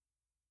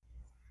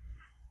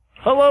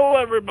Hello,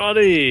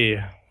 everybody.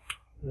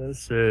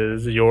 This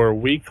is your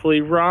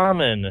weekly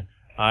ramen.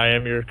 I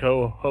am your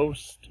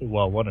co-host,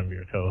 well, one of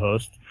your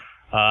co-hosts,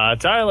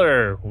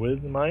 Tyler,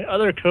 with my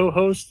other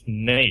co-host,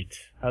 Nate.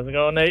 How's it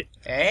going, Nate?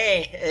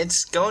 Hey,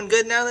 it's going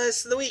good now that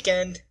it's the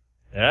weekend.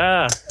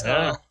 Yeah.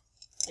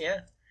 Yeah.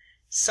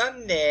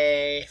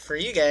 Sunday, for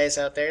you guys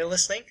out there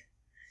listening.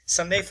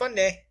 Sunday fun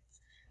day.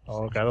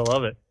 Oh, gotta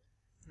love it.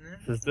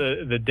 This is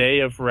the day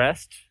of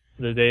rest,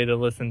 the day to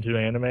listen to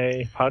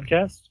anime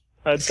podcasts,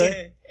 I'd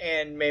say.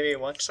 And maybe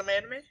watch some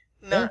anime.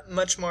 Not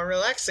much more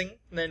relaxing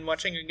than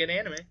watching a good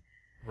anime.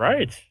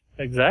 Right,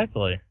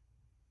 exactly.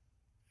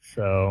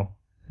 So,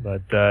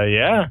 but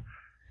yeah,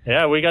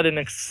 we got an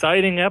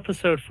exciting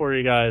episode for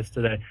you guys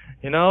today.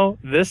 You know,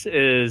 this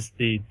is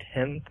the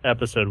 10th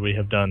episode we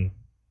have done.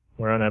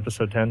 We're on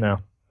episode 10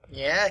 now.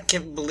 Yeah,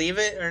 can believe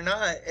it or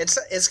not.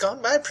 It's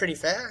gone by pretty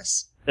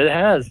fast. It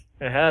has.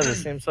 It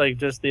seems like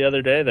just the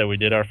other day that we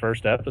did our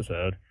first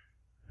episode.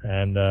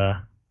 And,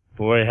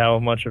 boy, how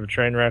much of a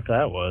train wreck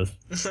that was.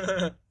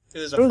 It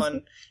was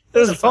fun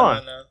fun.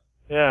 one, though.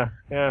 Yeah.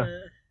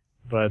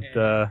 But,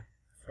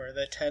 for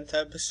the 10th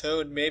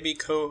episode, maybe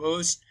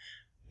co-host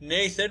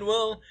Nathan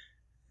will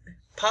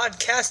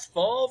podcast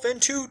evolve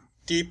into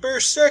deeper,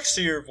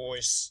 sexier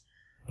voice.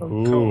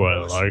 Ooh,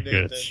 I like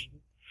Nathan,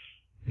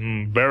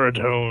 it.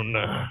 Baritone.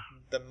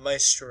 The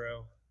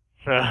maestro.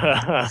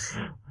 I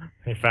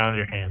found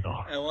your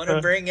handle. I want to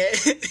bring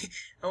it.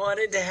 I want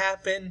it to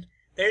happen.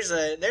 There's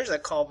a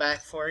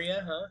callback for you,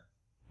 huh?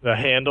 The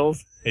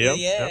handles? Yep.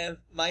 Yeah, Yep.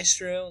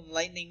 Maestro and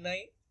Lightning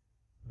Knight.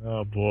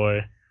 Oh,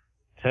 boy.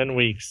 10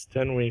 weeks.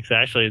 10 weeks.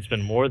 Actually, it's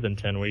been more than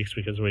 10 weeks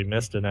because we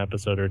missed an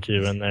episode or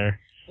two in there.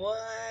 What?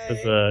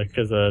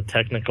 Because of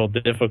technical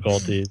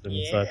difficulties and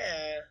such.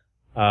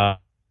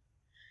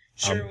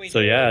 Sure we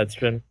so, did. yeah, it's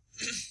been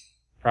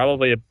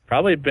probably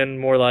been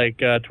more like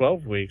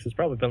 12 weeks. It's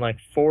probably been like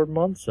 4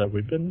 months that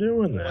we've been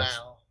doing this.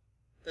 Wow.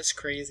 That's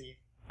crazy.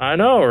 I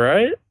know,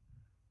 right?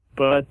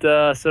 But,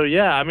 so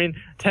yeah, I mean,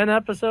 10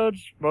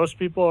 episodes, most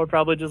people are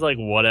probably just like,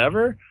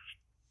 whatever.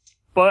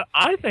 But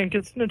I think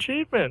it's an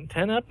achievement,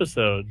 10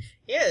 episodes.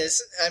 Yeah,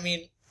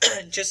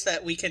 just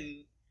that we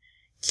can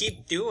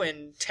keep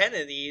doing 10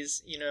 of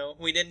these,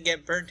 we didn't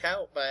get burnt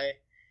out by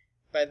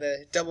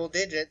the double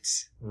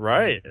digits.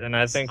 Right, and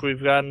I think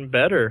we've gotten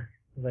better.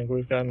 I think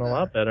we've gotten a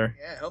lot better.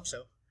 Yeah, I hope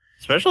so.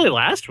 Especially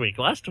last week.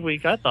 Last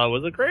week I thought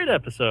was a great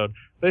episode.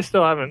 They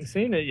still haven't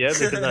seen it yet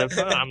because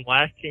I'm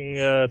lacking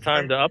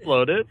time to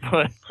upload it.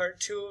 But Part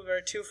 2 of our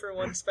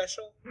 2-for-1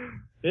 special?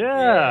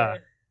 yeah.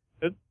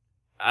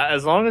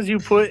 As long as you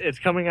put it's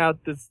coming out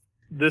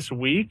this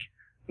week,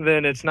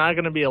 then it's not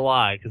going to be a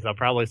lie because I'll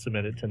probably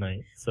submit it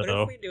tonight. So. What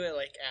if we do it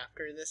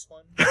after this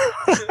one?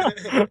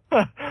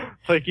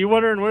 Like, you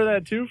wondering where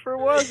that 2-for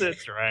was?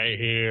 It's right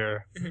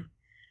here.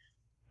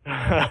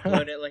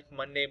 Upload it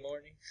Monday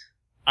morning.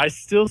 I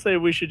still say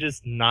we should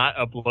just not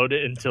upload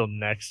it until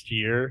next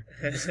year.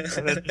 And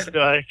then just be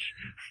like,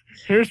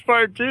 here's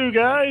part 2,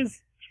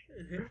 guys.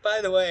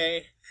 By the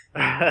way.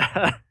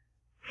 But,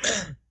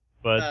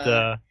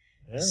 yeah.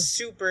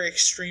 Super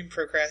extreme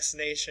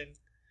procrastination.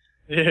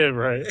 Yeah,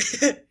 right.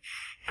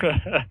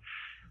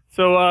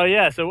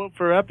 So, so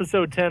for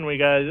episode 10, we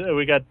got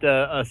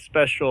a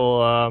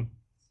special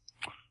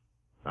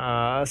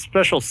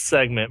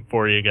segment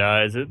for you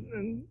guys.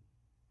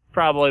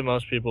 Probably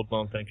most people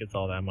don't think it's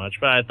all that much,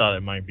 but I thought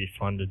it might be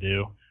fun to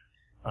do.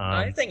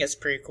 I think it's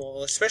pretty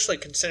cool, especially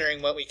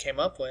considering what we came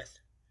up with.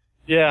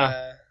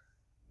 Yeah.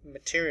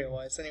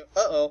 Material-wise. Anyway,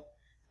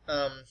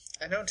 I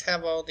don't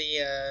have all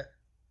the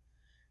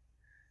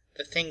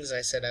things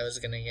I said I was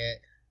gonna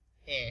get.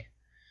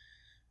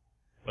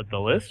 What, the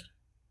list?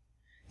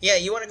 Yeah,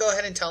 you want to go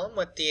ahead and tell them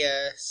what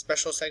the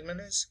special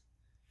segment is?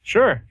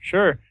 Sure.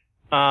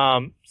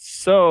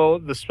 So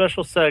the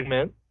special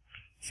segment,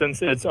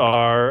 since it's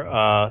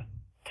our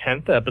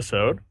 10th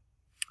episode,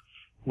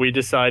 we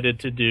decided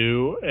to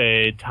do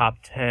a top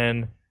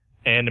 10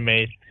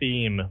 anime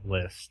theme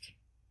list.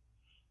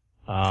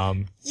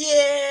 Yeah.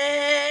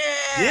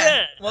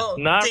 Well,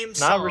 not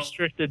song.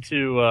 restricted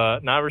to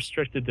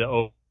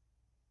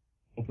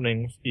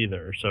openings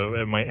either. So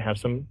it might have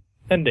some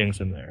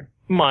endings in there.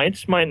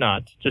 Might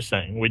not. Just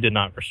saying, we did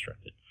not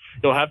restrict it.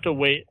 You'll have to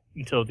wait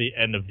until the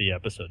end of the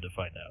episode to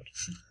find out.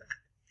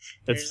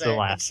 It's the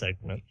last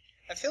segment.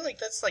 I feel like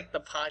that's the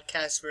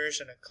podcast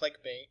version of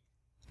clickbait.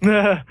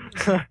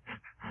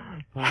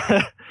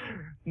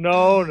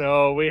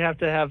 No, we have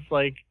to have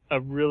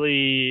a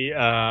really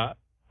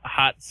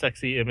hot,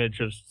 sexy image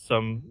of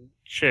some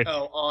chick.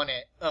 Oh, on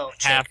it. Oh,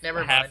 chick.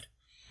 Never mind.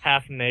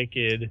 Half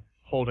naked,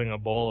 holding a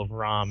bowl of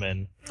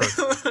ramen.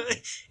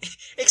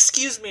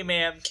 Excuse me,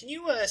 ma'am. Can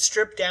you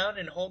strip down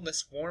and hold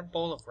this warm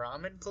bowl of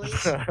ramen,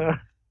 please?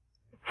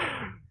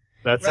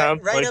 That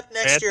sounds right like up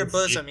next to your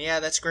bosom.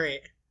 Yeah, that's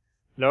great.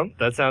 Nope,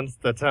 that sounds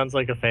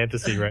like a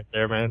fantasy right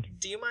there, man.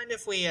 Do you mind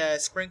if we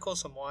sprinkle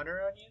some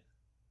water on you?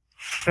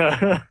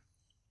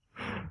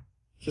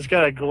 Just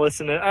gotta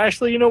glisten it.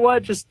 Actually, you know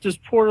what?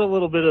 Just pour a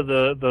little bit of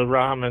the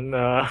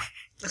ramen.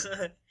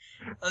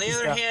 On the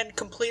other hand,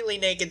 completely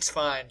naked's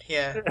fine.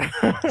 Yeah.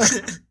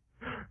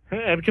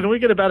 And can we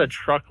get about a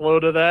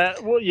truckload of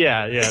that? Well,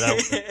 yeah,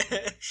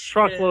 that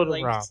truckload of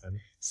ramen.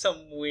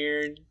 Some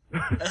weird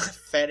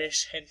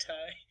fetish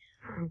hentai.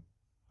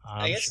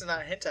 I guess it's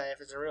not hentai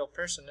if it's a real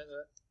person, is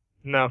it?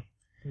 No.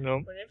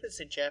 But if it's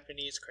a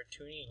Japanese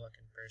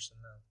cartoony-looking person,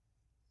 though.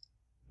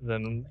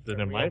 Then like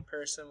it might. A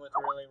person with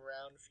really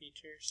round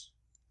features.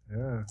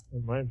 Yeah,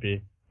 it might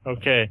be.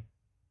 Okay.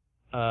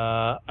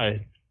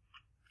 I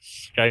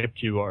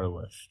Skyped you our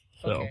list.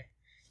 So. Okay.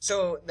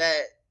 So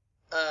that,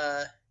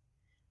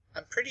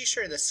 I'm pretty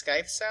sure the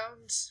Skype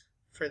sounds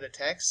for the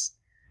text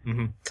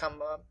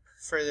come up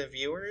for the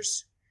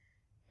viewers,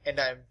 and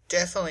I'm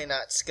definitely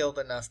not skilled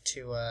enough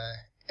to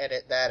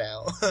edit that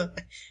out.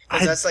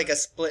 Because that's like a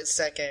split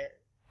second.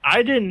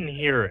 I didn't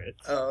hear it.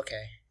 Oh,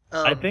 okay.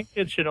 I think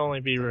it should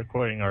only be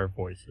recording our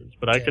voices,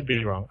 but okay. I could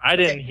be wrong. I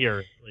didn't hear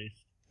it, at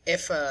least.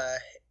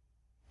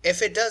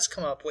 If it does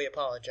come up, we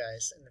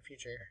apologize in the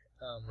future.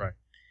 Right.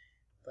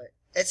 But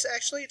it's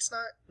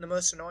not the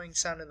most annoying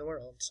sound in the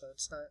world, so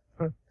it's not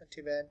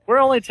too bad. We're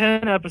only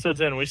 10 episodes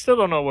in. We still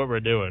don't know what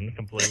we're doing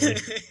completely.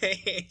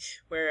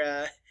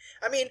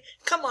 I mean,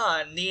 come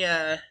on.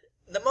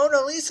 The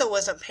Mona Lisa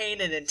wasn't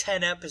painted in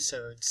 10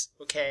 episodes,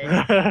 okay?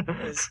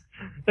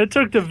 It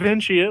took Da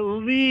Vinci at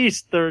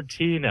least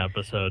 13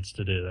 episodes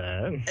to do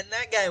that. And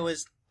that guy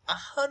was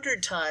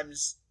 100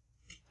 times,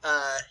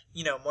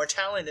 more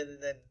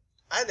talented than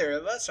either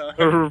of us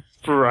are.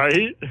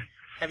 Right?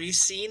 Have you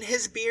seen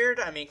his beard?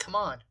 I mean, come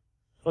on.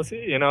 Well,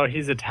 see,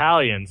 he's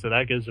Italian, so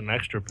that gives him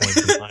extra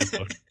points in my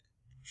book.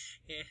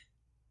 Yeah.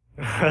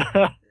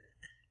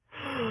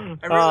 I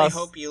really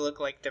hope you look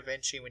like Da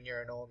Vinci when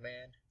you're an old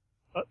man.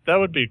 That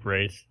would be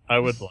great. I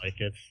would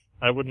like it.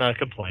 I would not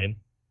complain.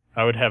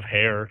 I would have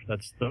hair.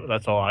 That's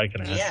all I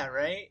can ask. Yeah,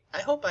 right? I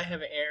hope I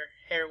have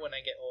hair when I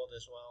get old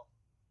as well.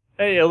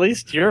 Hey, at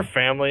least your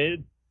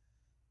family...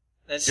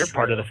 That's your true.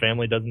 part of the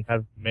family doesn't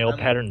have male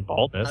pattern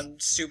baldness. I'm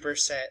super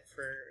set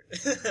for...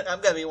 I'm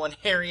gonna be one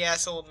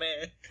hairy-ass old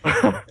man.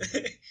 I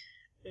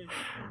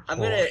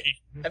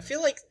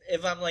feel like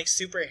if I'm,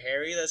 super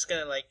hairy, that's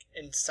gonna,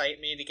 incite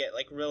me to get,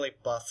 really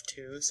buff,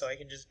 too, so I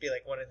can just be,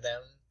 one of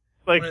them.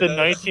 Like the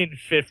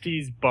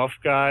 1950s buff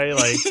guy,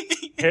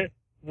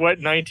 what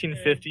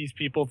 1950s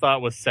people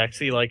thought was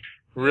sexy,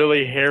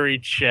 really hairy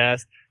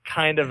chest,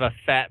 kind of a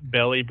fat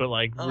belly, but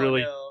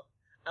really no.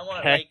 I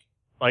want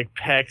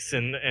pecs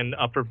and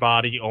upper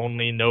body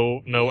only,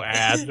 no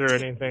abs or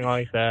anything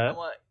like that. I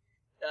want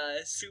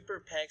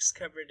super pecs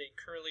covered in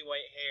curly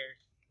white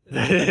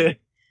hair.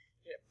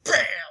 Bam!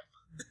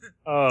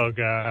 Oh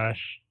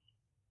gosh.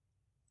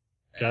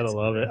 Gotta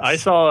love it. I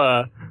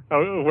saw,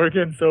 we're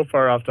getting so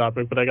far off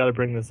topic, but I gotta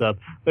bring this up.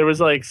 There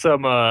was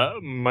some,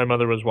 my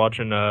mother was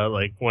watching,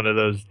 one of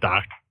those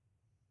doctor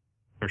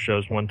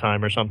shows one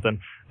time or something,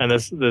 and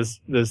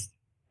this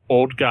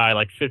old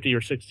guy, 50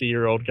 or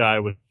 60-year-old guy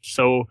was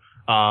so,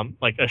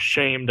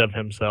 ashamed of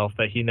himself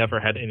that he never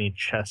had any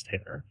chest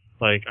hair.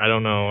 I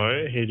don't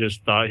know, he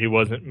just thought he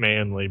wasn't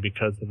manly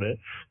because of it.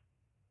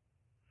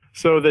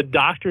 So the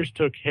doctors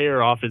took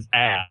hair off his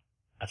ass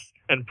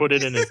and put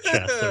it in his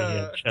chest, so he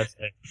had chest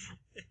hair.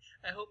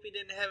 I hope he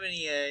didn't have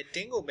any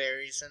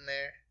dingleberries in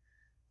there.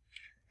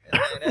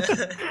 And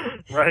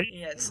then, right?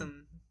 He had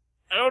some...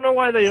 I don't know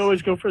why they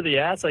always go for the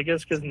ass. I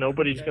guess because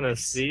nobody's going to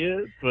see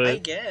it. But I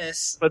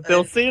guess. But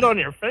they'll see it on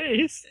your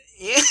face.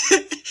 Yeah.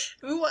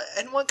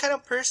 And what kind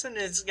of person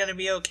is going to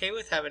be okay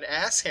with having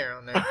ass hair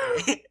on their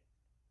face?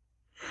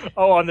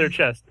 Oh, on their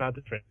chest, not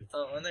the face.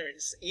 Oh, on their...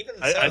 Even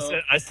so...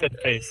 I said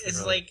face.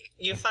 It's like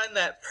you find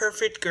that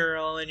perfect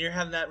girl and you're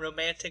having that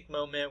romantic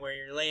moment where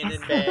you're laying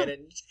in bed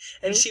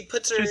and she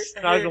puts her... She's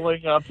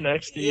snuggling up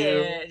next to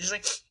you. Yeah,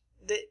 just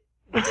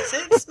does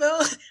it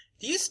smell...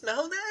 Do you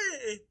smell that?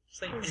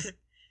 It's like,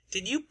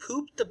 did you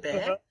poop the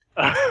bed?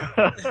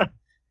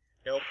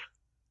 Nope.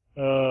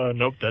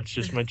 Nope, that's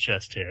just my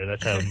chest hair.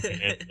 That's how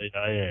manly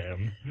I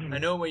am. I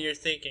know what you're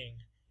thinking.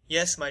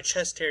 Yes, my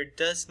chest hair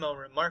does smell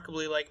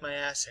remarkably like my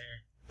ass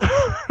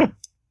hair.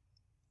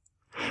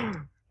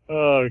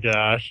 Oh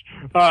gosh!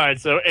 All right,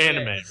 so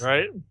anime,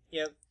 right?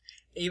 Yep.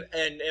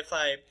 And if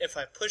I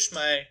push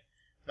my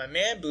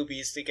man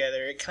boobies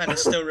together, it kind of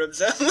still rubs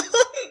up.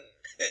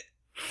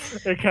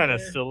 It kind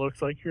of still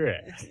looks like your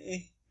ass.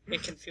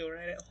 It can feel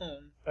right at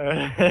home.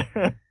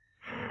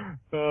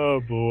 Oh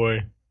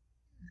boy.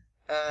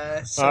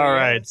 So all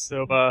right,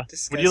 so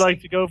would you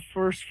like to go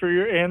first for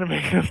your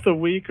anime of the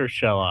week, or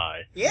shall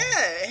I? Yeah,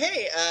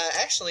 hey,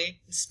 actually,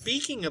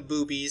 speaking of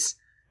boobies...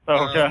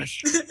 Oh,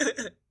 gosh.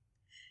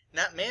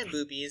 Not man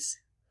boobies.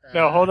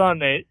 No, hold on,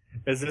 Nate.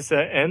 Is this a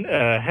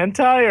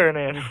hentai or an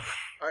anime?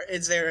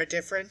 Is there a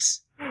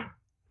difference?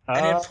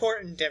 An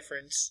important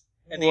difference?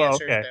 And the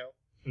answer is no.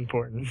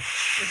 Important.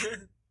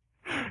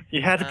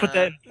 You had to put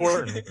that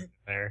important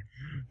there.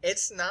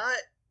 It's not,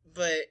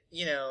 but,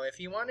 if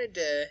you wanted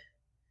to...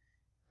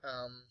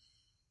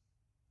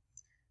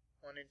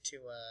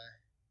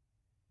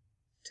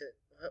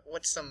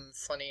 what's some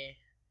funny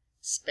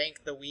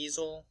spank the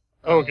weasel?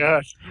 Oh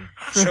gosh.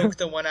 Choke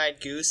the one-eyed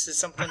goose is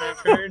something I've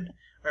heard.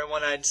 or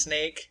One-Eyed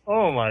Snake.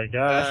 Oh my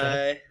gosh,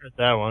 I heard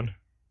that one.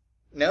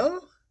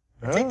 No?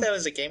 I think that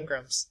was a Game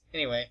Grumps.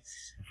 Anyway.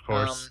 Of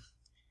course.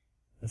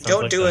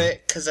 Don't do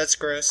it, because that's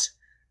gross.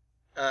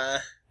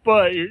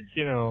 But, you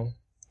know...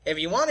 If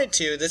you wanted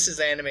to, this is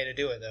the anime to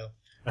do it, though.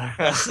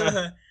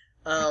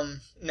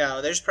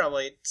 No, there's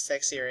probably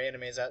sexier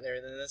animes out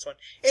there than this one.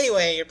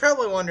 Anyway, you're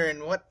probably wondering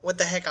what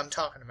the heck I'm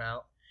talking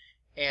about.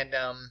 And,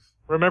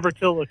 remember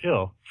Kill la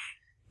Kill?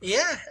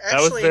 Yeah,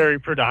 actually... That was very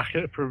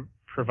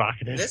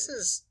provocative. This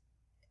is...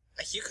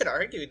 You could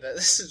argue that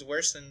this is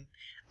worse than...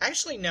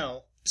 Actually,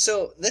 no.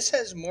 So, this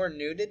has more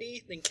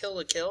nudity than Kill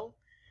la Kill.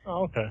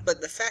 Oh, okay.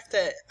 But the fact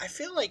that... I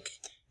feel like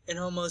it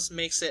almost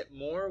makes it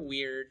more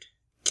weird,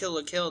 Kill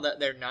la Kill, that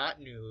they're not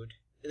nude.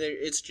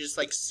 It's just,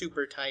 like,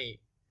 super tight.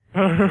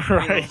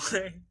 Right. You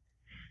know?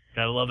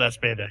 Gotta love that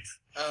spandex.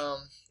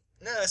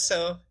 No,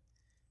 so...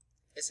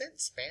 Is it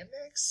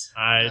spandex?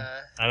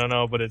 I don't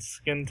know, but it's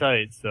skin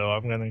tight, so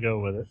I'm gonna go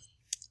with it.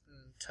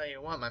 Tell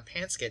you what, my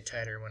pants get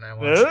tighter when I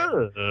watch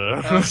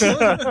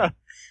it.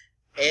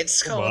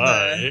 It's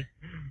called...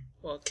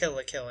 well, Kill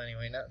la Kill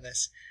anyway, not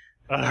this.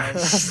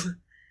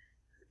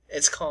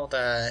 It's called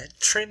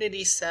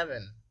Trinity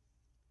Seven.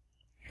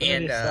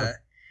 And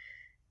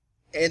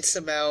it's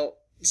about...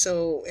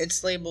 So,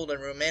 it's labeled a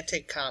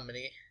romantic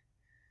comedy.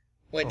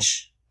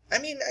 Which, I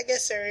mean, I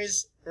guess there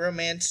is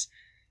romance...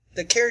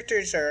 The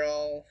characters are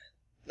all...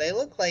 They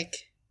look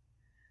like...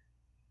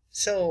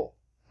 So,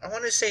 I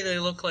want to say they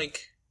look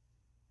like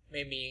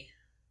maybe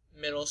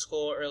middle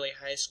school, early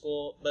high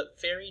school, but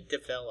very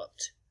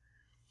developed.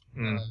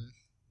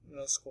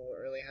 Middle school,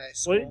 early high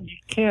school. Well,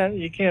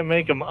 you can't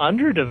make them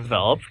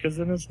underdeveloped because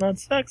then it's not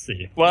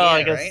sexy. Well, yeah,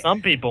 I guess right?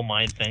 Some people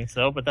might think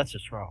so, but that's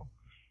just wrong.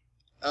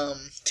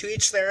 To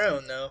each their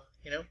own, though,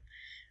 you know?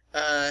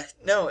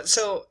 No,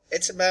 so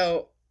it's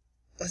about...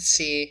 Let's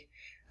see.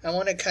 I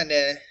want to kind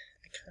of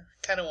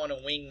want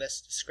to wing this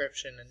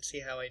description and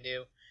see how I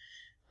do.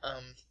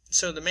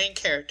 So the main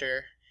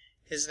character,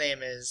 his name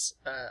is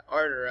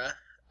Ardura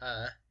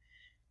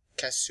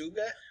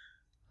Kasuga.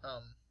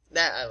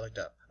 That I looked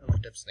up. I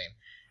looked up his name.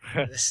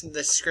 The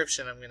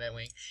description I'm gonna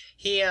wing.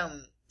 He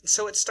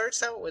so it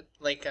starts out with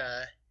like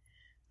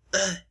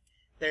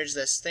there's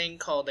this thing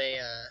called a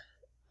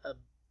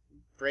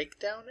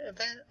breakdown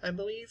event, I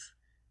believe.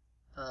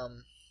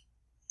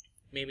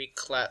 Maybe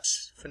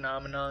collapse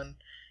phenomenon.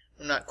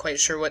 I'm not quite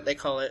sure what they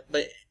call it,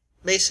 but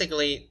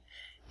basically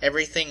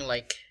everything,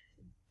 like,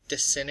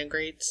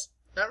 disintegrates.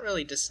 Not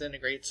really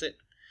disintegrates it.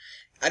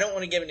 I don't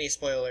want to give any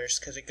spoilers,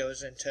 because it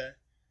goes into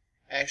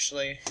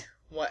actually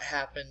what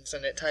happens,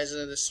 and it ties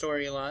into the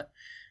story a lot.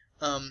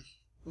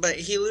 But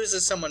he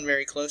loses someone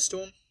very close to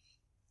him,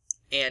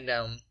 and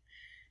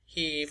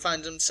he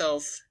finds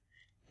himself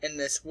in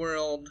this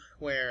world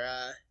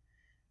where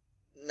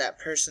that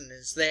person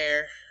is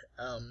there,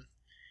 and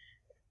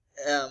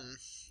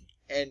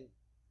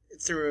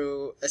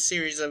through a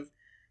series of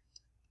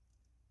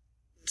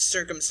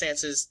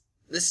circumstances,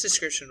 this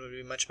description would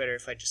be much better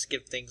if I just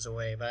give things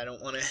away, but I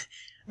don't want to.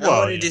 I don't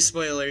want to do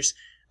spoilers.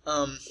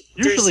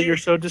 Usually, you're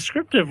so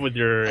descriptive with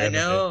your. I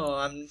know.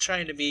 I'm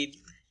trying to be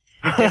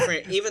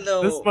different, even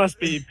though this must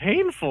be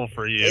painful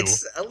for you.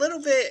 It's a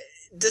little bit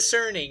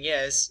discerning,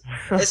 yes.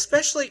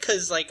 Especially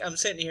because, like, I'm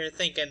sitting here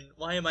thinking,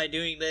 why am I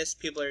doing this?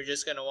 People are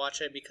just gonna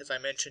watch it because I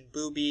mentioned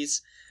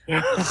boobies.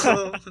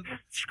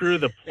 Screw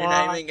the plot. They're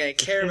not even going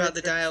to care about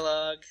the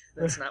dialogue.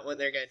 That's not what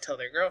they're going to tell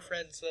their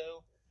girlfriends,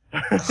 though.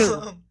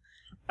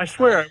 I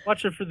swear, I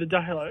watch it for the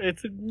dialogue.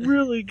 It's a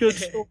really good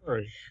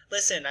story.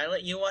 Listen, I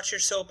let you watch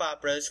your soap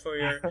operas for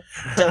your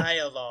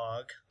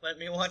dialogue. Let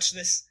me watch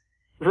this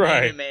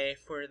anime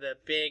for the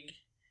big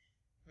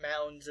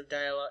mounds of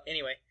dialogue.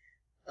 Anyway,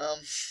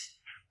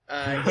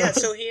 yeah,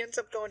 so he ends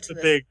up going to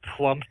the big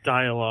plump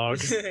dialogue.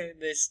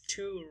 This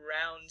two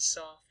round,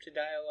 soft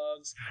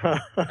dialogues.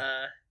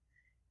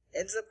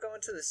 Ends up going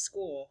to the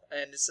school,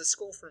 and it's a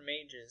school for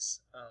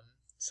mages.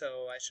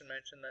 So I should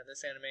mention that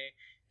this anime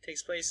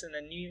takes place in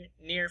a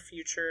near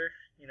future,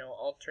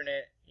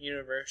 alternate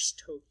universe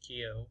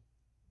Tokyo,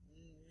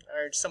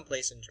 or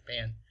someplace in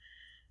Japan.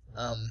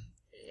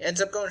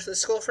 Ends up going to the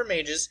school for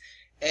mages,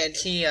 and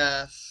he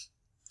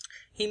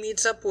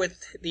meets up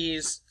with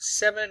these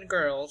 7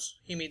 girls.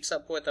 He meets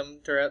up with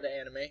them throughout the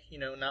anime,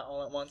 not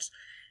all at once,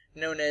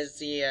 known as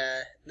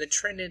the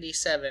Trinity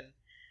Seven.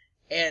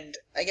 And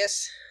I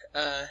guess,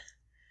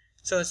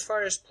 so as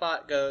far as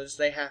plot goes,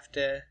 they have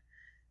to,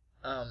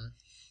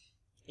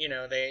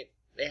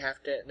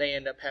 they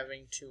end up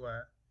having to,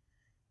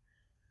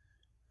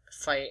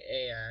 fight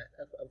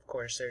of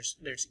course,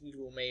 there's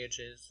evil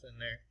mages, and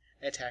they're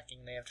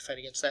attacking, they have to fight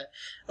against that.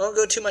 I won't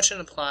go too much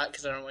into the plot,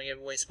 because I don't want to give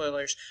away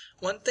spoilers.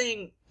 One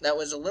thing that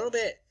was a little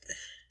bit,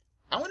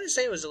 I want to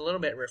say it was a little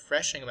bit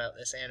refreshing about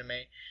this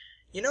anime,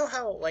 you know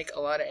how, like,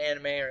 a lot of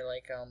anime are,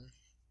 like,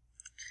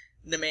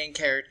 the main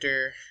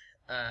character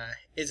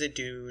is a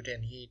dude,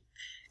 and he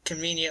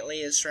conveniently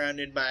is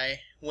surrounded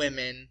by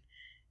women,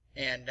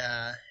 and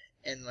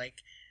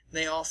like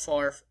they all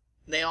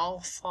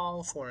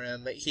fall for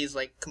him, but he's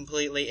like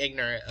completely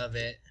ignorant of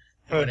it,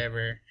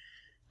 whatever.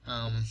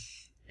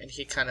 and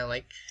he kind of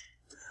like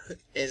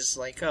is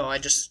like, oh, I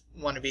just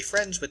want to be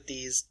friends with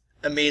these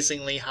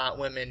amazingly hot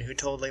women who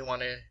totally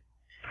want to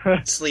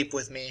sleep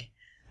with me.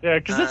 Yeah,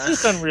 because it's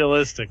just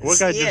unrealistic. What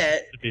guy just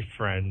wants to be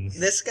friends?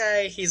 This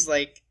guy, he's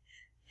like,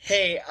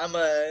 hey, I'm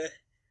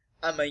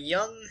a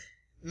young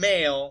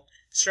male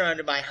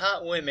surrounded by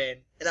hot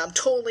women, and I'm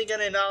totally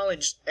gonna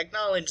acknowledge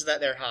that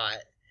they're hot.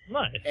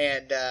 Nice.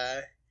 And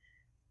that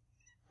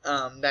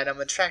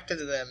I'm attracted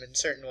to them in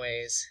certain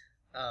ways.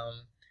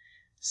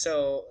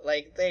 So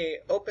like they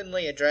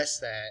openly address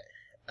that,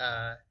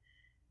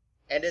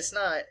 and it's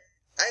not.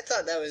 I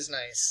thought that was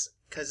nice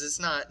because it's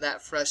not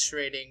that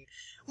frustrating.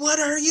 What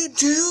are you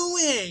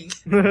doing?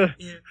 You're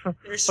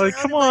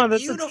surrounded by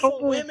beautiful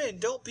women.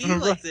 Don't be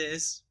like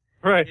this.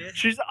 Right. Yeah.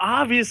 She's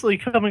obviously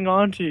coming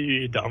on to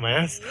you, you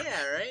dumbass.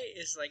 Yeah, right?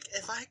 It's like,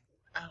 if I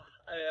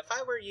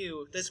were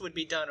you, this would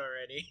be done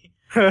already.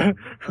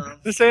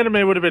 This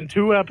anime would have been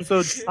 2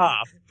 episodes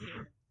top.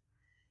 Yeah.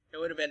 It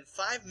would have been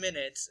 5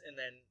 minutes, and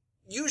then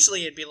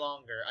usually it'd be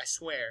longer, I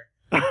swear.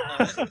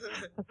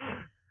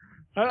 I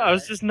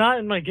was just not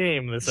in my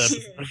game this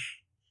episode.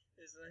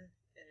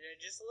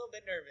 Just a little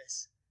bit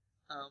nervous.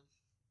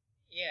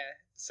 Yeah,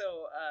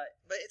 so,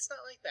 but it's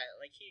not like that.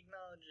 Like, he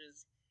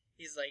acknowledges,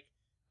 he's like,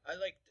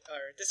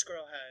 this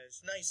girl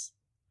has nice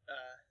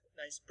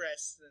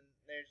breasts, and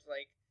there's,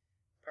 like,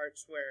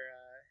 parts where,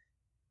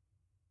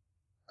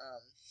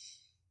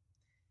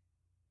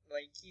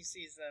 like, he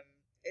sees them,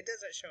 it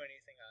doesn't show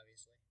anything,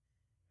 obviously,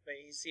 but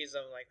he sees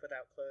them, like,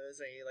 without clothes,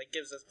 and he, like,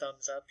 gives a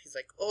thumbs up, he's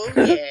like, oh,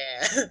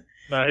 yeah!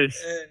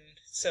 Nice. And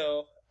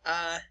so,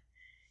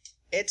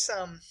 it's,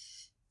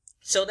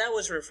 so that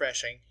was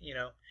refreshing, you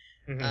know.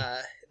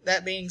 Mm-hmm.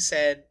 That being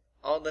said,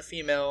 all the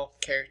female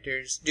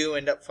characters do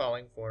end up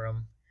falling for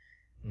him.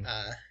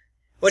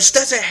 Which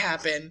doesn't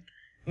happen.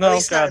 No, at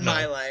least not in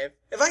my life.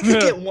 If I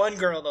could get one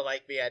girl to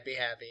like me, I'd be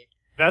happy.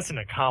 That's an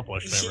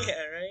accomplishment.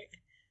 Yeah, right?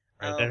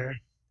 Right there.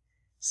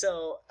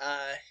 So,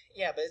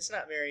 yeah, but it's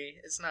not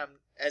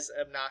as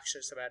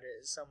obnoxious about it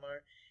as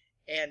somewhere.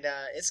 And,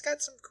 it's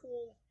got some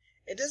cool,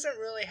 it doesn't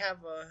really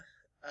have a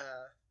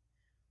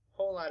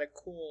whole lot of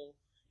cool,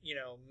 you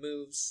know,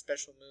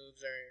 special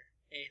moves or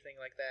anything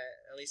like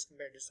that, at least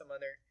compared to some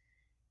other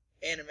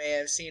anime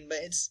I've seen, but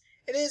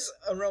it is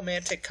a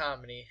romantic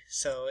comedy,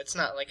 so it's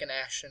not like an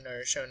action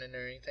or a shonen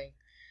or anything.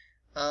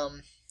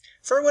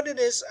 For what it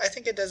is, I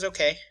think it does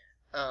okay.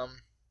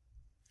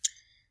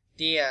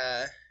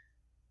 The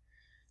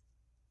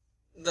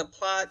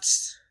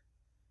plot's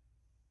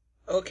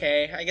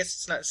okay. I guess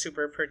it's not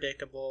super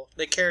predictable.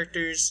 The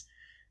characters,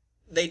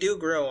 they do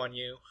grow on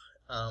you.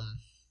 I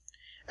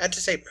have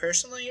to say,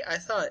 personally, I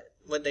thought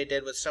what they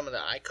did with some of the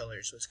eye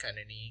colors was kind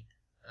of neat.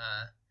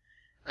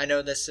 I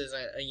know this is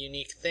a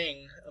unique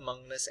thing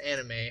among this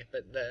anime,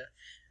 but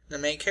the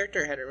main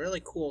character had a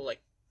really cool,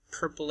 like,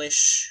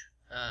 purplish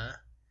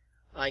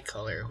eye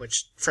color,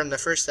 which from the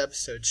first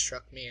episode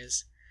struck me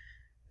as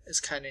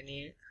kind of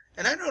neat.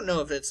 And I don't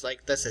know if it's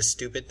like that's a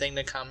stupid thing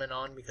to comment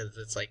on because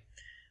it's like,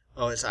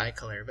 oh, it's eye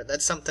color, but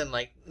that's something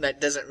like that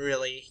doesn't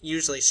really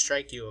usually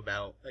strike you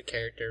about a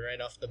character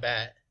right off the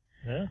bat.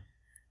 Yeah.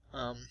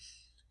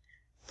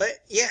 But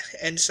yeah,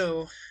 and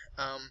so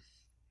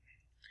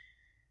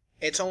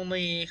it's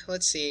only,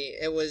 let's see,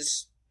 it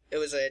was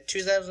a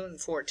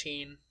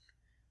 2014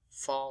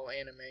 fall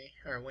anime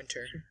or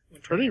winter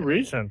pretty anime.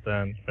 Recent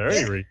then.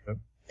 Very recent.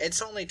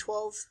 It's only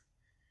 12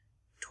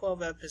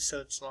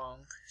 episodes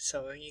long,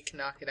 so you can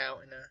knock it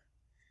out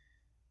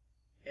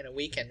in a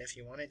weekend if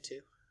you wanted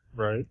to.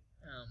 Right.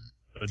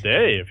 A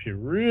day if you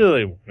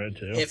really wanted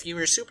to. If you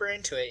were super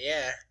into it,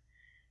 yeah.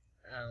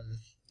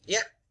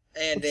 Yeah.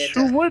 And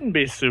who wouldn't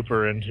be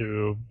super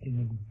into,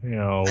 you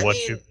know, what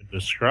you're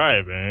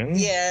describing?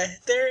 Yeah,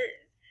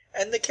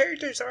 and the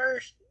characters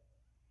are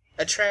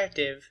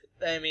attractive.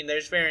 I mean,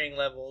 there's varying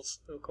levels,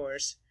 of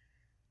course.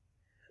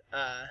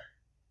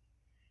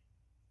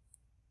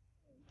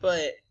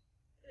 But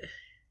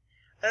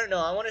I don't know.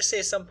 I want to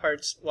say some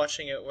parts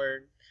watching it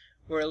were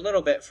a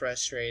little bit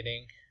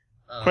frustrating.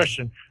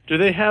 Question: do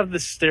they have the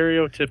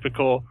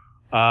stereotypical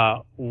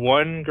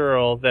one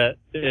girl that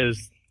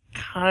is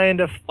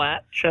kind of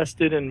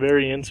flat-chested and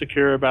very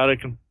insecure about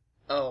it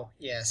oh,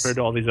 yes. compared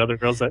to all these other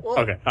girls? That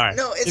okay, all right.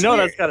 No, it's weird.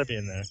 That's got to be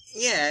in there.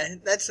 Yeah,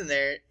 that's in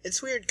there.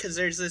 It's weird because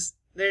there's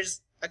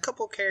a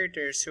couple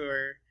characters who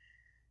are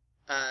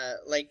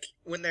like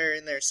when they're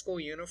in their school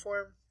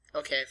uniform.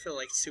 Okay, I feel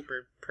like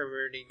super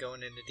perverty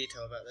going into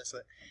detail about this,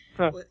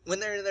 but when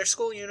they're in their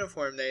school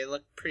uniform, they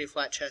look pretty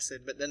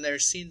flat-chested. But then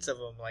there's scenes of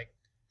them like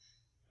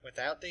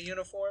without the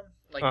uniform.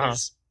 Like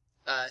there's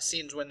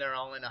scenes when they're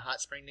all in a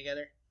hot spring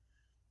together.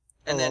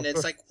 And then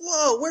it's like,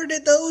 whoa, where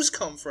did those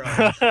come from?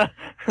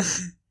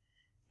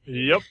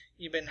 Yep.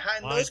 You've been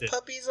hiding those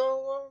puppies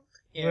all along?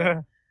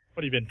 Yeah.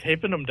 What, have you been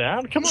taping them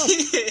down? Come on.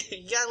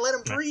 You gotta let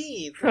them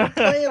breathe. Let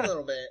them play a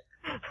little bit.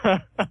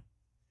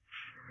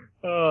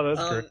 Oh, that's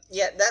great.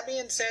 Yeah, that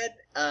being said,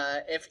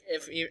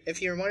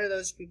 if you're one of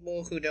those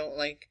people who don't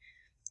like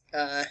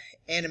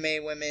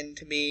anime women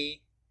to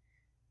be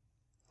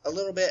a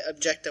little bit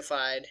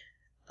objectified,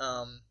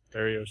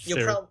 Very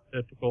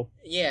stereotypical.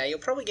 You'll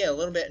probably get a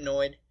little bit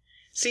annoyed.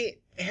 See,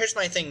 here's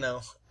my thing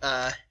though.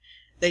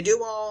 They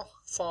do all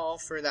fall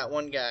for that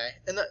one guy,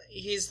 and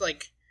he's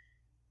like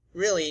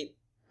really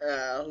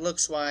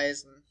looks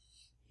wise, and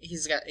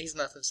he's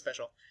nothing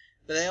special.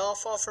 But they all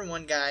fall for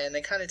one guy, and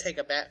they kind of take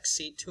a back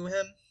seat to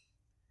him.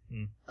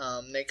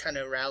 They kind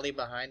of rally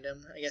behind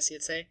him, I guess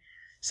you'd say.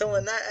 So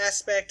in that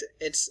aspect,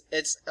 it's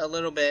a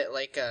little bit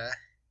like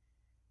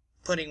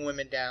putting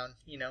women down,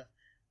 you know.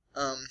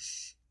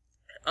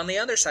 On the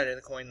other side of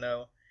the coin,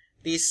 though,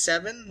 these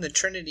 7, the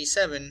Trinity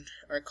 7,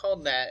 are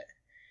called that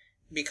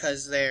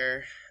because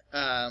they're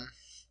the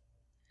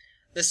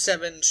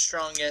 7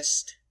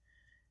 strongest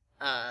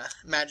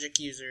magic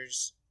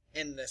users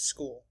in the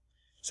school.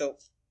 So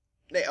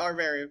they are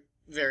very,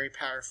 very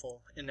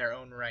powerful in their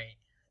own right.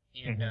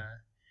 And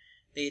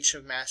they each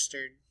have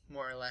mastered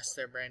more or less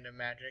their brand of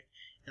magic.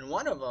 And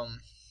one of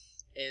them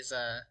is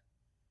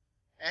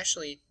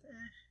actually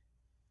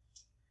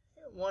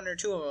one or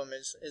two of them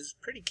is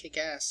pretty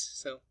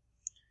kick-ass.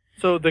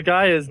 So the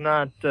guy is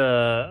not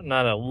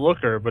a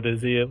looker, but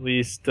is he at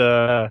least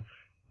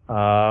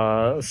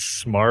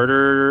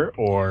smarter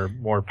or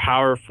more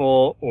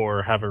powerful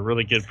or have a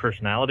really good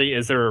personality?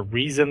 Is there a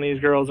reason these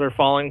girls are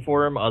falling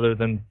for him other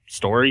than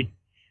story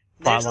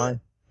plotline?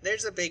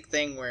 There's a big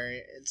thing where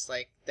it's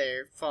like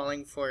they're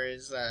falling for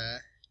his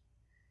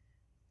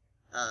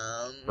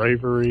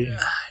bravery.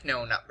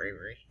 No, not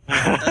bravery.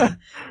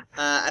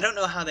 I don't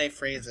know how they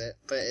phrase it,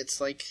 but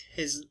it's like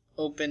his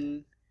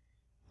openness.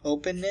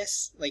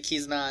 Like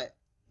he's not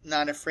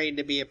afraid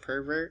to be a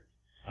pervert.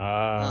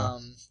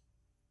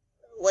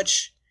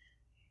 Which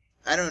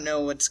I don't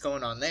know what's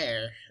going on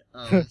there.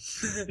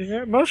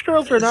 Yeah, most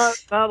girls are not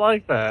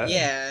like that.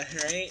 Yeah,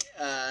 right.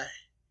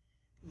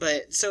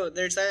 But so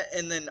there's that,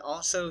 and then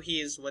also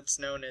he is what's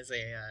known as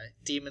a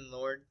demon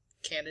lord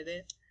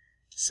candidate.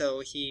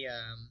 So he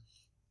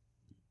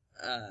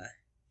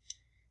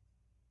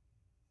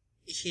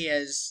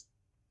has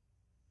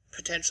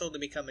potential to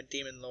become a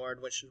demon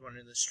lord, which is one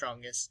of the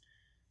strongest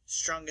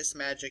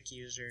magic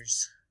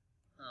users,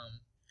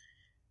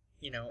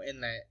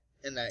 in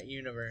that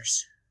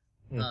universe.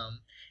 And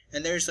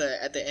there's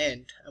at the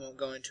end, I won't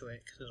go into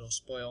it because it'll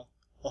spoil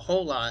a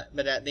whole lot,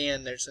 but at the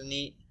end there's a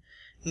neat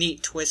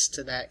twist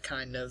to that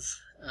kind of,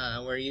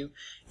 where you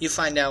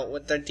find out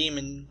what the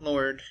demon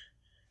lord,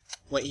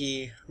 what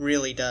he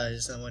really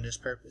does and what his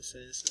purpose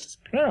is. It's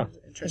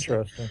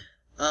interesting.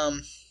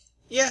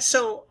 Yeah,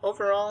 so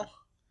overall,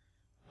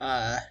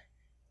 I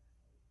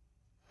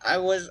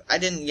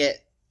didn't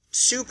get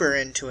super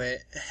into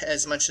it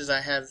as much as I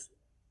have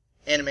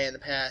anime in the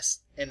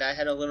past, and I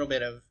had a little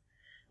bit of,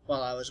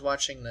 while I was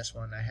watching this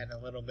one, I had a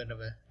little bit of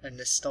a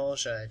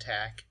nostalgia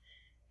attack,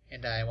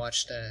 and I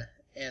watched a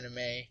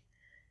anime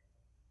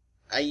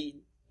I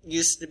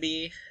used to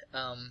be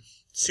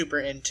super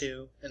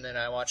into, and then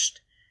I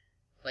watched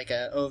like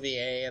a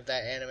OVA of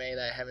that anime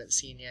that I haven't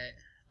seen yet.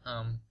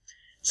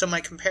 So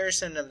my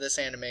comparison of this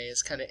anime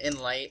is kind of in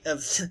light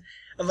of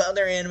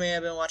other anime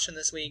I've been watching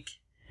this week.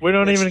 We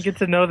don't even get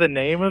to know the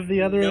name of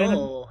the other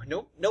anime?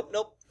 Nope,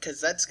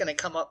 because that's going to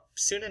come up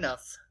soon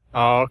enough.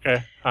 Oh,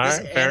 okay. All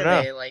right, fair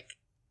enough. Like,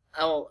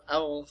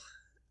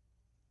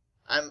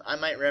 I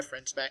might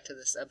reference back to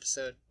this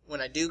episode when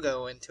I do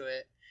go into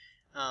it,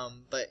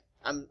 but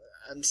I'm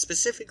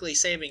specifically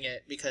saving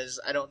it because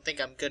I don't think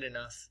I'm good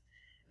enough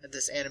at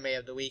this anime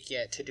of the week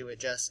yet to do it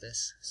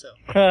justice. So.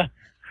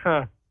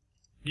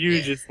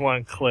 You just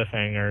want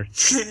cliffhanger.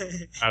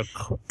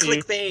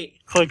 Clickbait.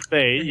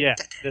 Clickbait. Yeah.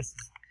 This.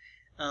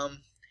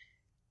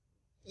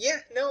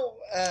 Yeah. No.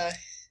 A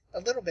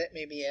little bit,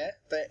 maybe. Yeah.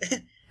 But.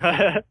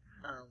 Gotta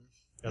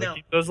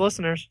keep those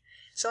listeners.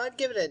 So I'd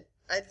give it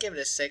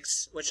a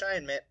 6, which I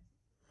admit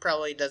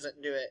probably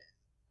doesn't do it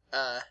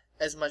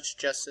as much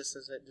justice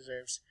as it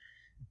deserves.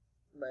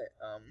 But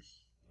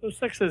So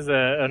 6 is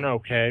an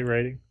okay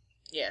rating.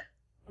 Yeah.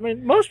 I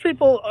mean, most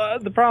people.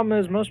 The problem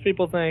is most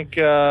people think.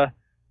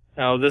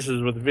 Now this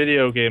is with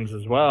video games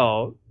as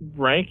well.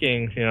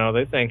 Rankings,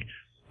 they think,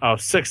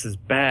 6 is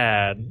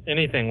bad.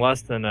 Anything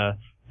less than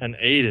an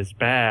 8 is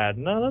bad.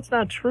 No, that's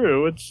not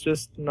true. It's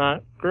just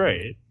not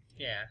great.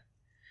 Yeah.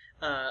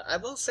 I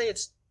will say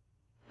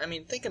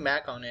thinking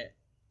back on it,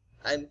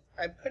 I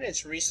put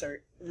its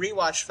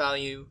rewatch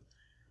value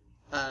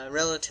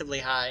relatively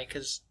high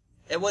because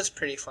it was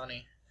pretty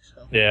funny.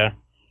 So. Yeah.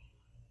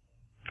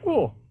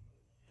 Cool.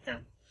 Yeah.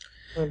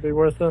 That'd be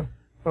worth a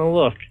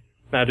look.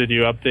 Now, did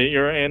you update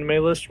your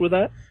anime list with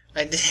that?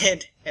 I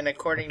did, and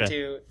according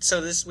to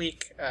this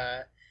week,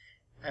 I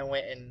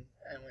went and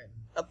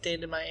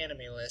updated my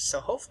anime list. So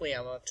hopefully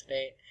I'm up to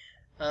date.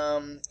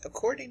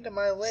 According to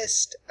my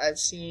list, I've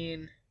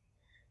seen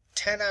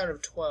 10 out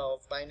of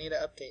 12, but I need to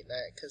update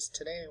that because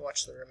today I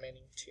watched the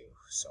remaining 2,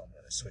 so I'm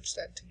going to switch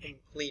that to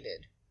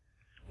completed.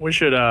 We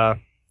should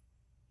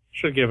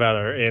give out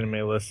our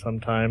anime list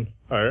sometime,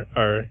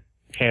 our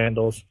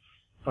handles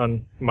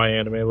on my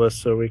anime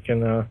list, so we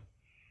can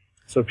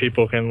so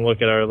people can look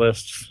at our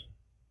lists.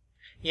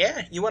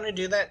 Yeah, you want to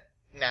do that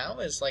now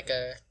as like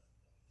a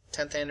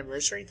 10th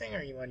anniversary thing,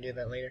 or you want to do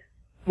that later?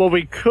 Well,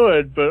 we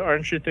could, but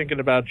aren't you thinking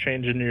about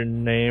changing your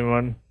name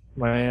on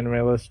my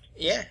anime list?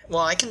 Yeah,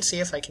 well, I can see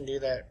if I can do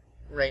that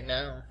right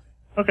now.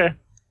 Okay.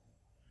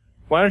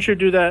 Why don't you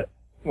do that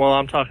while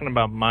I'm talking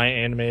about my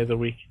anime of the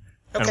week,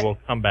 and we'll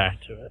come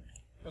back to it.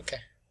 Okay.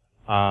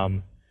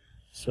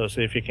 So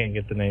see if you can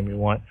get the name you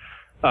want,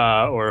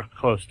 or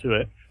close to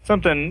it.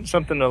 Something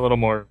a little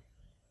more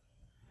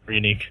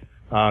unique.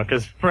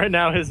 Because right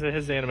now his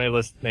anime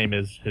list name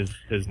is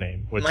his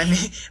name. Which,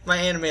 my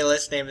anime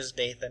list name is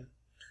Nathan.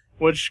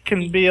 Which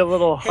can be a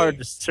little hard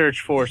to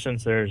search for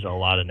since there's a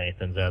lot of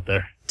Nathans out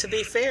there. To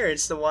be fair,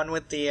 it's the one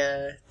with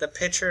the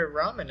picture of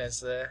ramen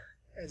as the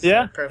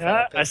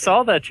profile picture. I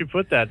saw that you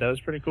put that. That was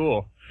pretty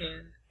cool.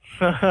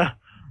 Yeah.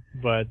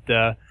 But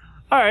all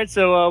right,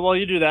 so while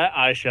you do that,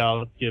 I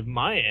shall give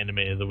my anime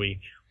of the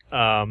week.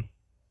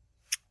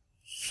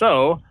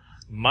 So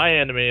my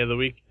anime of the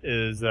week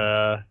is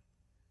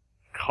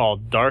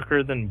called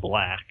Darker Than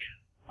Black.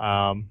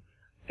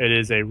 It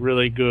is a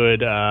really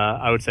good,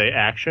 I would say,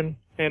 action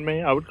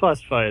anime. I would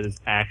classify it as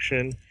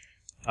action.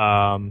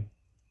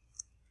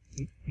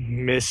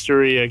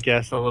 Mystery, I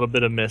guess, a little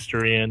bit of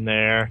mystery in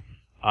there.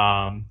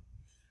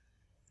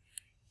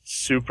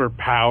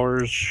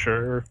 Superpowers,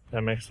 sure,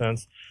 that makes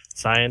sense.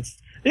 Science.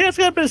 Yeah, it's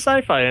got a bit of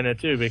sci-fi in it,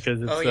 too, because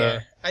it's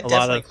I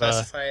definitely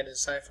classify it as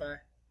sci-fi.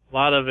 A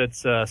lot of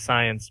it's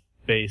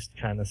science-based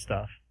kind of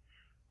stuff.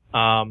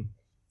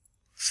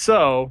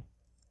 So,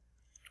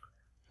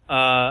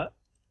 a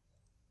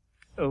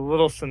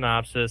little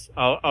synopsis.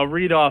 I'll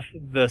read off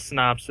the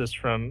synopsis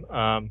from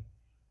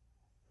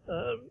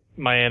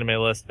my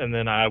anime list, and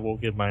then I will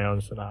give my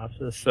own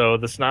synopsis. So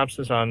the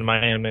synopsis on my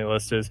anime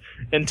list is: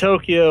 in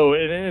Tokyo,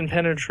 an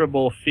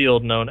impenetrable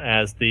field known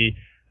as the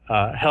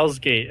Hell's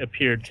Gate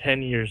appeared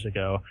 10 years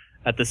ago.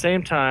 At the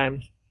same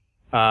time,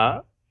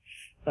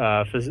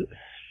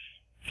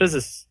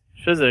 physics.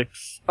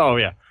 Oh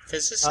yeah,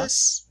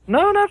 physicists?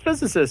 No, not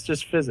physicists,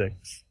 just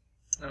physics.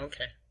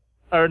 Okay.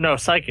 Or no,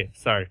 psychic.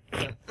 Sorry.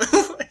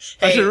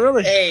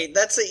 Hey,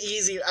 that's an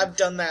easy. I've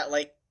done that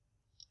like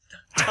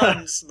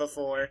tons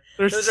before.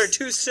 Those are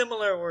two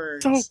similar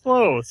words. So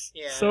close.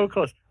 Yeah. So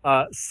close.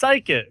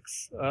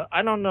 Psychics.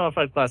 I don't know if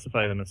I'd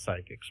classify them as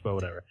psychics, but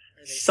whatever. Are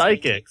they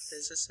Psychics.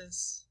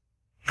 Physicists?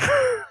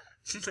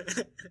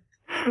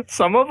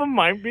 Some of them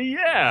might be,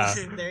 yeah.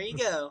 There you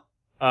go.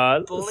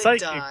 Bullet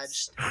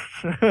dodged.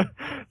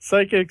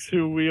 Psychics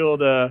who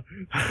wield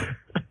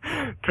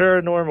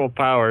paranormal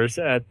powers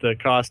at the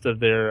cost of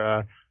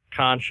their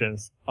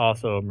conscience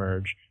also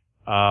emerge.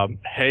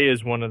 Hei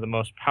is one of the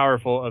most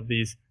powerful of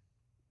these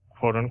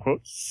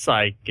quote-unquote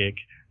psychic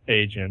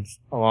agents,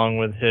 along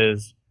with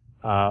his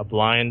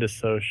blind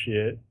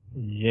associate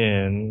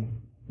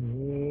Yin.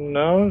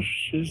 No,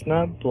 she's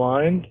not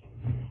blind.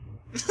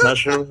 Not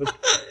sure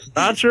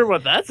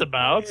what that's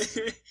about.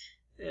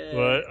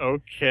 But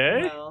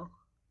okay. Well,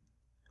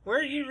 where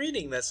are you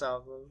reading this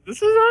off of?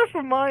 This is off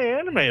of my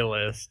anime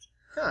list.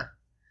 Huh.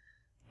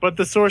 But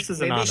the source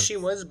is anonymous. Maybe she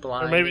was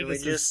blind. Or maybe and we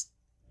just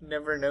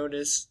never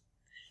noticed.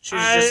 She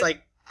was I- just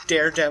like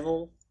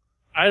Daredevil.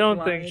 I don't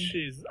blind.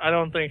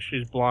 think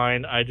she's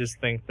blind. I just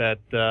think that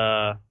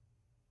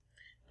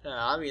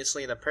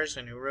Obviously, the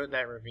person who wrote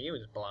that review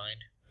is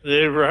blind.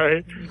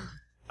 right.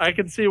 I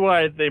can see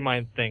why they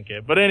might think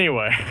it. But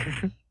anyway.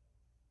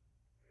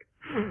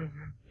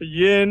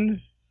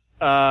 Yin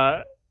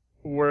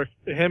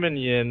him and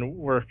Yin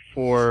work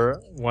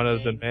for one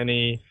of the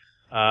many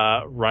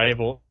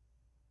rival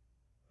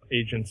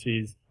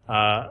agencies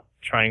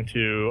trying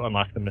to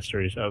unlock the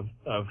mysteries of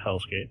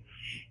Hell's Gate.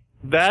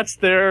 That's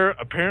their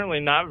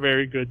apparently not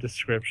very good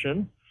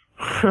description.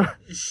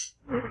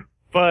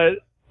 But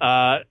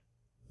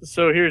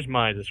so here's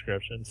my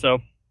description. So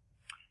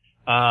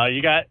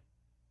you got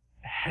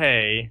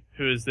Hei,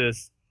 who's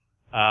the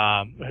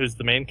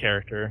main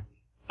character.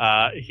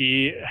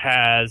 He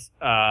has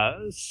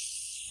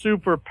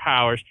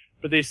superpowers,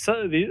 but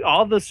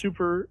all the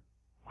super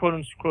quote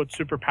unquote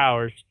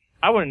superpowers.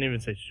 I wouldn't even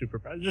say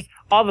superpowers. Just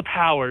all the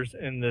powers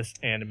in this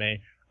anime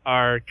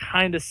are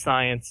kind of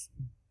science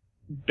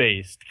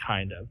based,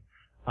 kind of.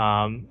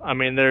 I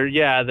mean,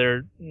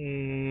 they're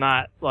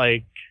not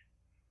like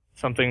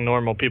something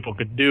normal people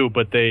could do,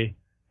 but they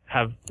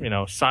have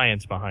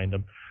science behind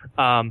them.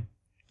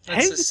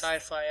 That's the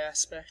sci-fi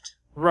aspect,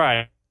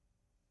 right?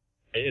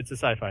 It's a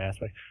sci-fi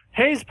aspect.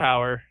 Hei's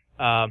power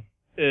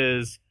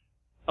is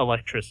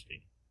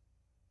electricity.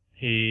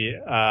 He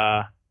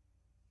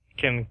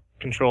can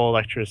control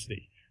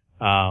electricity,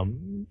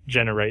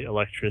 generate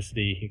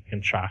electricity. He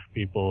can shock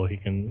people. He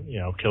can,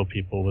 kill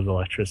people with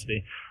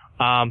electricity.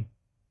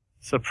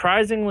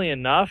 Surprisingly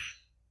enough,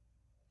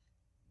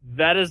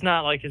 that is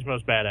not like his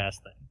most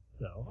badass thing.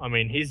 So, I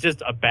mean, he's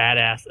just a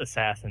badass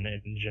assassin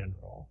in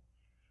general.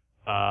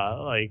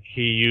 Like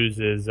he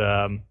uses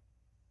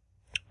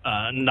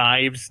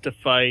knives to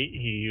fight.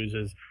 He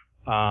uses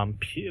I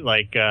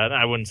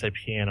wouldn't say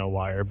piano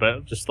wire,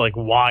 but just like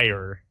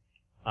wire,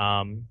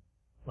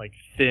 like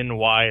thin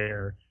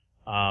wire,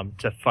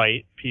 to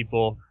fight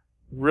people.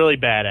 Really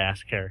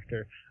badass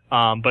character.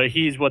 But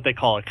he's what they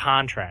call a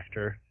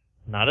contractor,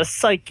 not a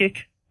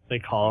psychic, They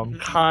call them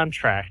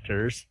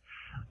contractors.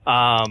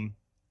 And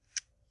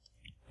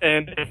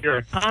if you're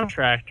a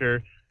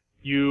contractor,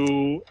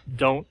 you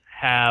don't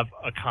have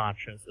a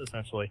conscience,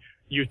 essentially.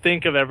 You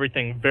think of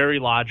everything very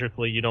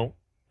logically. You don't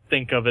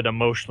think of it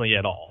emotionally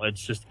at all.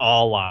 It's just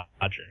all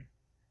logic.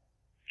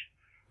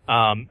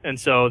 And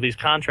so these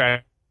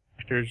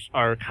contractors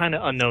are kind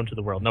of unknown to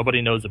the world.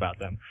 Nobody knows about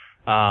them,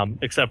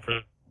 except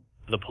for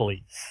the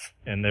police.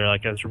 And they're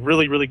like, it's a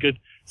really, really good,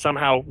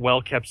 somehow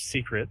well-kept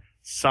secret,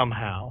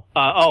 somehow.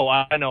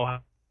 I know how,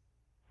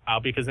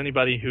 because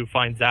anybody who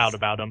finds out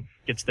about them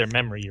gets their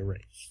memory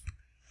erased.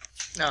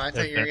 No, I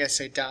thought you were going to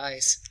say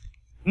dies.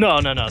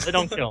 No, they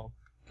don't kill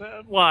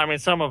them. Well, I mean,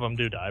 some of them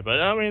do die, but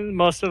I mean,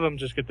 most of them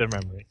just get their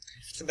memory.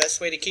 It's the best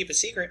way to keep a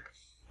secret.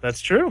 That's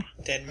true.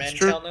 Dead men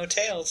tell no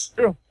tales.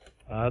 True.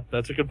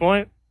 That's a good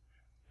point.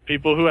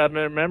 People who have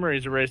their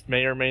memories erased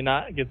may or may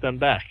not get them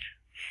back.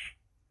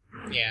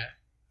 Yeah.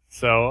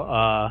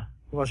 So,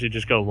 unless you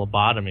just go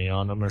lobotomy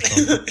on them or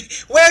something.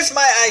 Where's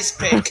my ice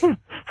pick?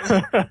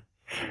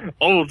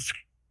 Old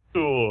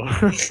school.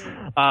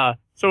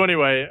 So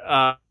anyway,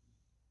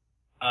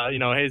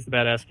 Hayes the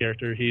badass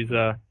character. He's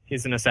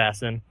an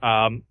assassin.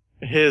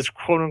 His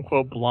quote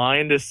unquote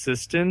blind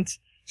assistant,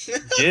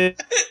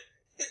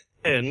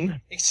 Extremely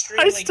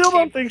I still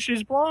don't think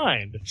she's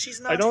blind. She's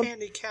not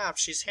handicapped.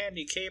 She's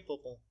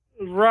handy-capable.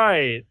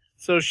 Right.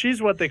 So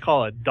she's what they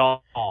call a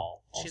doll.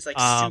 She's like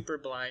super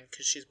blind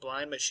because she's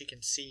blind, but she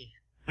can see.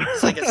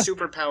 It's like a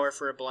superpower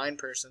for a blind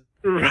person.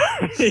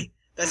 Right.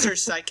 That's her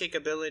psychic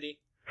ability.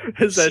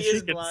 She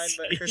is blind,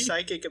 but her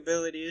psychic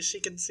ability is she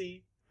can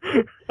see.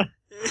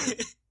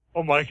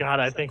 Oh my god,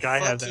 I think I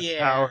have that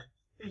power.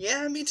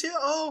 Yeah, me too.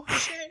 Oh,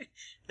 shit.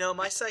 No,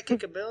 my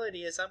psychic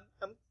ability is I'm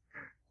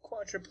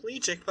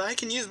quadriplegic, but I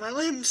can use my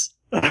limbs.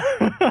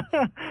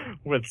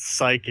 With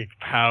psychic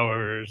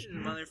powers.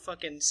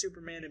 Motherfucking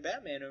Superman and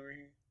Batman over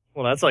here.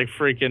 Well, that's like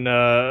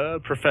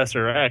freaking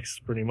Professor X,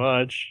 pretty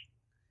much.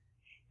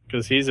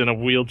 Because he's in a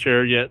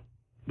wheelchair, yet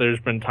there's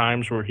been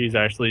times where he's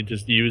actually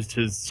just used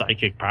his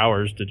psychic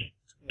powers to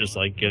just,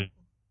 like, get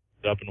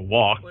up and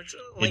walk.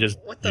 He just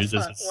what the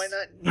uses fuck? Why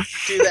not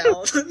do that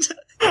all the time?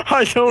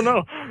 I don't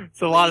know.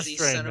 It's a lot of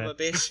strain, son man. of a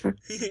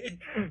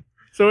bitch.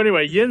 So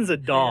anyway, Yin's a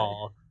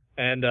doll.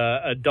 And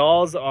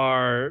dolls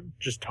are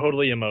just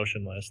totally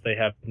emotionless. They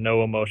have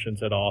no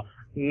emotions at all.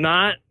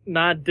 Not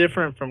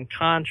different from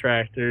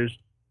contractors.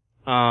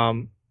 I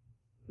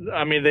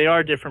mean, they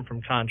are different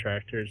from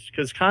contractors.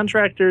 Because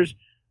contractors,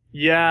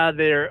 yeah,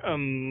 they're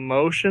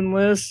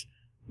emotionless.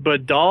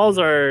 But dolls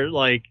are,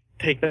 like,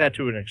 take that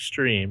to an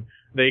extreme.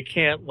 They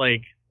can't,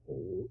 like,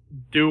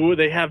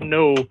 they have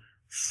no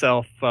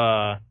self,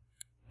 what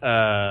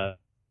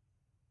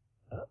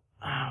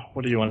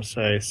do you want to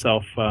say?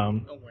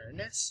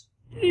 Awareness?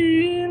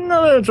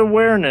 No, it's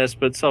awareness,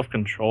 but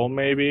self-control,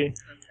 maybe. Okay.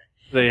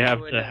 They have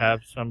to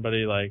have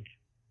somebody, like,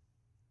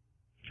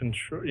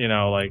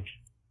 control, like,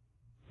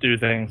 do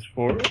things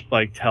for,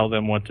 like, tell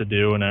them what to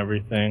do and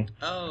everything.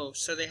 Oh,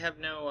 so they have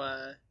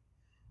no,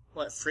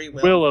 free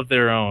will? Will of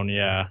their own,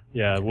 yeah.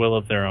 Yeah, will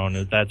of their own.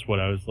 That's what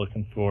I was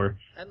looking for.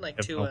 I'd like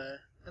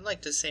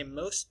to say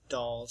most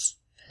dolls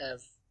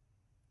have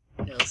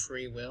no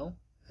free will.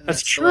 And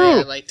that's true. The way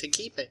I like to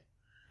keep it.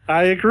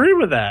 I agree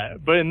with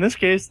that, but in this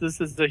case, this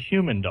is a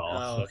human doll.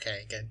 Oh,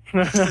 okay,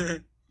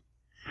 good.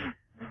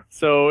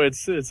 So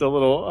it's a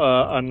little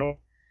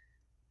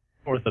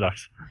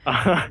unorthodox.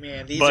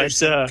 Man, these are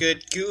some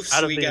good goofs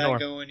we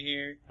got going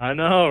here. I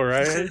know,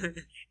 right?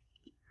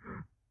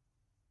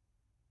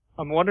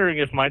 I'm wondering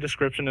if my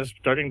description is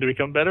starting to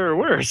become better or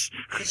worse.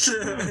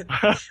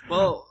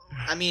 Well,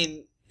 I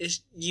mean,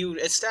 you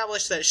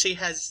established that she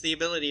has the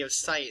ability of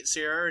sight,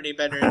 so you're already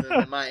better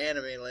than my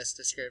anime list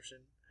description.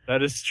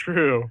 That is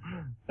true.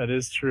 But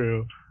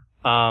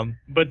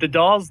the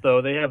dolls, though,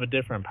 they have a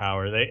different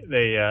power.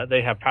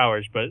 They have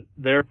powers, but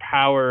their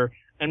power,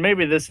 and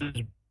maybe this is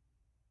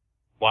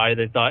why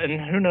they thought,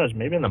 and who knows,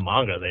 maybe in the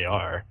manga they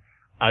are.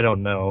 I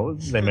don't know.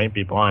 They may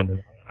be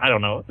blind. I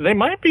don't know. They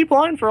might be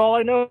blind for all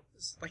I know.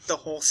 Like the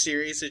whole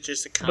series is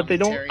just a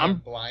commentary on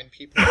blind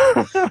people.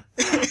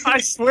 I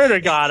swear to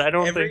God, I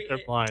don't think they're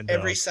blind.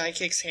 Every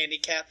psychic's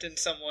handicapped in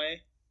some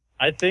way.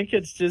 I think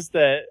it's just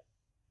that.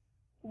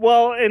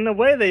 Well, in a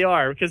way they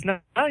are, because now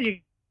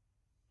you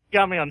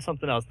got me on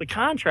something else. The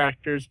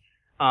contractors,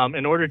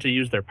 in order to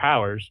use their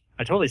powers,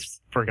 I totally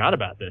forgot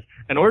about this.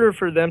 In order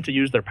for them to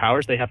use their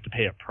powers, they have to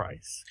pay a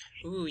price.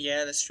 Ooh,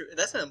 yeah, that's true.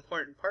 That's an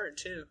important part,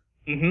 too.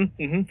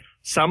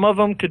 Some of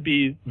them could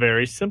be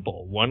very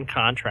simple. One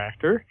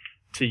contractor,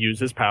 to use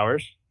his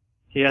powers,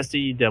 he has to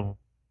eat deviled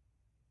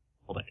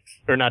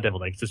eggs. Or not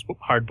deviled eggs, just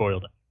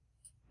hard-boiled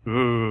eggs.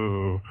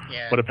 Ooh,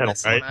 yeah, what a penalty,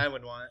 that's right? What I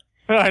would want.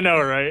 I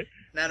know, right?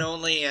 Not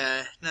only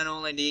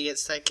do you get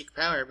psychic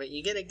power, but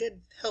you get a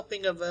good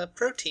helping of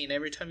protein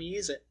every time you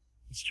use it.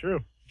 It's true,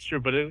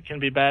 but it can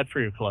be bad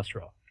for your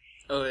cholesterol.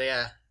 Oh,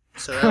 yeah.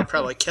 So that'll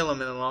probably kill him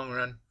in the long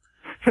run.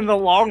 In the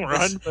long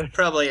run?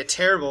 Probably a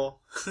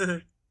terrible...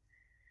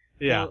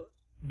 Yeah.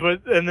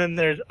 But, and then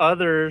there's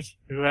others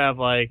who have,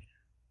 like,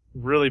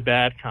 really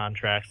bad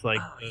contracts,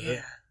 like...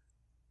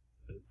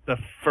 the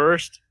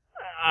first.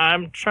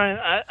 I'm trying.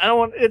 I don't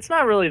want. It's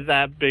not really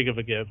that big of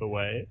a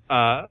giveaway.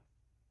 But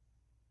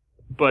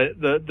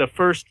the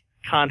first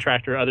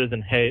contractor, other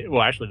than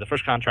the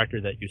first contractor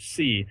that you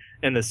see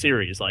in the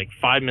series, like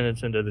 5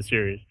 minutes into the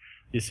series,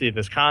 you see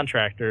this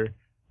contractor,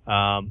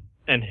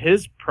 and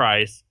his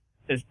price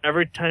is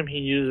every time he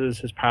uses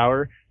his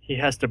power, he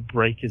has to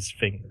break his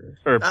finger.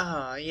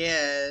 Oh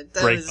yeah,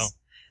 that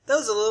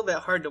was a little bit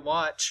hard to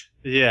watch.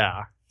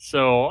 Yeah,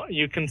 so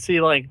you can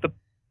see like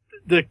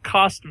the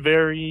cost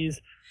varies.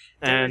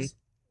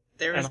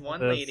 There was one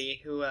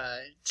lady who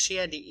she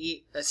had to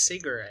eat a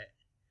cigarette,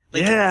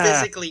 like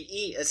physically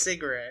eat a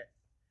cigarette,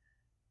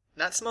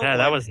 not smoke. Yeah,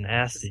 that was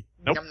nasty.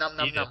 Nope. Nom nom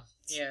nom nom.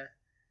 Yeah.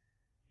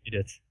 Eat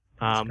it.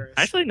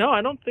 Actually, no,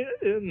 I don't think.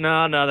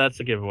 No, that's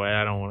a giveaway.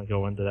 I don't want to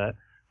go into that.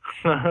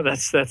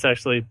 that's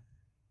actually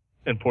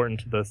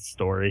important to the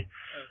story.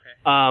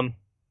 Okay.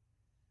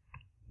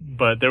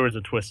 But there was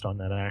a twist on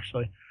that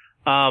actually.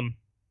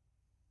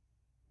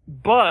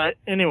 But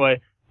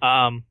anyway,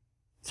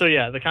 so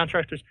yeah, the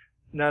contractors.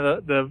 Now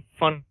the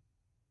funny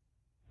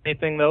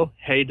thing though,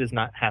 Hay does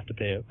not have to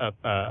pay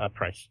a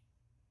price.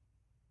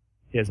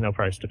 He has no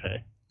price to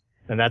pay,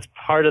 and that's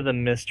part of the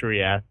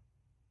mystery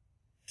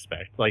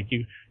aspect. Like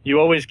you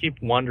always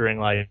keep wondering,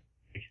 like,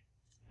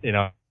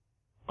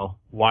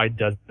 why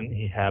doesn't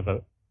he have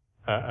a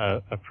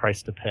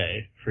price to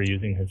pay for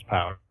using his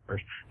powers?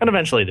 And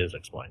eventually it is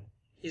explained.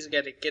 He's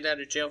got a get out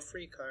of jail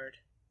free card.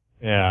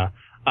 Yeah.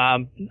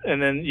 And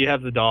then you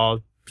have the doll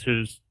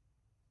whose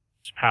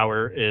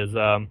power is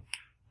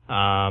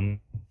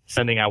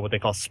sending out what they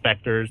call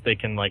specters. They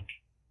can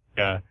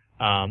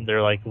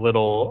they're like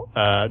little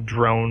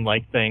drone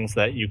like things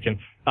that you can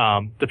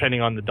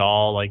depending on the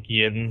doll, like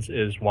Yin's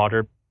is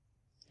water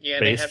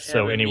based, they have to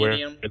have a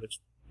medium.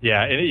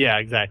 Yeah,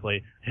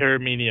 exactly. Her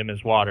medium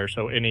is water,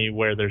 so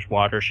anywhere there's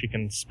water, she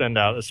can spend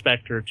out a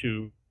specter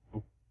to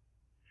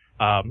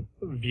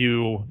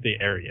view the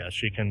area.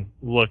 She can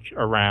look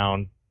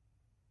around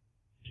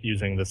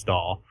using this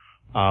doll,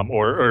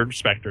 or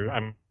specter.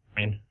 I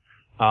mean,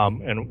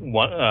 and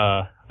what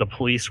the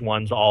police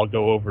ones all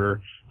go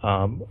over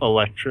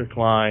electric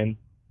lines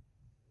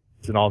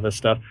and all this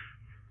stuff.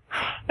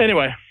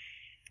 Anyway,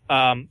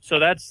 so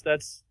that's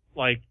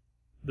like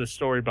the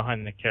story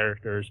behind the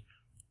characters.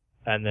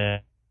 And then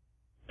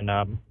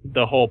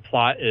the whole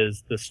plot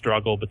is the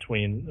struggle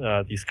between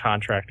these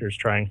contractors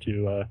trying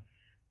to,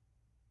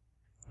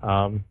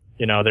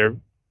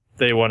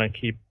 they want to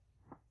keep,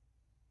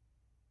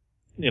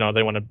 they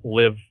want to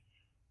live,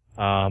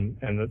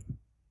 and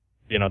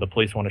the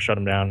police want to shut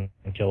them down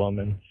and kill them,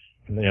 and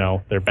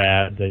they're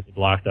bad, they get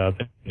locked up,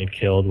 they need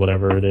killed,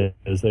 whatever it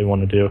is they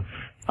want to do.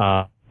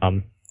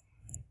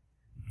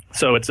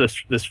 So it's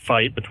this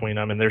fight between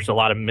them, and there's a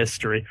lot of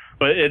mystery.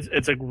 But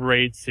it's a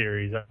great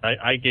series.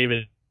 I gave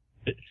it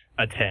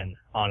a 10,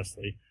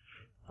 honestly.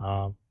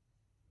 I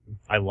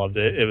loved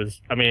it.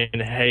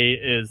 Hay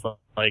is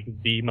like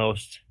the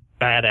most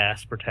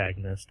badass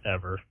protagonist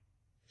ever.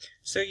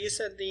 So you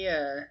said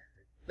the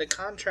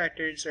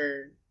contractors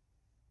are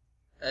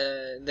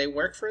they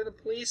work for the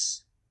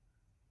police?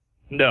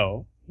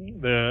 No,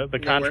 the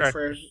contractors work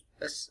for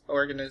this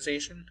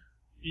organization.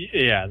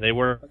 Yeah, they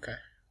work. Okay.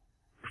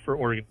 For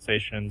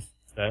organizations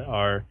that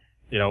are,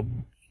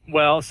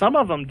 some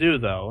of them do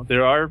though.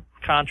 There are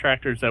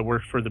contractors that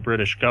work for the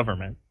British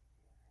government.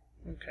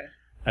 Okay.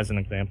 As an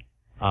example.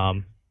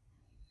 But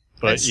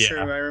that's yeah, true.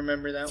 I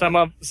remember that.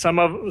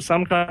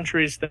 Some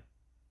countries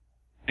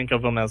think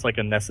of them as like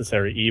a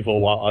necessary evil,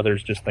 while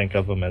others just think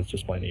of them as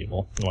just plain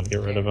evil and want to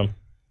get rid of them.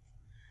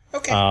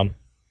 Okay.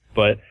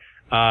 But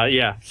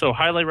so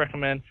highly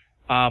recommend.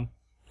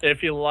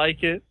 If you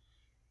like it,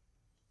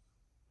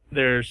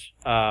 there's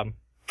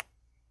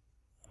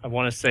I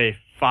want to say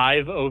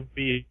 5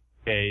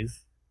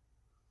 OVAs.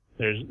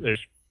 There's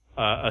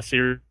a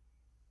series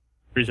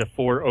of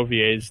 4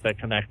 OVAs that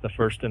connect the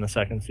first and the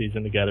second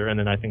season together, and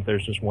then I think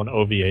there's just one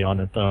OVA on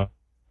its own.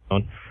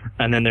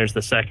 And then there's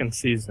the second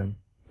season.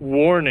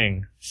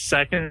 Warning: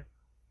 second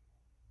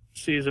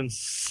season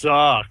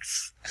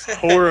sucks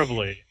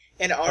horribly.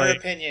 In our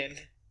opinion.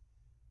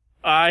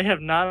 I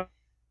have not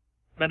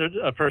met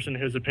a person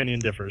whose opinion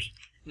differs.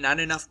 Not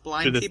enough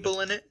blind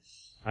people in it?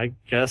 I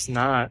guess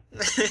not.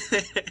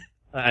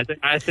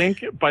 I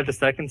think by the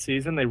second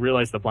season they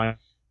realized the blind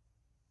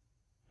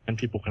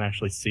people can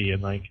actually see,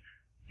 and like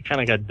it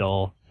kind of got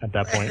dull at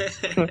that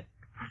point.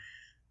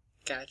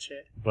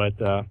 Gotcha. But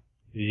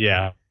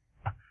yeah,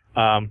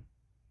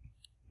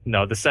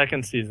 no, the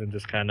second season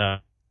just kind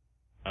of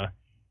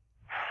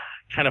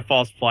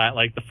falls flat.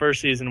 Like the first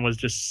season was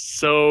just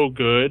so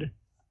good,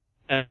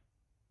 and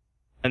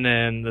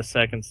then the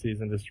second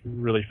season just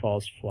really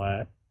falls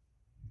flat.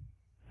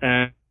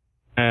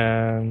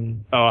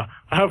 And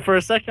for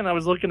a second I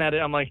was looking at it,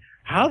 I'm like,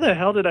 how the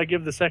hell did I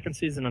give the second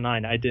season a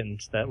 9? I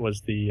didn't. That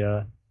was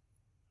the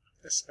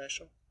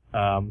special.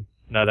 No,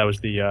 that was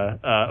the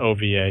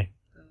OVA.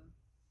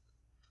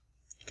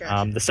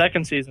 Gotcha. The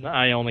second season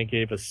I only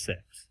gave a 6.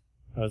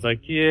 I was like,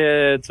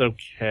 yeah, it's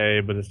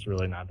okay, but it's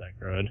really not that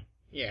good.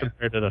 Yeah.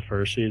 Compared to the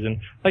first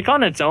season. Like,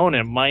 on its own,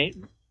 it might...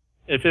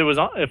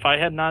 If I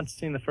had not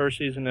seen the first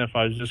season, if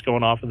I was just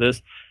going off of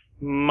this,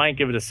 might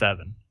give it a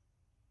 7.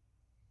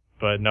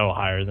 But no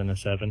higher than a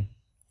 7.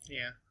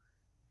 Yeah.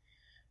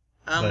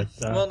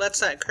 Well, that's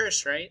that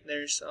curse, right?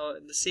 There's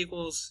the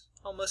sequel's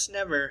almost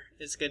never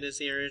as good as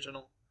the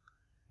original.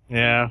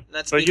 Yeah.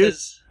 That's but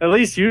because... at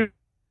least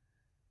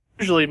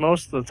usually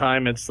most of the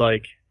time it's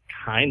like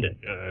kind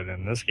of good.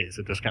 In this case,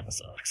 it just kind of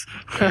sucks.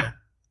 Yeah.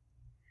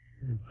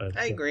 But,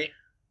 I agree.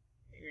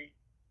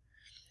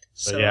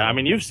 So, yeah, I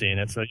mean, you've seen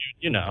it, so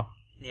you know.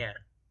 Yeah.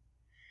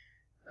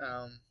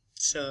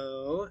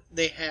 So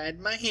they had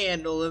my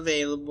handle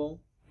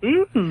available.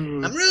 Ooh.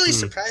 I'm really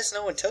surprised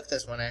no one took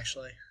this one,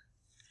 actually.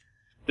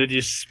 Did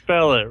you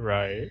spell it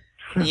right?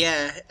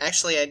 Yeah,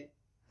 actually,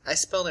 I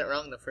spelled it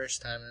wrong the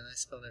first time, and I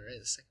spelled it right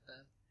the second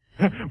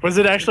time. Was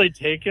it actually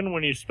taken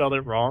when you spelled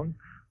it wrong?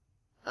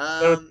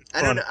 I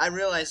don't know. I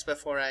realized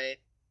before I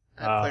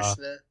pushed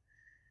the...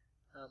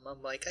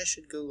 I'm like, I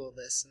should Google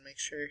this and make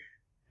sure.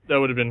 That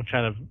would have been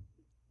kind of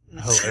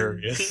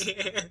hilarious.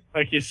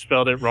 Like, you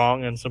spelled it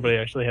wrong and somebody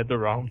actually had the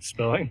wrong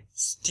spelling.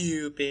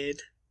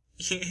 Stupid.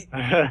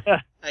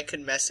 I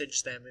could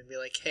message them and be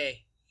like,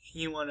 hey,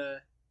 you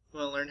wanna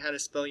learn how to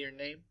spell your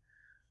name?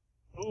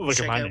 Ooh, look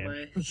at my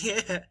name.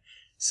 Yeah.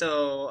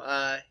 So,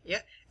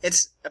 yeah,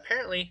 it's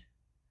apparently,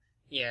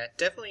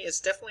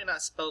 it's definitely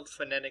not spelled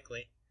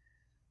phonetically.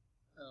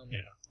 Yeah.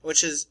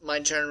 Which is my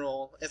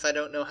general, if I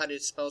don't know how to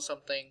spell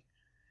something,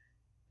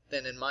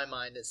 then in my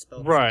mind it's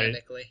spelled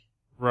phonetically.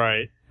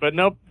 Right. But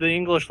nope, the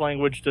English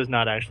language does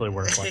not actually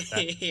work like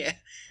that. Yeah.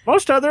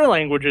 Most other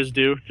languages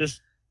do,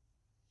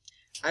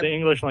 the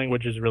English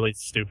language is really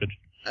stupid.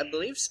 I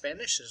believe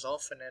Spanish is all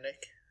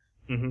phonetic.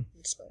 Mm-hmm.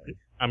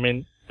 I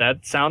mean,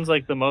 that sounds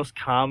like the most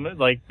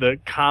the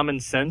common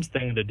sense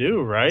thing to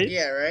do, right?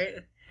 Yeah, right?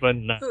 But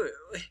no.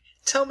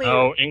 Tell me...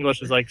 Oh, English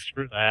is like,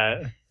 screw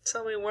that.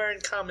 Tell me where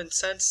in common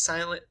sense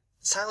silent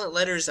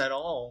letters at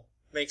all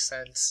make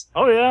sense.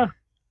 Oh, yeah.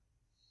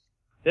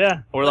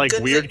 Yeah, or like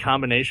weird thing.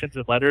 Combinations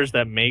of letters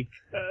that make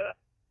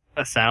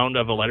a sound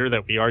of a letter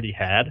that we already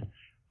had.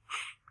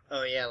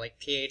 Oh, yeah, like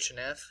PH and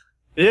F?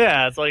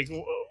 Yeah, it's like,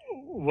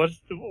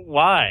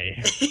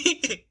 why?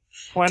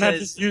 Why not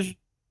just use...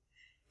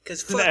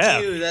 Because fuck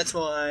F. You, that's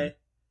why.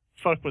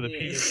 Fuck with a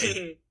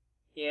P.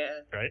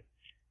 Yeah. Right?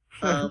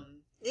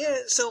 Yeah,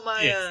 so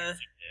my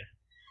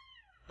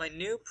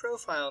new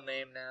profile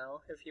name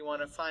now, if you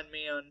want to find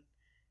me on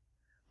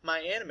my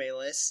anime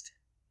list,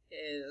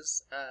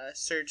 is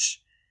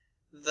search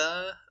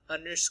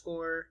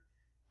 _Maestro.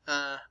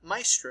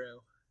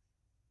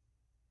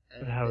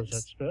 And how is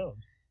that spelled?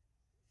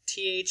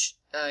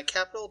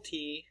 Capital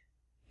T,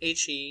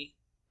 H-E,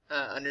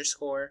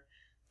 _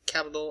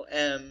 capital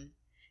M,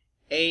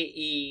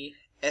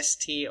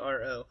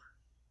 A-E-S-T-R-O.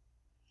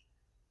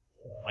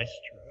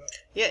 Maestro.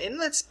 Yeah, isn't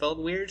that spelled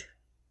weird?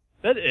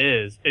 That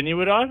is. And you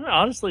would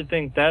honestly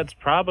think that's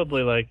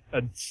probably like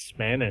a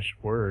Spanish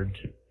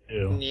word,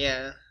 too.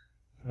 Yeah.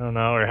 I don't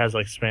know, or has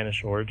like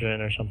Spanish origin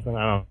or something.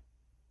 I don't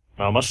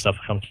know. Most stuff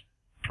comes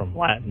from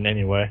Latin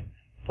anyway.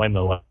 Blame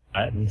the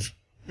Latins.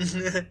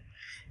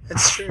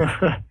 That's true.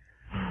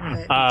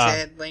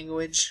 Bad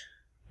language.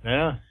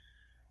 Yeah.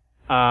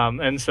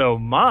 And so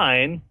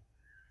mine,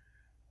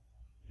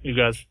 you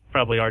guys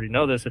probably already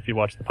know this if you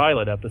watched the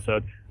pilot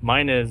episode,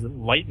 mine is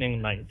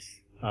Lightning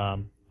Knights.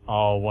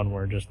 All one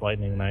word, just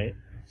Lightning Knight.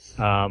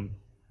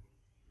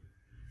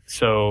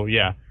 So,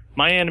 yeah.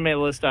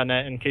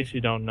 MyAnimeList.net, in case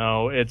you don't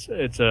know, it's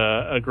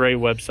a great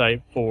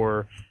website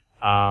for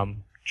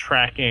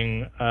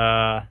tracking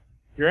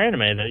your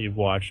anime that you've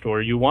watched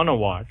or you want to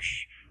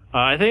watch.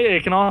 I think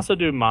it can also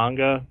do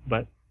manga,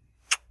 but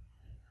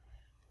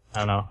I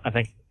don't know. I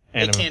think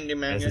anime it can do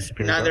manga.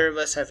 Neither of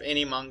us have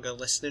any manga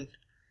listed.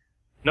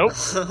 Nope.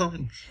 Nope.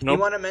 You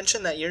want to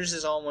mention that yours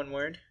is all one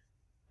word?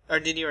 Or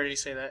did you already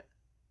say that?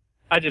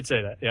 I did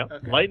say that, yeah.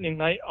 Okay. Lightning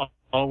Knight,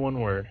 all one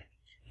word.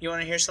 You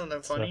want to hear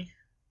something funny? So.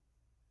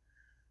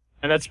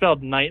 And that's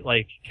spelled night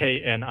like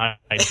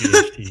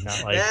K-N-I-G-H-T,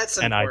 not like that's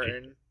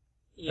important.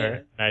 Yeah.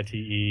 Or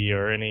N-I-T-E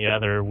or any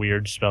other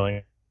weird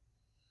spelling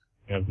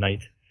of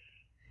night.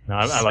 No,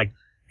 I like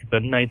the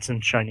knights in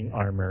shining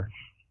armor.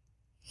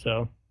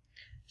 So,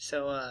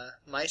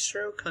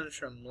 Maestro comes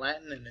from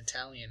Latin and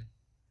Italian.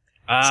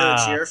 Ah. So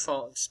it's your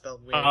fault it's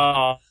spelled weird.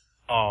 Oh,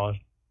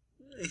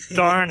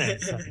 darn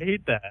it. I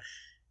hate that.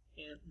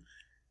 Yeah.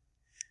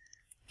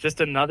 Just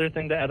another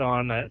thing to add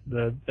on that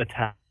the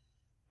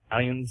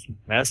Italians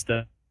messed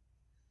up.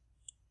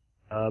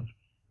 I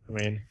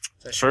mean,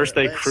 first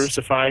they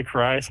crucify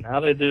Christ, now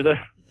they do the...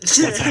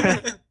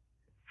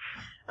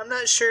 I'm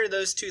not sure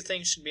those two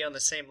things should be on the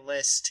same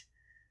list.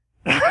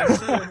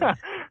 My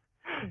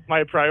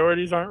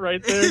priorities aren't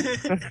right there.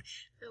 I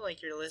feel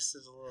like your list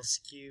is a little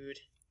skewed.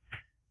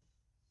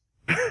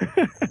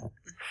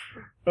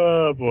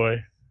 Oh,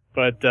 boy.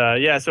 But,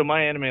 yeah, so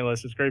my anime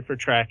list is great for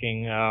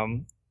tracking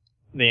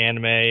the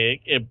anime.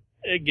 It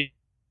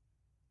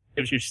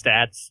gives you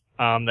stats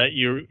that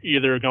you're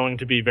either going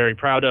to be very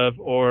proud of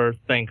or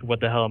think,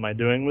 what the hell am I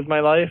doing with my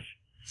life?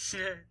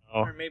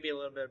 Or maybe a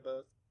little bit of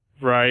both.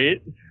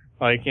 Right?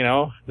 Like,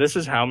 this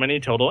is how many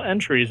total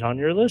entries on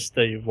your list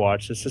that you've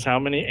watched. This is how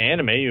many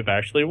anime you've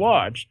actually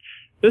watched.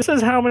 This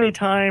is how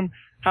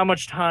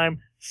much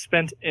time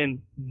spent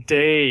in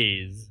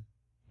days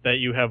that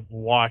you have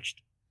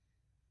watched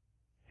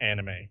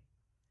anime.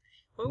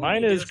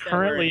 Mine is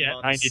currently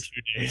at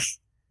 92 days.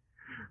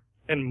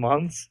 In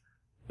months?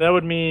 That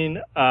would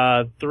mean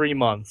 3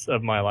 months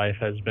of my life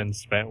has been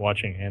spent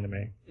watching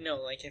anime. No,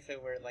 like if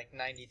it were like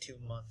 92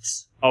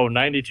 months. Oh,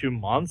 92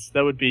 months?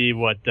 That would be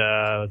what?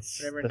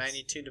 Whatever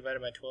 92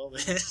 divided by 12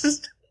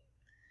 is.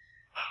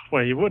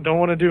 Wait, you don't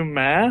want to do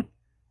math?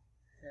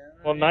 Yeah,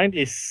 well,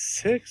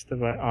 96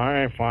 divided...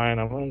 Alright, fine.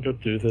 I'm going to go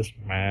do this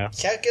math.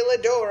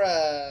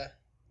 Calculadora!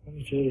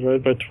 92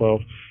 divided by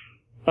 12.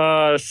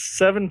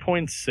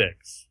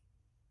 7.6.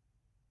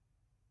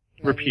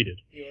 Repeated.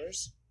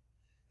 Yours?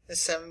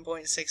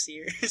 7.6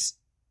 years.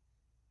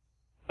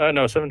 No,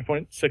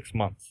 7.6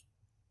 months.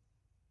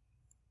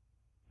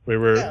 We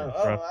were. No,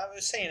 I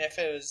was saying if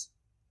it was.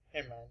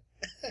 Never mind.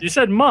 You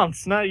said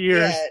months, not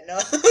years. Yeah, no.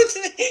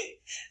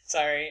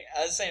 Sorry,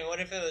 I was saying, what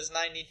if it was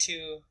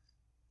 92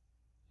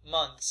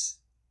 months?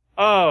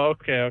 Oh,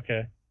 okay.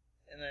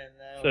 And then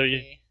that so would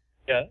be.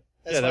 Yeah.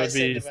 That's yeah, why that I would said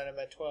be. Divided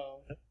by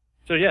 12.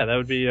 So yeah, that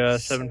would be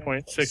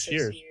 7.6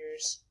 years.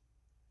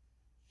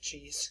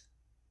 Jeez.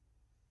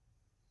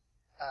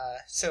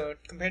 So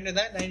compared to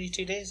that,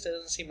 92 days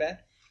doesn't seem bad.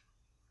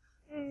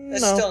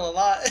 That's still a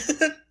lot.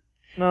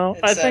 No,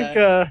 it's, I think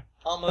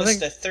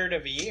almost a third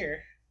of a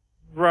year.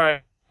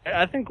 Right.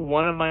 I think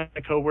one of my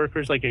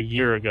coworkers, like a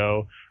year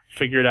ago,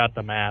 figured out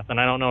the math,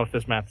 and I don't know if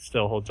this math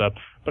still holds up,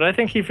 but I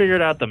think he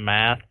figured out the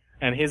math,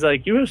 and he's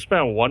like, "You have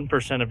spent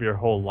 1% of your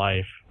whole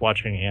life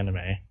watching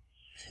anime."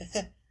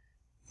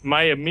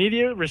 My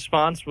immediate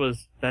response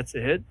was, "That's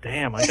it?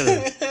 Damn, I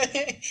gotta."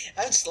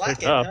 I'm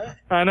slacking, huh?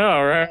 I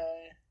know, right?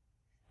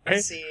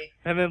 Let's see.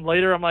 And then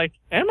later I'm like,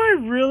 am I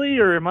really,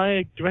 or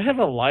do I have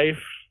a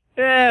life?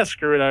 Yeah,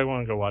 screw it, I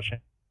want to go watch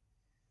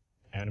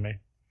anime.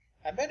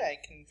 I bet I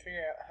can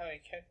figure out how I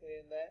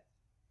calculated that.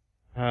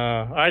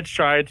 I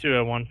tried to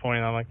at one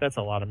point, I'm like, that's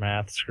a lot of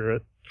math, screw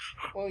it.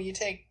 Well, you're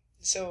 23,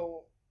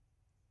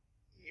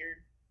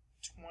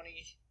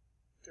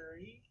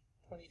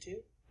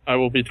 22? I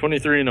will be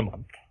 23 in a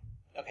month.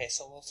 Okay,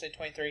 so we'll say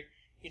 23.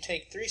 You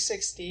take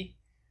 360...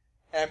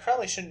 And I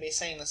probably shouldn't be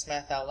saying this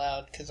math out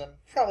loud, because I'm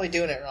probably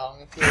doing it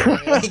wrong. People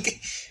are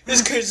like,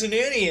 this kid's an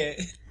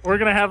idiot. We're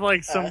going to have,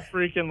 some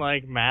freaking,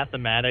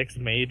 mathematics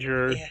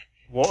major. Yeah.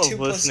 2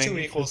 plus 2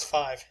 equals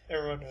 5.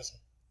 Everyone knows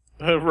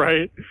it.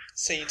 Right.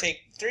 So you take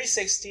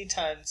 360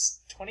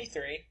 times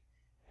 23,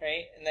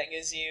 right? And that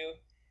gives you,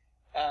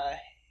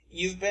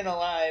 you've been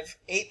alive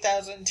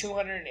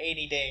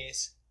 8,280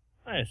 days.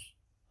 Nice.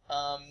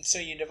 So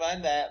you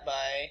divide that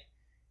by,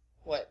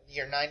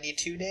 your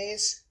 92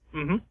 days?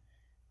 Mm-hmm.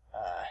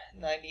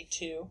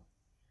 92.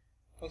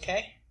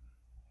 Okay.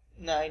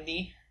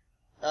 90.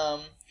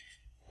 And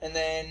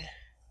then,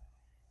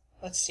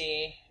 let's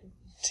see,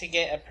 to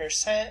get a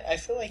percent, I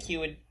feel like you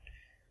would,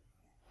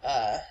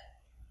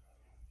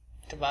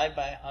 divide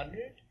by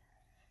 100?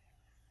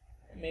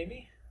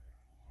 Maybe?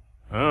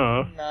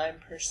 Oh.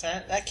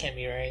 9%? That can't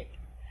be right.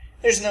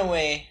 There's no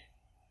way.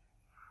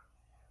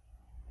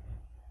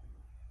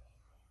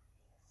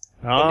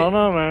 I don't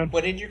know, man.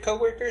 What did your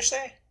coworker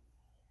say?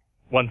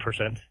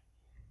 1%.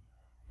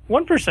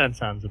 1%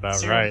 sounds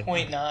about right.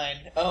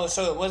 0.9. Oh,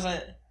 so it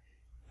wasn't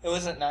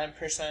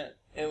 9%.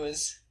 It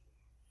was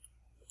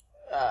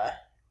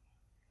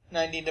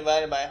 90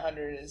 divided by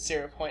 100 is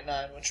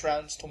 0.9, which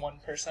rounds to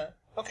 1%.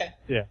 Okay.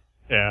 Yeah.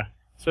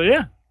 So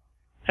yeah.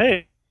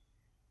 Hey,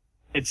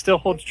 it still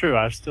holds true.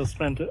 I've still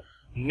spent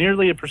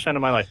nearly 1%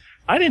 of my life.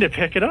 I need to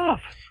pick it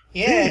up.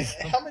 Yeah. Jeez.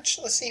 How much?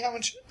 Let's see how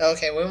much.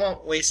 Okay, we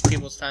won't waste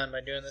people's time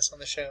by doing this on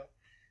the show.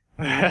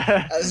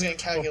 I was going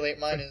to calculate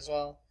mine as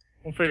well.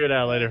 We'll figure it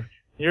out later.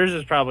 Yours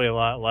is probably a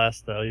lot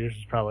less, though. Yours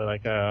is probably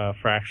like a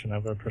fraction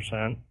of a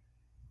percent.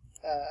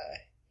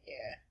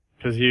 Yeah.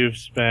 Because you've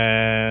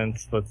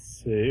spent,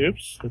 let's see,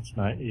 oops, that's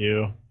not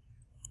you.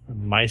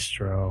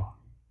 Maestro.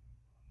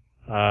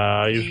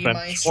 You've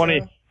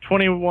spent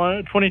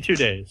 22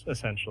 days,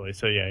 essentially.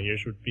 So yeah,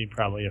 yours would be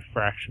probably a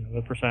fraction of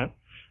a percent.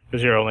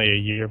 Because you're only a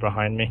year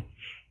behind me.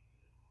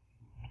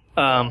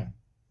 So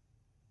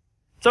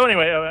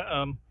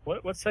anyway,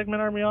 what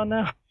segment are we on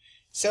now?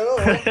 So,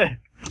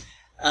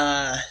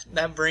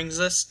 that brings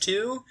us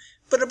to...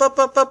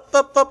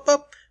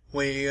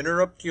 We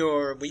interrupt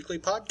your weekly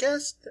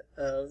podcast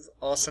of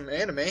awesome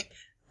anime,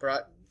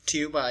 brought to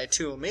you by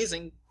two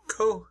amazing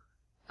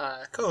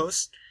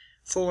co-hosts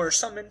for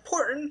some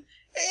important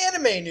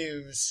anime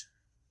news.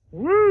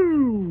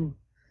 Woo!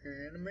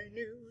 Anime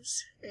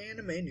news.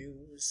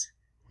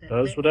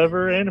 Does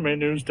whatever anime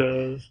news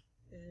does.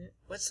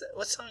 What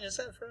song is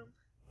that from?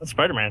 That's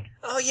Spider-Man.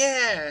 Oh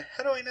yeah!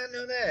 How do I not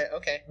know that?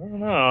 Okay. I don't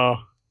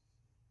know.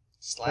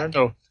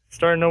 Slacking.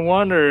 Starting to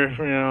wonder,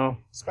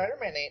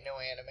 Spider-Man ain't no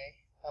anime.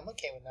 I'm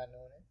okay with not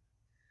knowing it.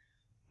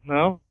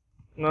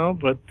 No,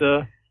 but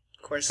of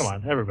course. Come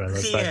on, everybody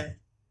loves Spider-Man.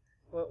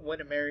 Yeah. What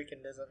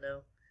American doesn't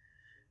know?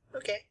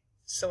 Okay.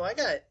 So I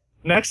got...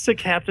 Next to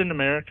Captain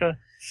America,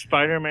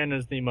 Spider-Man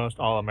is the most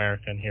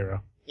all-American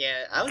hero.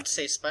 Yeah, I would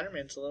say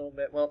Spider-Man's a little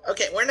bit... Well,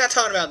 okay, we're not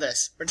talking about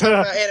this. We're talking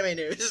about anime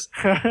news.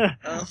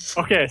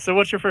 Okay, so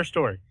what's your first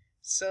story?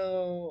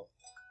 So...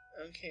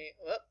 Okay,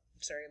 well,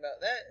 sorry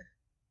about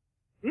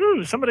that.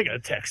 Ooh, somebody got a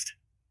text.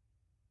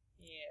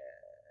 Yeah.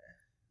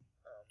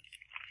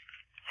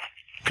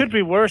 Could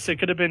be worse. It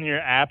could have been your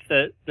app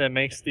that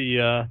makes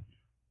the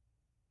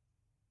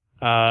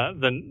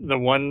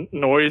one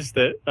noise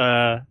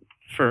that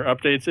for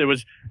updates. It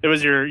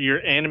was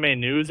your anime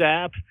news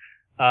app.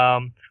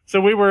 So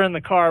we were in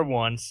the car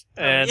once,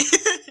 and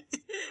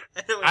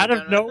out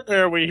of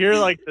nowhere we hear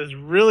like this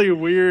really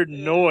weird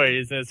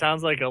noise, and it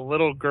sounds like a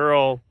little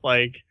girl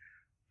like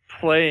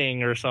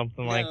playing or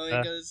something like that. No,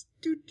 it goes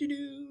doo doo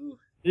doo.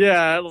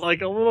 Yeah,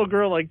 like a little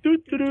girl like doo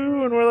doo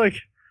doo, and we're like,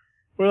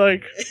 we're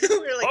like,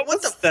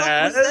 what the fuck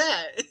was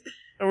that?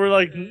 And we're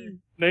like,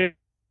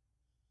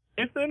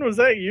 Nathan, was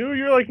that you?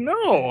 You're like,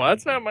 no,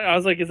 that's not my. I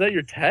was like, is that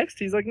your text?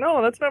 He's like,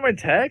 no, that's not my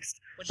text.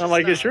 I'm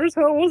like, it sure as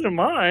hell wasn't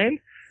mine.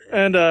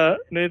 And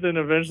Nathan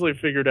eventually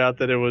figured out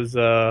that it was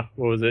what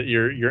was it?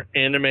 Your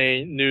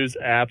anime news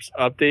apps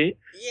update.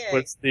 Yeah.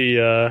 What's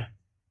the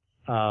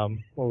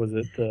what was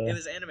it? It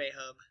was Anime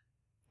Hub.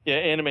 Yeah,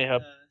 Anime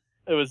Hub.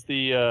 It was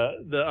the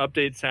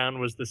update sound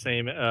was the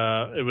same.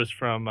 It was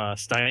from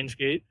Steins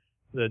Gate.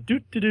 The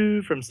doot doo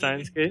doo from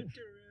Steins Gate.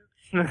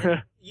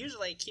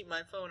 Usually I keep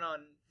my phone on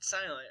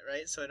silent,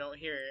 right, so I don't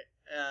hear it.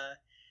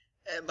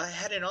 But I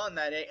had it on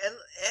that day,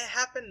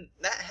 and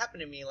that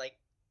happened to me like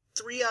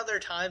 3 other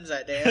times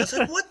that day. I was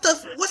like,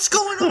 what's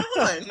going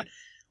on?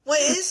 What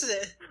is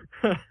it?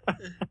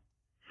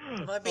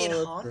 Am I being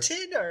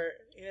haunted, or...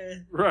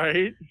 Yeah.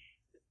 Right.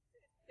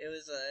 It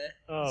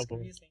was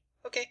confusing.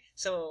 Okay,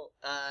 so,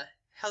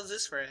 how's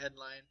this for a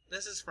headline?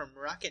 This is from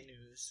Rocket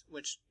News,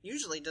 which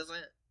usually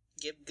doesn't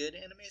give good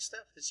anime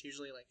stuff. It's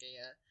usually like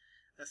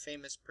a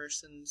famous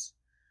person's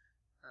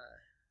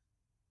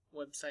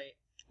website,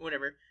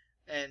 whatever.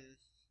 And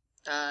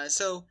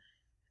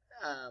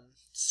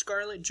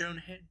Scarlett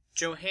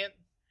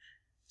Johansson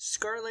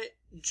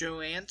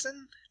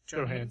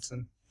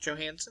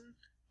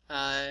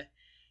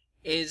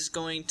is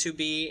going to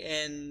be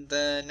in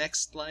the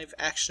next live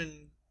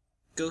action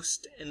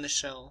Ghost in the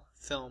Shell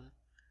film.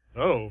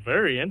 Oh,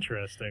 very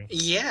interesting.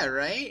 Yeah,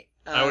 right?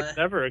 I would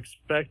never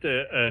expect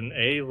an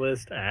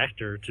A-list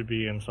actor to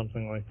be in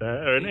something like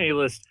that, or an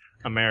A-list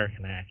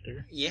American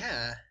actor.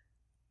 Yeah.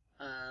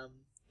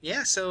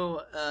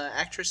 So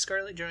actress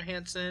Scarlett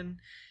Johansson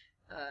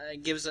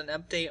gives an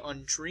update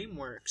on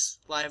Dreamworks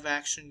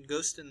live-action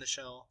Ghost in the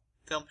Shell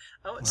film.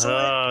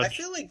 I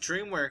feel like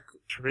Dreamworks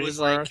was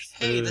like,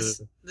 hey,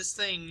 this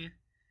thing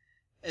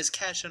is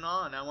catching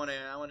on. I want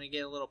to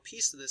get a little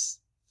piece of this,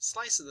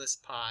 slice of this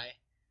pie,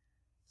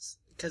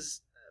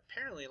 because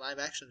apparently live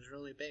action is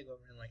really big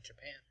over in like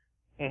Japan.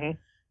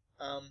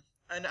 Mm-hmm.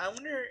 And I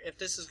wonder if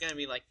this is going to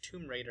be like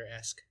Tomb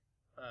Raider-esque.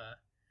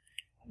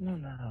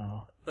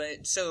 No.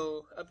 But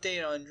so,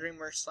 update on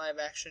DreamWorks live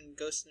action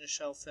Ghost in the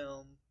Shell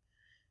film.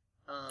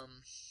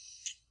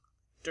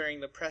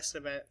 During the press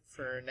event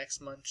for next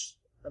month's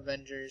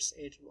Avengers: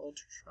 Age of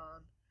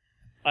Ultron.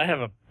 I have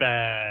a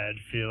bad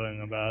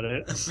feeling about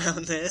it.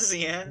 About this,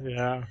 yeah.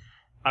 Yeah.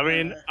 I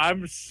mean,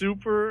 I'm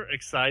super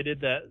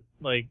excited that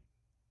like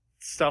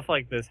stuff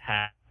like this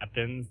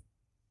happens.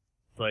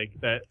 Like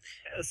that,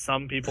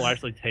 some people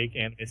actually take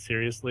anime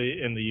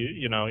seriously in the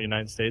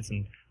United States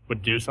and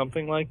would do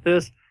something like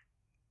this.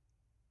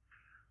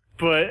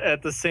 But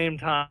at the same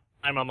time,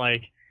 I'm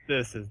like,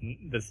 this is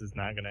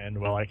not going to end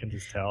well. I can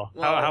just tell.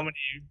 Well, how many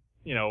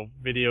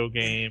video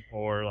game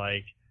or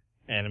like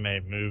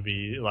anime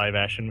movie live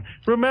action?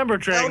 Remember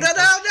Dragon? No!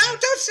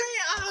 Don't say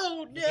it!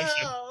 Oh no!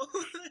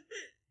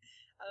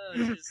 I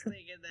was just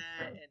thinking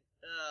that, and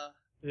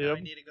now I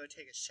need to go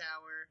take a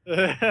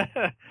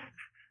shower.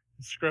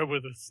 Scrub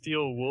with a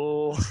steel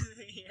wool.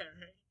 Yeah,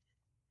 right.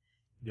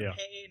 Yeah.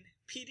 Pain.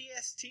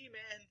 PTSD,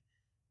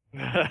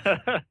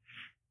 man.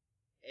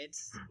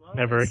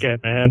 Never again,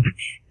 man.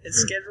 It's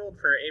scheduled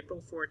for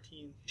April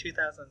 14th,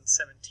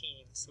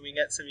 2017, so we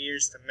got some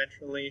years to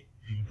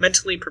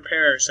mentally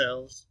prepare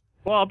ourselves.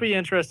 Well, I'll be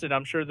interested.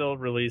 I'm sure they'll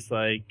release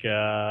like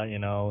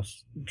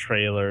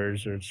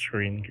trailers or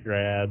screen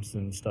grabs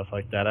and stuff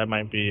like that. I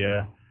might be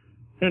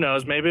who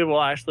knows, maybe it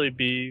will actually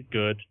be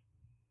good.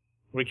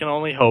 We can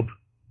only hope.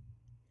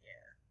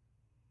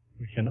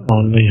 We can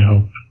only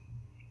hope.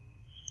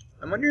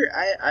 I wonder,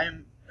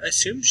 I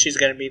assume she's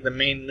going to be the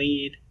main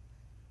lead.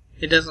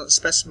 It doesn't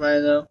specify,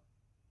 though.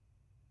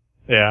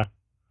 Yeah.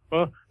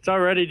 Well, it's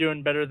already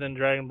doing better than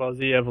Dragon Ball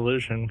Z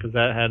Evolution, because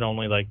that had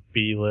only, like,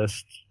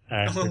 B-list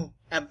actors. Oh,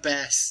 at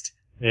best.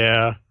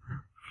 Yeah.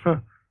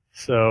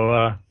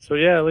 So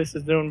yeah, at least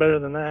it's doing better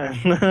than that.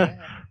 Yeah.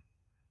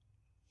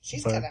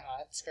 She's kind of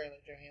hot,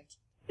 Scarlett Johansson.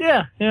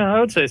 Yeah, I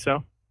would say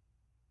so.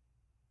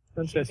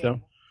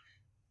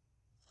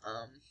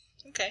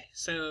 Okay,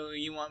 so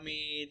you want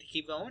me to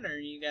keep going, or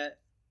you got...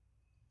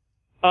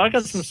 Oh, I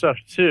got some stuff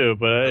too,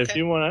 but okay.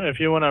 if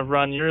you wanna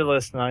run your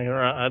list, and I can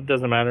run, it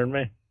doesn't matter to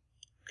me.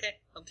 Okay,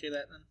 I'll do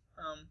that then.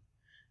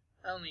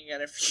 I only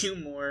got a few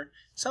more.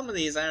 Some of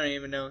these I don't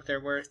even know if they're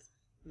worth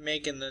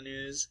making the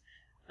news.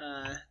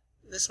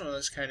 This one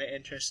was kind of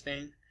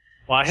interesting.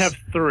 Well, I have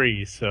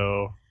 3,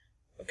 so...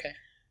 Okay.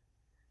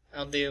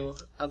 I'll do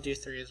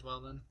 3 as well,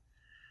 then.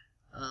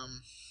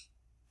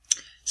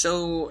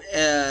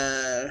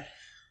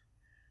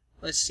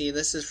 Let's see.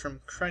 This is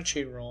from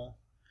Crunchyroll.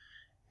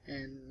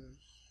 And,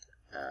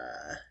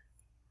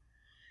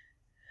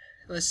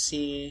 let's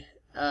see.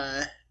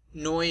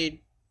 Noi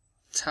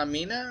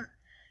Tamina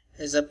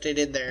has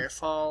updated their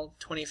fall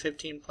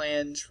 2015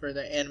 plans for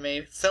the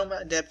anime film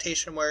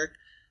adaptation work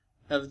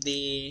of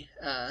the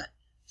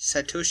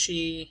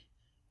Satoshi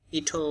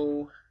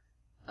Ito,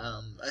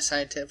 a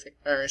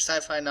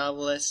sci-fi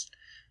novelist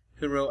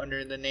who wrote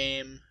under the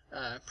name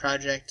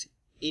Project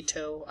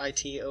Ito,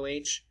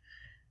 Itoh.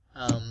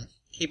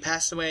 He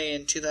passed away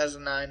in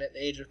 2009 at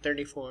the age of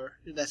 34.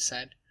 That's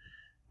sad.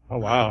 Oh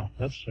wow,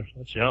 that's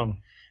young.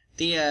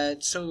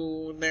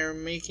 So they're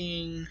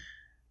making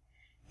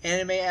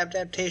anime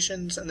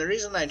adaptations, and the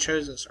reason I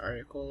chose this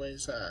article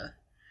is the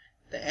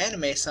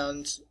anime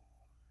sounds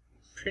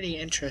pretty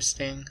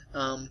interesting.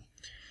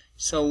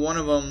 So one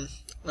of them,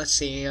 let's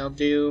see, I'll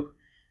do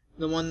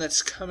the one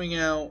that's coming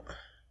out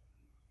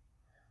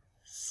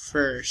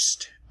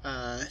first.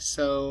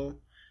 So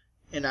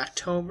in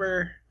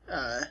October,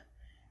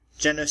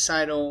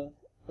 Genocidal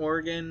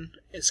Organ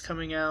is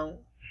coming out.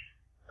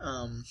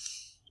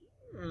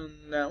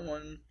 That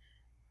one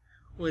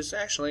was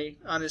actually,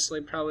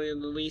 honestly, probably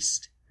the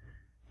least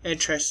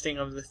interesting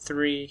of the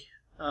 3.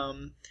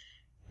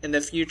 In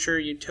the future,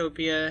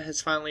 utopia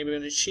has finally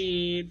been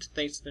achieved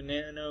thanks to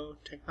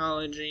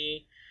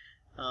nanotechnology.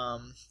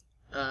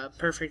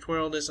 Perfect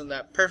world isn't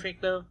that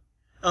perfect though.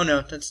 Oh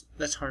no,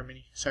 that's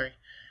Harmony. Sorry.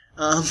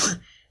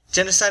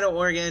 Genocidal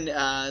Organ.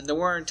 The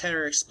war on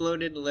terror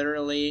exploded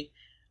literally.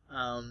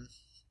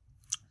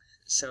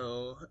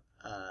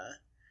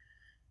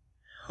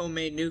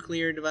 Homemade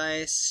nuclear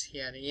device.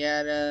 Yada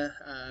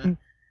yada.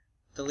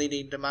 The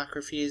leading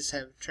democracies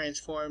have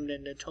transformed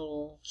into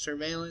total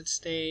surveillance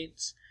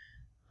states.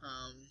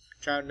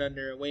 Drowned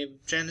under a wave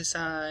of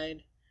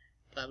genocide,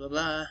 blah blah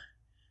blah.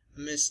 A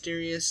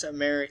mysterious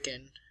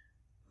American.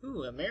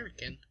 Ooh,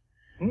 American.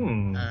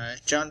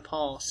 John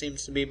Paul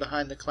seems to be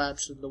behind the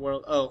collapse of the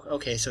world. Oh,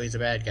 okay, so he's a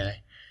bad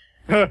guy.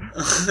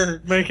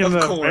 Making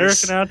the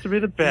American out to be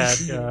the bad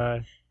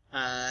guy.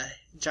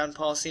 John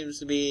Paul seems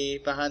to be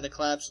behind the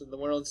collapse of the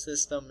world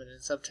system, and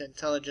it's up to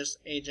intelligence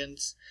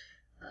agents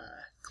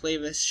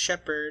Clavis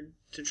Shepard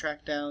to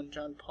track down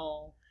John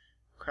Paul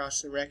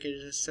across the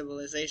wreckage of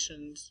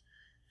civilizations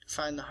to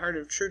find the heart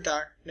of true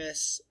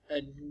darkness,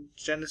 a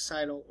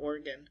genocidal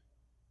organ.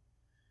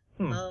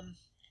 That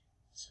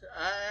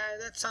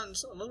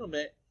sounds a little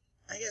bit,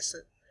 I guess,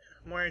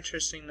 more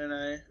interesting than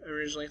I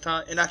originally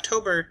thought. In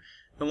October,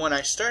 the one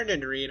I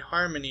started to read,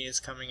 Harmony, is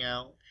coming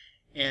out,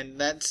 and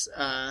that's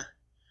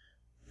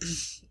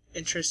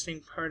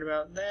interesting part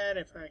about that,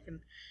 if I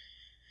can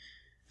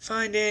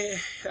find it.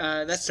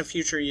 That's the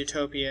future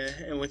utopia,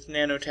 and with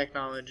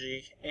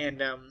nanotechnology,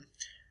 and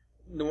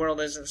the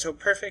world isn't so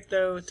perfect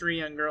though. 3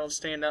 young girls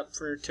stand up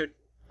to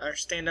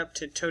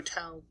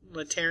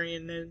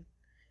totalitarian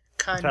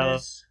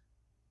kindness.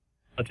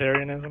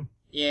 Totalitarianism?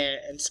 Yeah,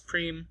 and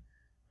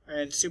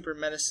super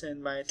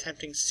medicine by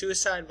attempting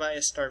suicide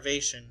via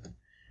starvation.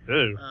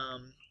 Ooh.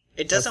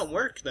 It doesn't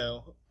work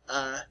though,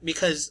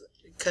 because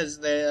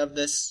of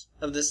this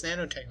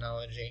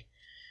nanotechnology.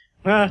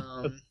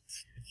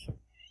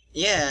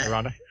 Yeah.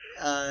 Ironic.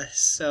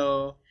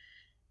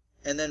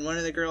 And then one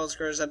of the girls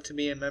grows up to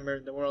be a member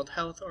of the World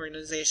Health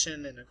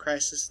Organization, and a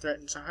crisis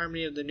threatens the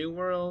harmony of the new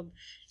world.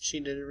 She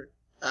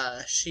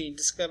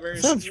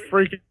discovers... Sounds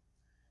freaking...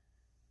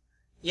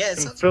 Yeah, it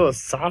sounds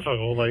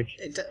philosophical, really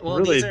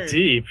these are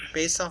deep.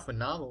 Based off of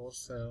novels,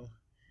 so...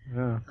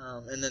 Yeah.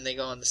 And then they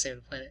go on to save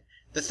the planet.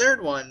 The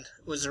third one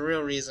was the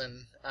real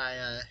reason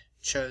I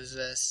chose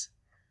this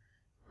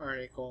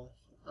article.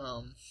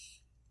 And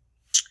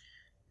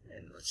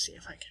let's see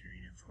if I can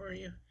read it for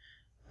you.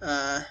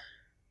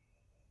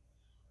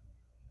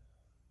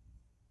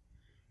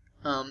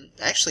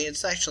 Actually,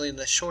 it's actually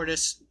the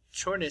shortest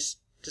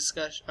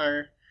discussion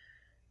or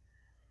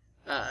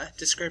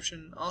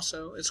description.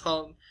 Also, it's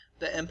called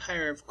 "The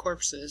Empire of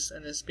Corpses"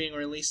 and it's being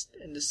released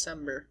in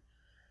December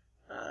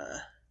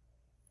of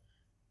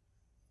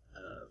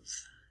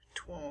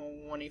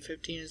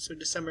 2015. So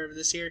December of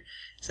this year.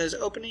 It says,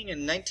 opening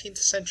in 19th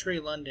century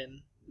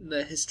London,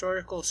 the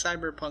historical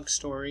cyberpunk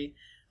story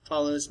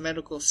follows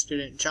medical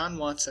student John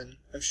Watson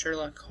of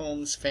Sherlock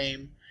Holmes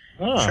fame,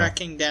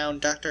 tracking down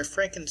Dr.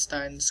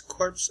 Frankenstein's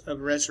corpse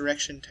of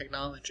resurrection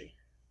technology.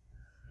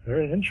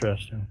 Very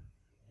interesting.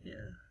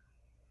 Yeah.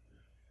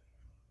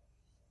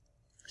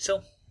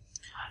 So,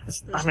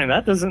 I mean,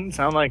 that doesn't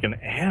sound like an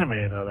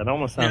anime, though. That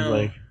almost sounds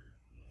like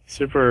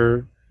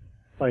super,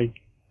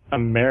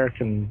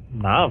 American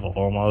novel,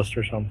 almost,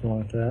 or something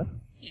like that.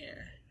 Yeah.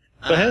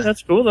 But hey,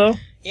 that's cool, though.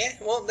 Yeah,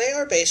 well, they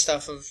are based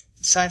off of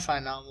sci-fi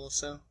novels,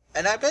 so...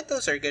 And I bet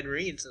those are good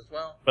reads as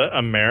well. But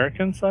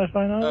American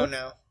sci-fi novels? Oh,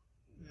 no.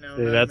 No,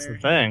 see, that's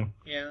American. The thing.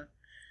 Yeah.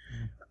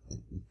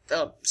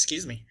 Oh,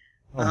 excuse me.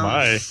 Oh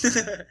my.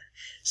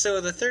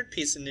 So the third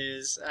piece of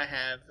news I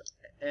have,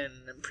 and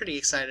I'm pretty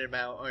excited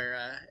about,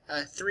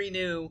 are three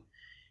new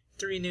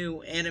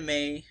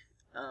anime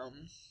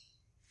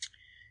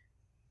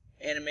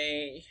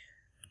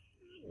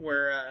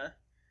were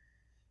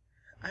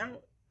I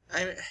don't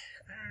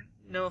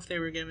know if they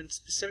were given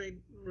specific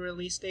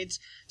release dates.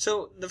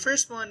 So the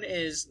first one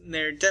is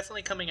they're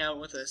definitely coming out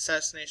with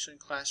Assassination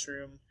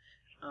Classroom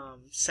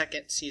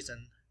second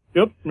season.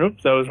 Yep,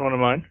 that was one of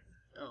mine.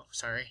 Oh,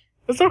 sorry.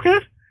 That's okay.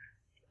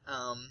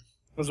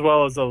 As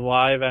well as a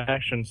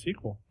live-action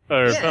sequel.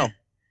 Or film.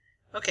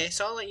 Okay,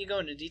 so I'll let you go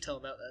into detail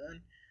about that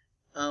then.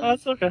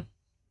 That's okay.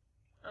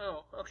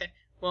 Oh, okay.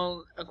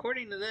 Well,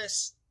 according to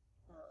this...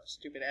 Oh,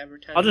 stupid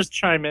advertising. I'll just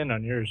chime in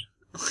on yours.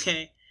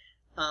 Okay.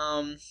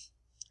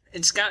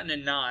 It's gotten a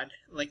nod.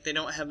 Like, they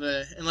don't have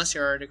a... Unless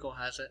your article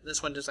has it.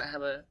 This one doesn't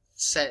have a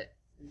set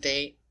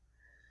date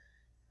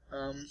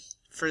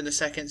for the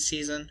second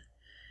season.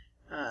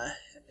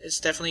 It's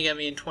definitely going to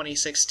be in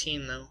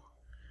 2016, though.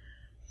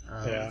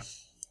 Yeah.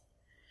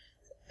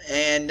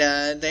 And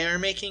they are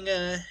making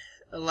a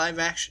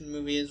live-action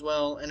movie as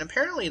well. And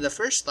apparently the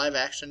first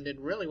live-action did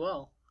really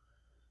well.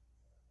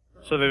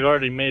 So they've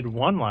already made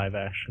one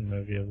live-action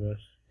movie of this.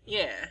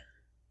 Yeah.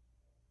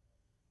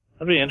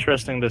 That'd be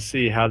interesting to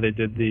see how they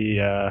did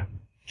the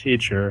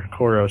teacher,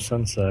 Koro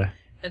Sensei.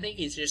 I think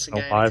he's just a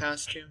guy in a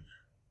costume.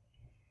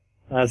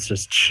 That's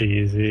just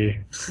cheesy.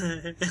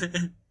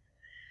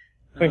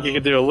 I think you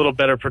could do a little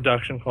better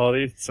production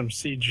quality, some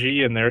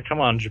CG in there. Come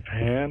on,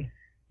 Japan.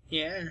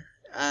 Yeah,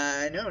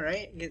 I know,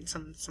 right? Get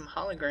some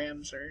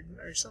holograms or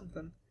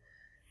something.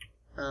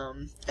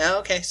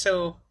 Okay,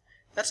 so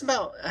that's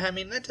about... I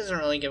mean, that doesn't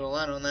really give a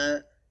lot on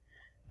that.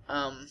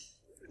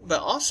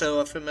 But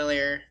also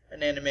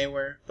an anime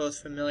we're both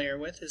familiar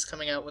with is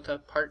coming out with a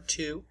part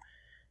 2.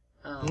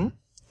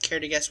 Care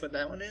to guess what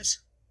that one is?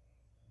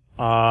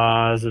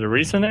 Is it a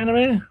recent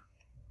anime?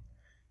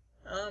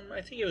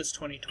 I think it was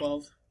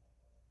 2012.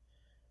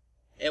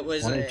 It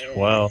was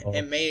 2012.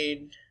 It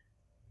made...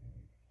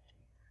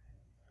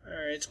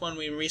 Or it's one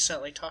we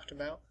recently talked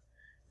about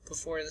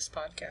before this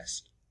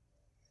podcast.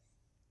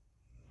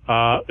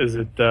 Is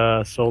it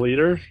Soul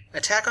Eater?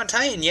 Attack on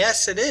Titan,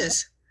 yes, it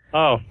is.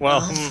 Oh,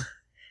 well...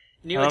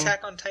 New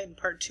Attack on Titan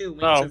Part 2.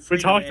 We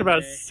talked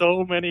about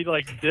so many,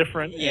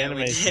 different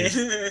anime series.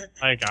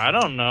 I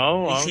don't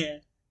know. Yeah.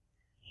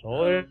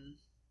 Soul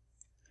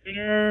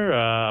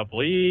Eater,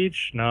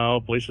 Bleach.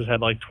 No, Bleach has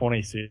had,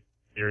 20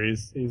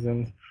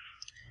 seasons.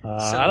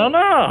 I don't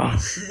know.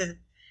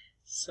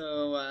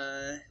 So,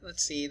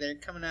 let's see. They're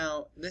coming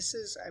out. This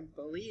is, I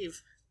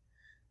believe...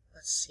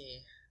 Let's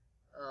see.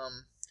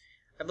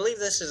 I believe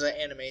this is an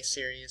anime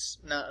series,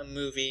 not a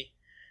movie.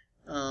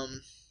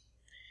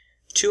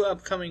 2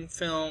 upcoming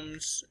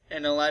films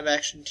and a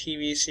live-action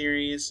TV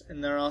series,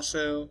 and there's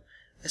also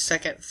a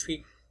second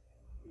feature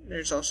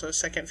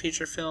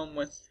film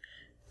with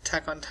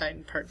Attack on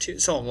Titan Part 2.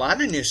 So a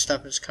lot of new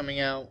stuff is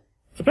coming out.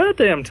 It's about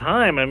damn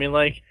time. I mean,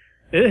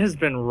 it has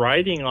been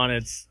riding on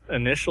its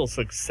initial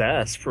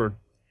success for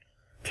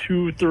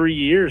 2-3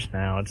 years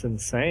now. It's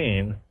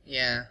insane.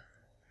 Yeah.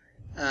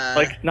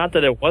 Not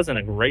that it wasn't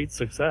a great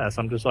success.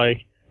 I'm just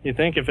you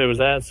think if it was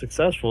that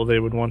successful, they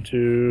would want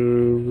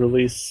to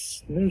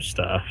release new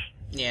stuff.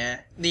 Yeah.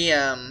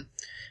 I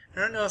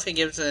don't know if it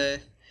gives I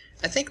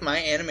think my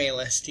anime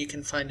list, you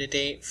can find a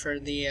date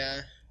for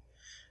the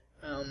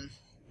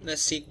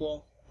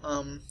sequel,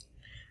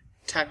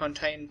 Attack on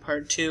Titan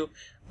Part 2.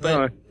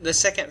 But the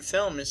second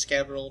film is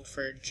scheduled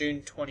for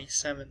June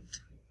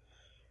 27th.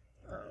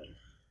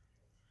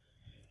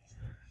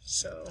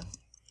 So,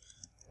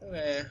 I'm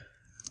going to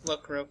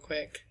look real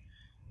quick.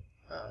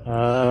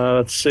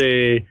 Let's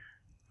see.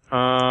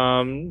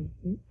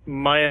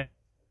 My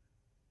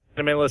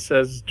anime list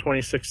says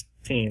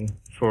 2016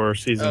 for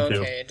season 2.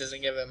 Okay, it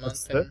doesn't give a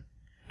month.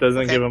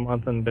 Doesn't give a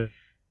month and day,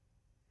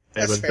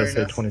 but it does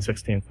say enough.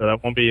 2016, so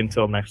that won't be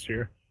until next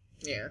year.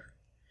 Yeah.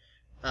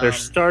 They're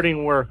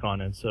starting work on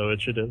it, so it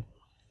should at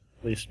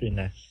least be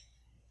next.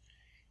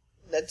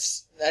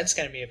 That's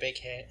going to be a big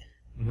hit.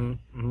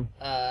 Mm-hmm.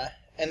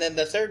 And then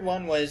the third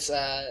one was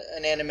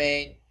an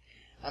anime.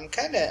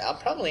 I'll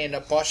probably end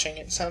up watching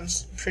it.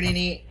 Sounds pretty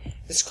neat.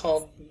 It's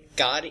called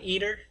God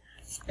Eater,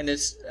 and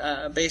it's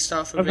based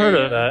off of I've heard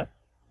of that.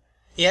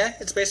 Yeah,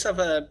 it's based off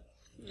a,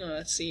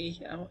 let's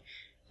see, I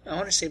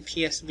want to say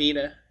PS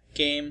Vita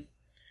game.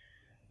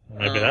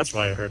 Maybe that's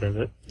why I heard of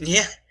it.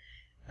 Yeah.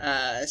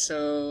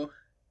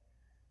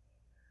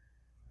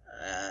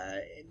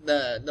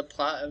 The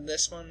plot of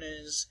this one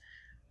is,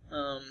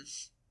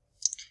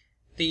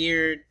 the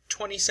year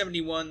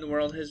 2071, the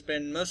world has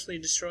been mostly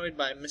destroyed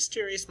by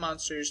mysterious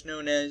monsters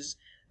known as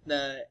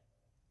the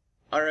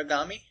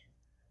Aragami.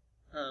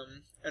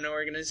 An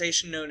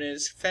organization known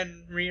as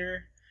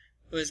Fenrir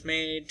was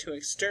made to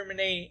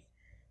exterminate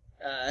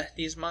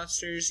these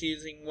monsters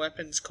using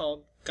weapons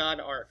called God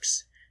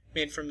Arcs,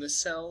 made from the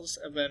cells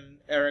of an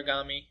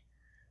Aragami.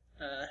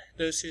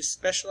 Those who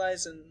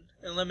specialize in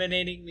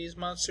eliminating these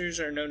monsters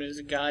are known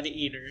as God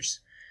Eaters.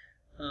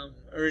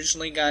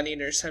 Originally, God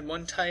Eaters had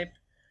one type,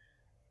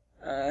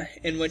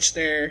 in which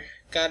their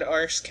god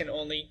arcs can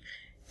only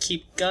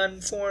keep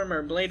gun form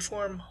or blade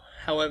form.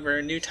 However,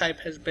 a new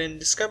type has been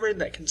discovered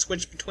that can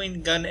switch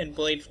between gun and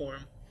blade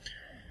form.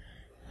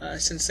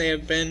 Since they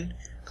have been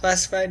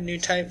classified new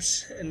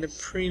types in the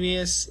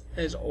previous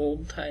as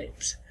old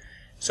types.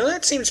 So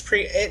that seems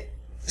it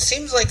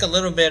seems like a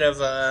little bit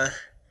of a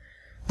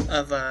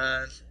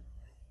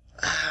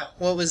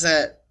what was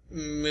that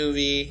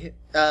movie?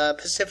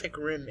 Pacific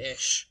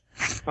Rim-ish.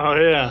 Oh,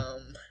 yeah.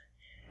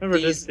 Never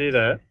did see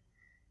that.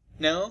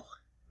 No?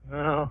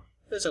 No.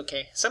 It was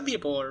okay. Some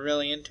people were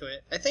really into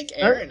it. I think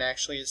Aaron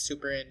actually is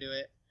super into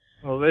it.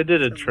 Well, they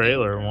did a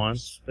trailer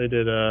once. They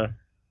did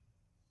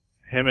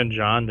him and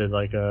John did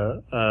like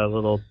a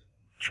little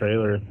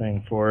trailer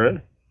thing for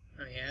it.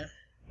 Oh, yeah?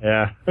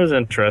 Yeah, it was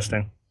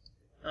interesting.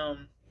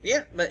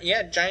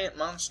 Giant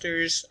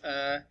monsters,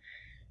 and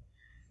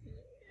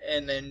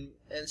then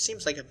it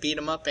seems like a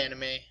beat-em-up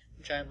anime.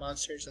 Giant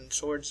monsters and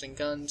swords and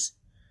guns.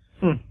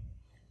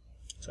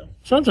 So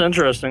sounds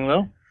interesting,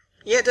 though.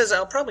 Yeah, it does.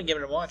 I'll probably give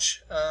it a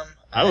watch. I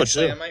would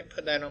too. I might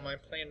put that on my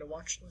plan to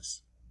watch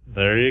list.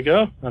 There you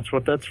go. That's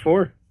what that's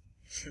for.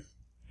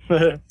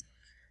 Gotta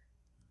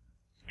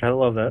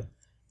love that.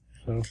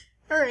 So.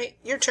 All right,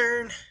 your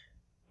turn.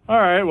 All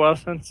right. Well,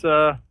 since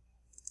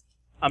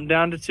I'm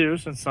down to 2,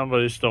 since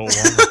somebody stole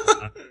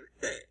one.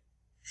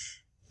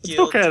 It's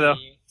okay though.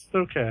 It's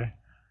okay.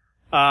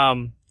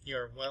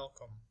 You're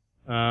welcome.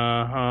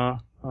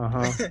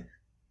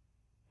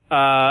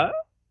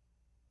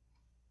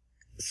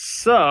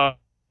 So,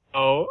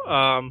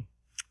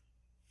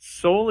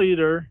 Soul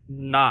Eater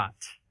Not.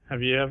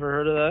 Have you ever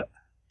heard of that?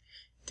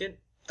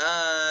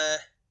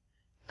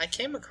 I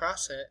came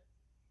across it.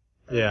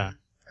 Yeah.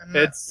 I'm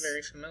not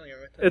very familiar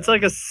with it. It's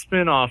like a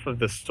spin-off of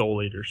the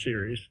Soul Eater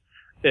series.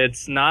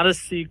 It's not a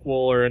sequel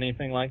or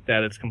anything like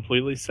that. It's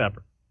completely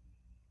separate.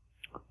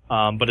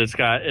 But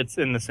it's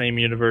in the same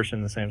universe,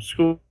 in the same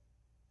school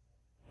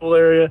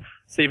area.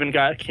 It's even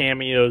got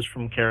cameos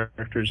from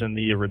characters in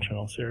the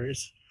original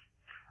series.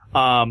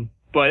 But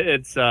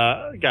it's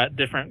got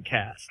different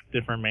cast,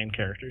 different main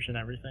characters and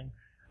everything.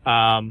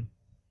 But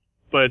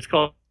it's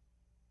called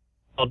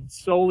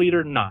Soul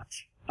Eater Not.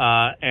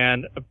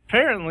 And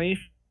apparently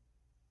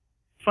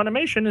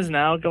Funimation is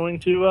now going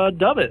to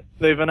dub it.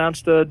 They've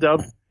announced a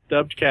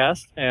dubbed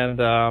cast,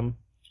 and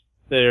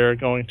they're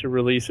going to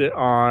release it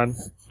on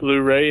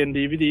Blu-ray and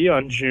DVD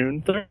on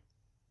June 30th.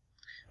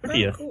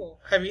 Oh, cool.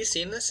 Have you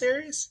seen this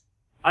series?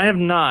 I have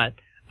not.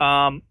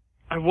 I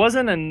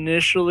wasn't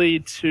initially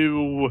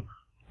too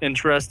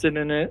interested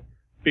in it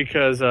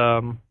because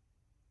I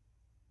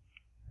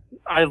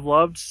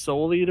loved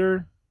Soul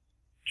Eater.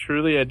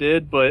 Truly I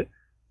did, but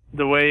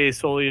the way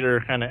Soul Eater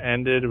kind of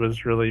ended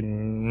was really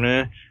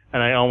meh,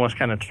 and I almost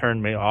kind of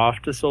turned me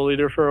off to Soul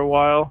Eater for a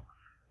while.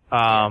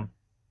 So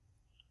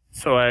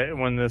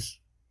when this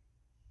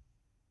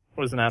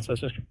was announced, I was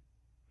just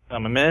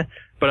I'm a meh.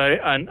 But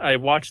I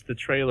watched the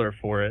trailer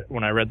for it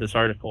when I read this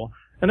article,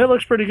 and it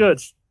looks pretty good.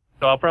 So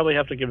I'll probably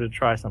have to give it a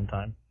try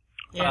sometime.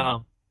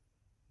 Yeah.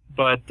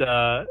 But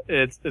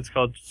it's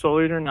called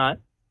Soul Eater Not,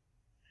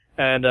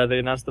 and they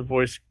announced the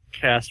voice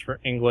cast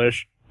for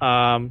English.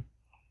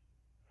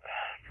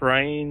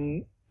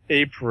 Brian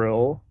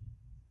April.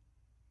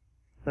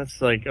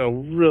 That's like a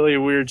really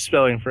weird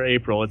spelling for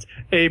April. It's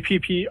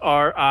Apprill.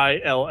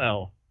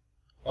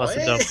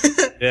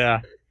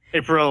 Yeah.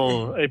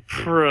 April.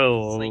 It's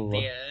like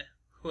the,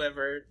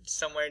 whoever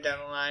somewhere down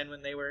the line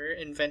when they were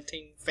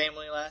inventing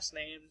family last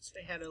names,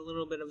 they had a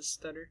little bit of a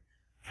stutter.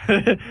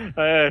 But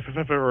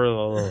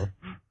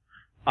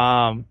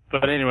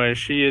anyway,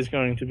 she is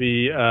going to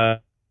be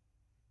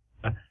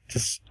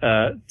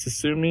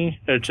Tsumi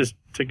or just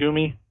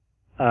Tagumi.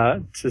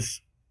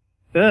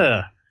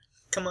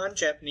 Come on,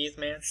 Japanese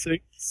man.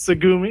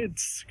 Tsugumi.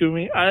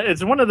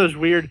 It's one of those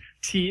weird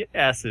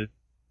TS's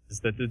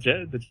that the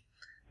Japanese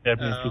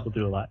people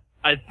do a lot.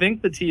 I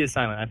think the T is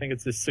silent. I think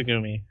it's just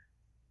Tsugumi.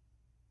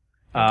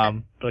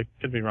 But I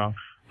could be wrong.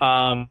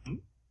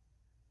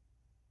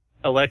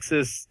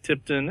 Alexis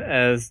Tipton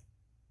as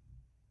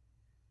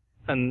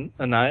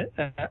Anya.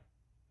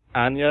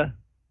 Anya.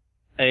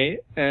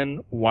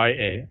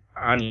 Anya.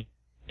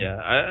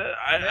 Yeah,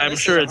 I'm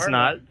sure it's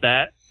not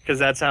that, because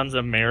that sounds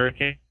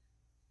American.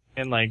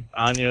 And like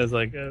Anya is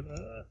like,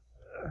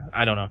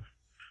 I don't know.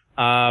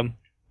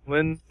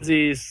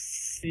 Lindsay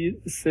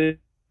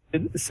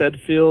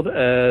Sedfield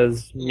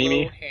as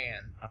Mimi.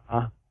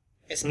 Lohan.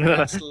 It's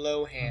pronounced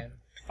Lohan.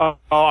 Oh,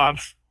 I'm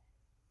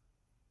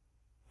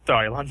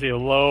sorry, Lindsay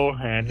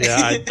Lohan.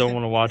 Yeah, I don't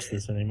want to watch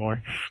this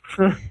anymore.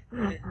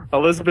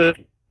 Elizabeth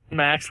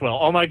Maxwell.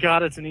 Oh my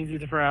God, it's an easy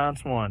to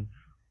pronounce one.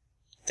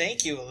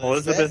 Thank you,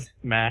 Elizabeth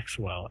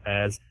Maxwell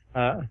as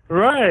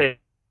right.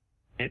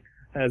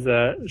 As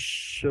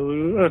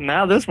Shalua.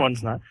 Now this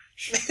one's not.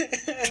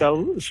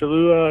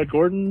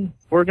 Shalua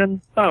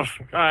Morgan. Oh,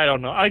 I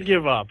don't know. I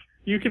give up.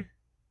 You can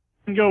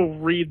go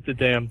read the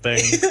damn thing.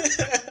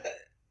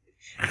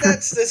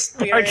 That's the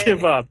spirit. I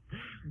give up.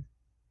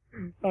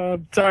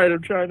 I'm tired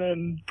of trying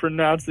to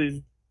pronounce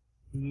these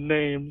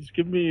names.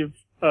 Give me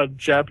a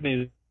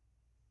Japanese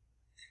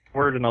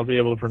word and I'll be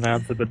able to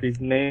pronounce it, but these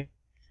names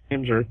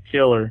are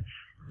killer.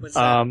 What's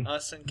that?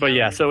 Austin but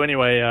yeah, so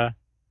anyway,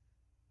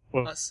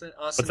 Austin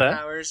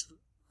Powers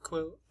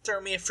quote,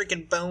 "Throw me a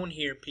freaking bone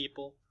here,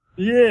 people."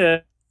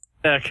 Yeah,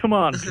 come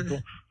on,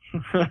 people.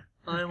 I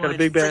want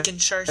freaking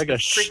sharks with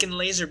freaking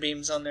laser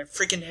beams on their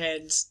freaking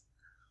heads.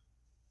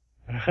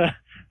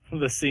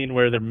 The scene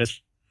where they're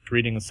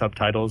misreading the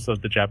subtitles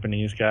of the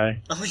Japanese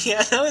guy. Oh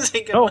yeah, that was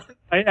a good one.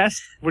 I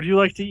asked, would you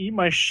like to eat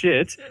my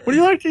shit? Would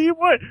you like to eat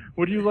what?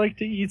 Would you like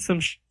to eat some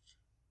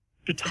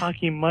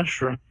shiitake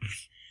mushrooms?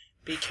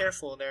 Be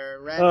careful, there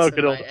are rats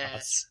in my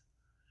ass.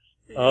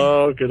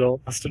 Oh, good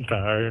old Austin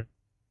Powers.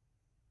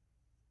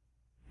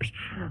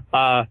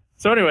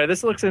 So anyway,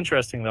 this looks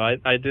interesting though.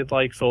 I did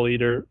like Soul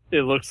Eater.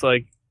 It looks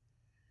like,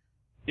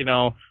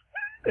 I'm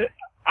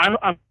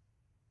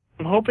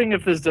hoping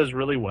if this does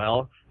really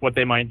well, what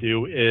they might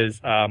do is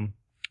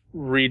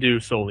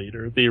redo Soul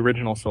Eater, the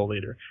original Soul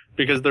Eater,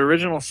 because the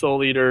original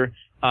Soul Eater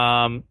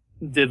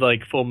did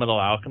like Full Metal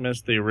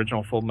Alchemist, the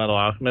original Full Metal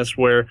Alchemist,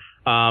 where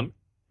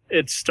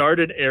it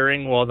started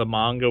airing while the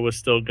manga was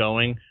still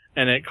going,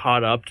 and it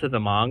caught up to the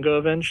manga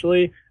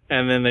eventually,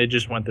 and then they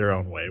just went their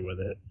own way with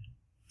it.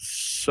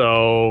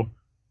 So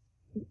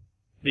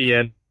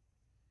the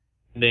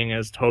ending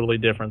is totally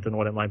different than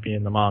what it might be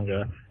in the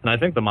manga, and I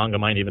think the manga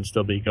might even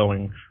still be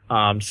going.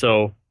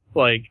 So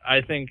like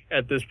I think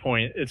at this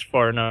point it's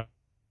far enough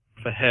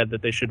ahead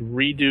that they should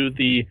redo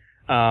the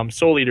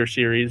Soul Eater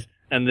series,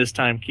 and this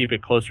time keep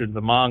it closer to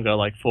the manga,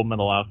 like Full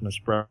Metal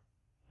Alchemist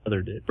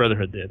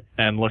Brotherhood did,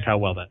 and look how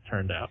well that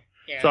turned out.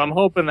 Yeah. So I'm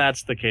hoping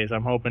that's the case.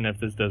 I'm hoping if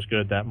this does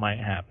good, that might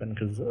happen,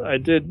 because I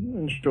did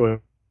enjoy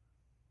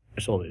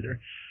Soul Eater.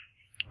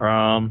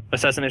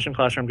 Assassination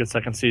Classroom gets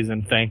second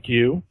season. Thank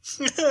you.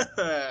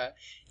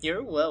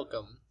 You're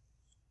welcome.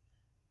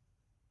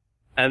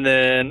 And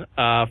then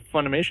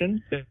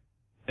Funimation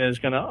is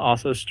going to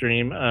also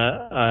stream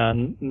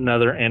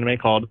another anime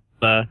called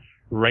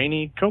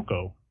Rainy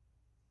Coco.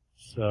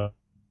 So,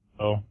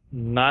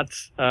 not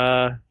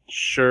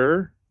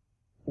sure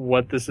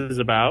what this is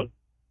about,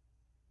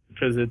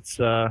 because it's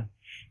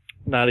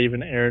not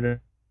even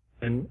aired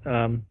in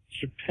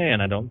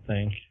Japan, I don't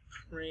think.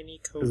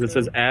 Rainy Coco. Because it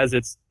says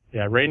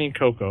Rainy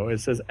Coco. It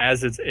says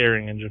as it's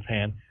airing in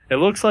Japan. It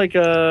looks like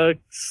a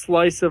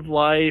slice of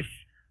life,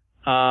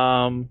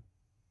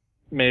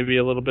 maybe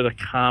a little bit of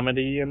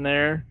comedy in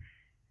there,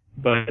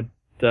 but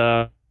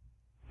let's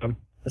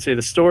see.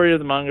 The story of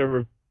the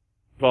manga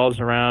revolves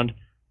around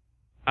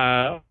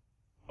Sakura.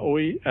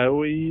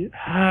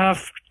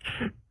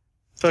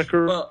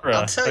 Well,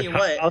 I'll tell you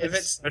what. If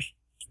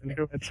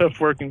it's up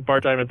working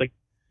part time at the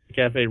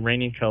cafe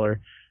Rainy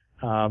Color.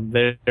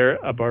 They're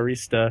a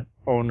barista,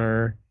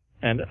 owner,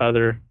 and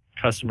other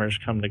customers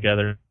come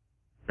together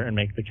and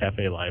make the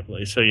cafe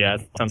lively. So yeah,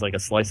 it sounds like a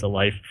slice of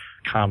life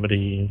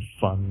comedy,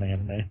 fun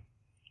anime.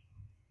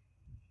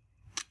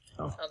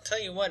 Oh. I'll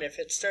tell you what, if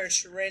it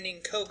starts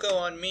raining cocoa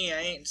on me,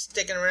 I ain't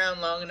sticking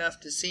around long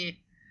enough to see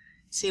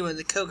what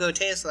the cocoa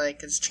tastes like,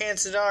 because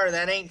chances are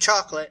that ain't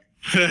chocolate.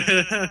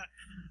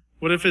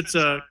 What if it's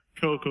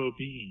cocoa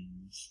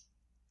beans?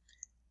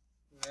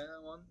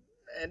 Well,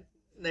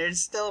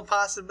 there's still a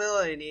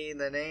possibility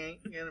that it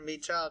ain't gonna be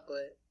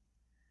chocolate.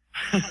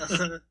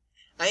 I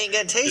ain't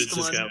gonna taste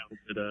one. Got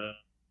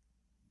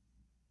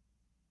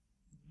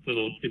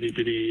little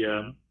bitty,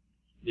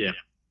 yeah.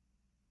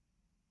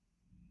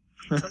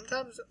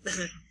 Sometimes.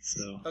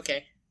 So.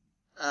 Okay.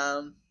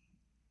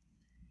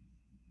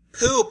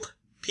 Poop,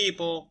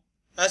 people.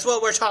 That's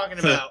what we're talking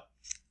about.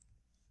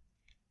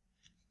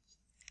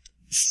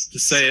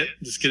 Just say it.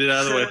 Just get it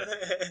out of the way.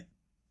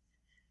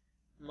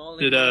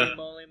 Molly.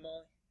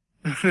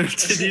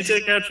 Did you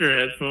take out your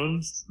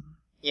headphones?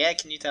 Yeah,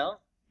 can you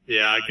tell?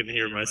 Yeah, I can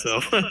hear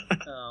myself.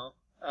 Oh.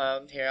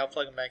 Here, I'll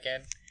plug them back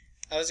in.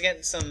 I was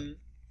getting some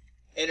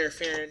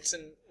interference,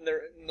 and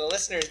the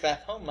listeners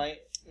back home might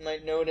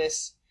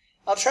notice.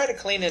 I'll try to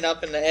clean it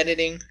up in the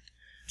editing.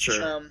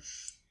 Sure.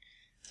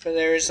 But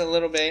there's a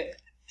little bit.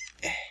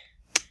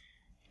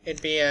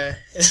 It'd be a.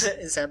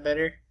 Is that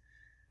better?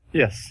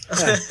 Yes.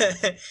 Yeah.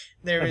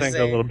 I think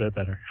a little bit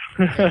better.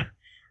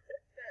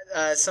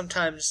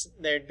 Sometimes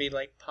there'd be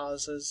like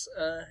pauses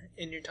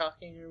in your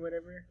talking or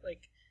whatever,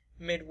 like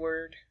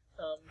mid-word.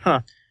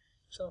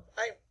 So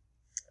I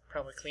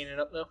probably clean it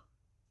up though.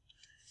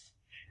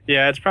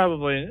 Yeah,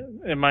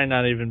 it might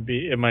not even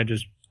be. It might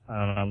just,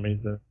 I don't know,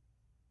 maybe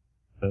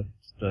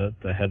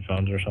the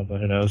headphones or something.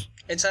 Who knows?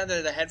 It's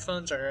either the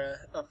headphones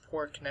or a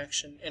poor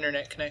connection,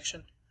 internet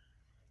connection.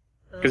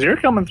 Because you're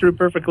coming through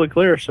perfectly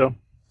clear, so.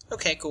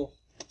 Okay, cool.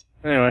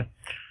 Anyway,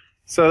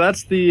 so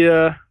that's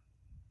the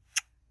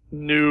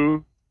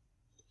news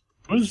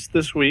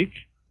this week.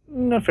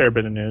 A fair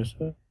bit of news.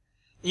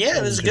 Yeah,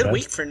 it was a good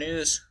week for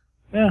news.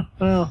 Yeah,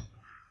 well,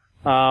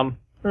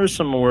 there's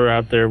some more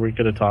out there we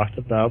could have talked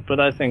about, but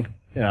I think,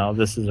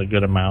 this is a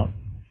good amount.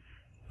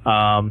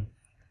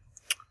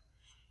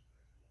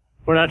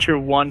 We're not your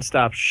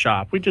one-stop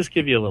shop. We just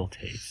give you a little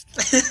taste.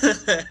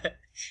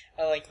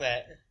 I like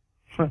that.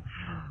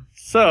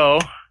 So,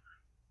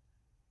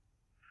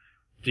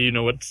 Do you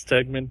know what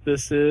segment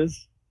this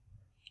is?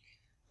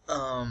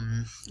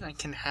 I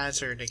can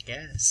hazard a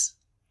guess.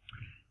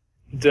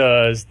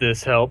 Does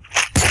this help?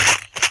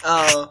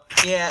 Oh,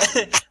 yeah.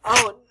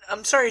 Oh,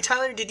 I'm sorry,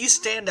 Tyler, did you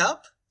stand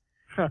up?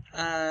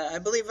 I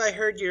believe I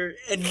heard your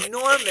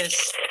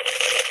enormous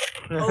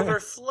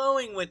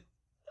overflowing with...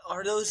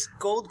 Are those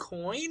gold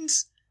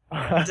coins?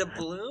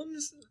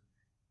 Doubloons?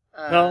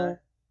 No,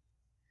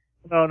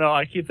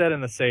 I keep that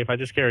in the safe. I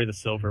just carry the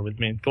silver with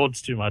me.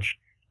 Gold's too much.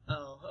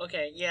 Oh,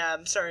 okay. Yeah,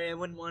 I'm sorry. I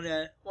wouldn't want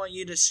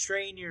you to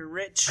strain your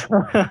rich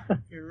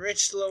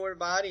lower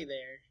body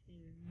there.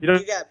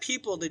 You got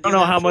people to do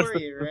that for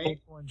you, right?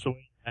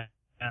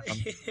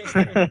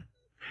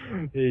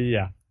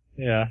 Yeah.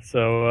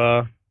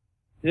 So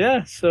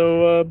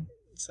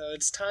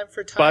it's time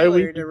for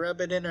Tyler to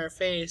rub it in our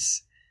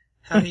face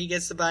how he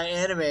gets to buy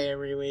anime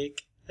every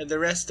week, and the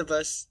rest of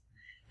us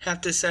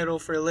have to settle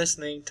for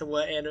listening to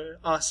what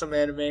awesome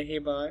anime he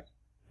bought.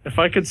 If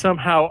I could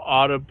somehow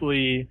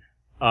audibly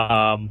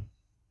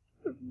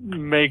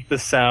make the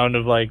sound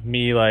of like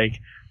me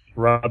like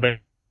rubbing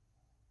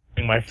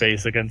my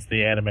face against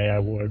the anime, I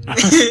would.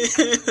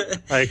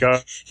 Like,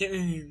 oh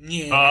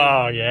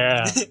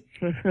yeah,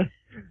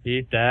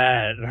 eat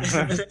that.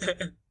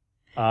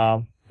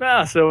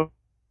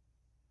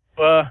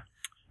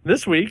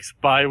 This week's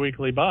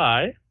bi-weekly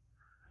buy,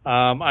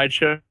 I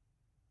chose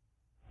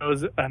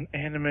an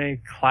anime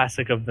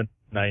classic of the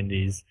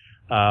 90s.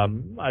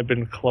 I've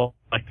been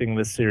collecting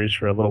this series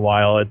for a little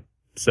while.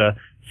 It's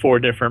 4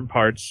 different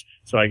parts.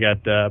 So I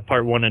got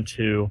part 1 and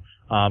 2.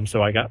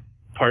 So I got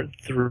part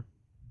 3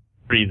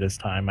 this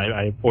time.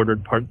 I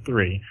ordered part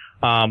 3.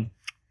 A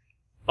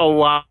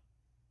lot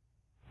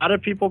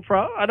of people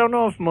I don't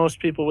know if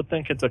most people would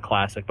think it's a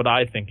classic, but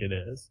I think it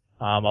is.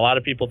 A lot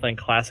of people think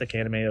classic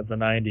anime of the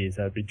 90s.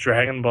 That would be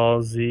Dragon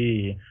Ball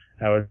Z.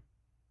 That would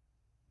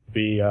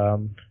be,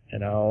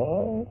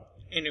 Inuyasha?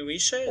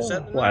 Is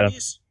that the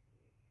 90s?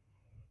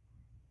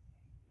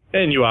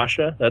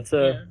 Inuyasha. That's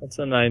a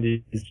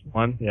 90s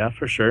one. Yeah,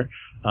 for sure.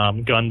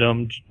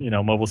 Gundam,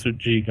 Mobile Suit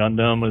G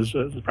Gundam was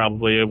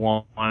probably a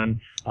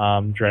one.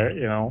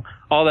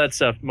 All that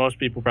stuff. Most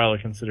people probably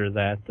consider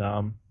that,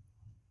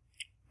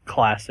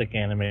 classic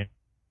anime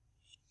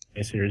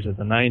series of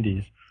the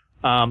 90s.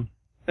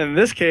 In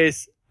this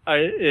case,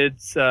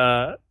 it's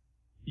Yu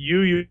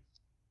Yu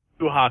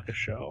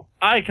Hakusho.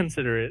 I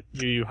consider it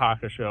Yu Yu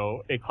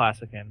Hakusho a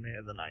classic anime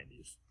of the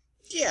 90s.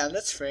 Yeah,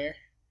 that's fair.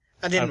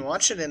 I didn't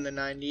watch it in the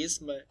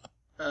 90s, but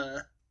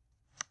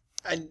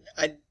I've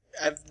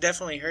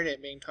definitely heard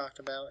it being talked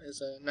about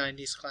as a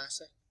 90s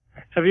classic.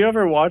 Have you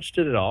ever watched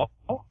it at all?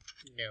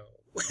 No.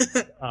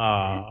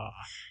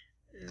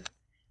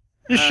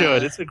 You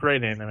should. It's a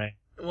great anime.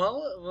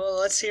 Well,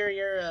 let's hear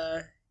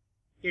your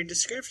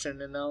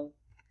description, and I'll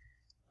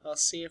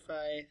see if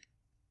I...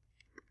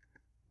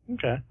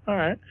 Okay, all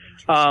right.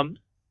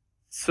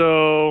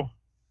 So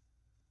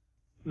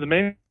the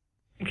main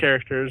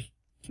character's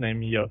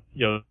named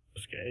Yosuke.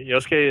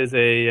 Yosuke is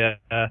a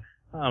I'm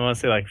gonna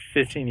say like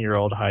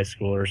 15-year-old high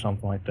schooler or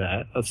something like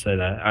that. Let's say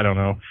that. I don't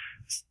know,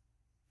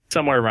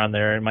 somewhere around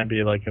there. It might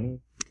be like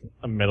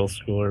a middle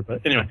schooler,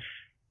 but anyway,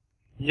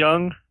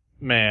 young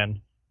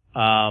man,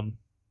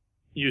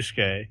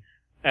 Yusuke,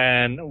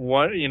 and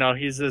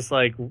he's this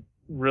like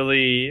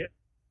really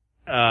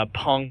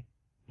punk.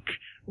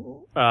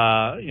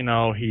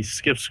 He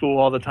skips school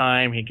all the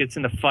time. He gets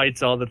into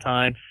fights all the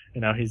time.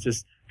 He's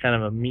just kind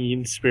of a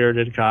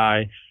mean-spirited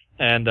guy.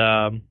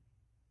 And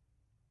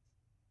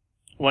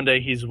one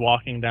day he's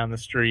walking down the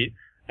street,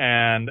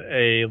 and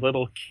a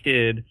little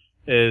kid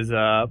is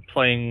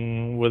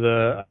playing with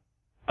a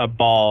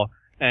ball,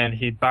 and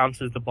he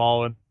bounces the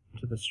ball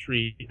into the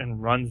street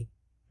and runs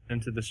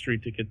into the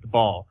street to get the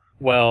ball.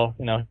 Well,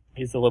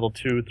 he's a little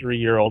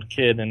 2-3-year-old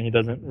kid, and he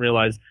doesn't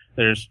realize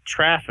there's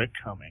traffic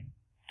coming.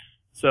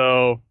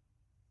 So,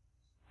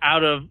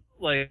 out of,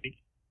 like,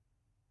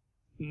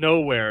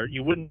 nowhere,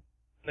 you wouldn't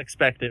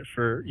expect it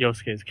for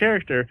Yosuke's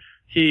character,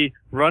 he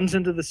runs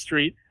into the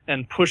street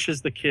and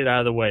pushes the kid out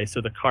of the way so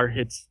the car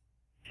hits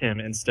him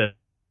instead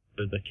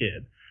of the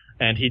kid.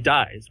 And he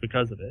dies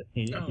because of it.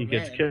 He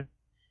gets killed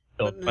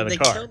by the car. They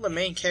killed the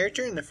main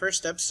character in the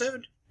first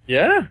episode?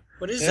 Yeah.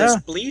 What is this,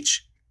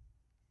 Bleach?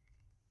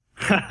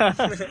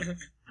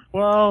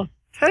 Well,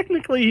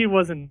 technically he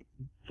wasn't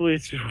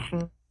Bleach.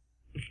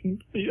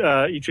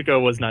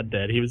 Ichigo was not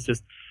dead. He was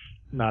just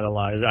not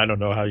alive. I don't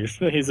know how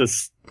he's a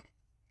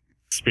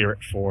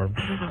spirit form.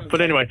 Okay.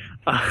 But anyway,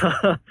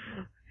 the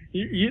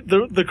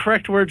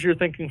correct word you're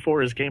thinking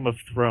for is Game of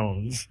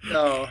Thrones.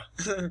 Oh,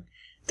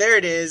 there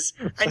it is.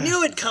 I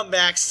knew it'd come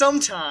back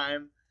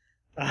sometime.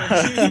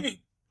 Hey,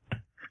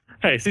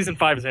 season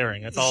 5 is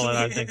airing. That's all that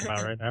I think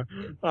about right now.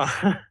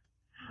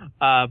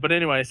 But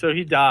anyway, so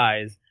he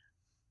dies,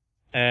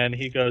 and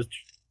he goes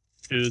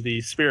to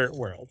the spirit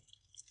world.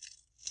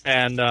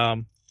 And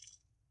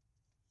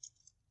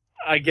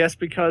I guess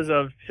because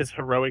of his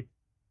heroic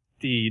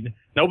deed,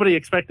 nobody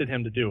expected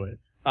him to do it.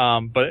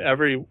 But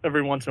every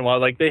once in a while,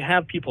 like, they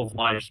have people's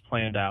lives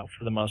planned out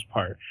for the most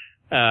part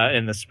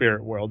in the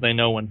spirit world. They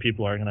know when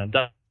people are going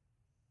to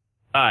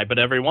die. But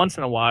every once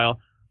in a while,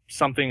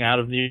 something out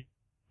of the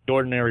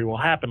ordinary will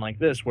happen like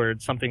this, where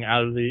it's something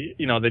out of the,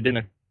 they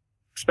didn't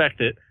expect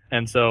it.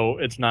 And so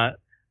it's not,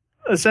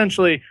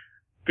 essentially,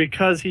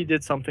 because he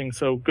did something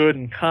so good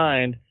and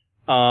kind,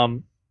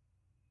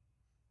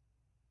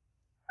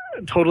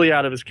 totally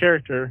out of his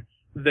character,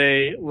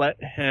 they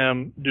let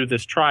him do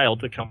this trial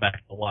to come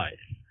back to life.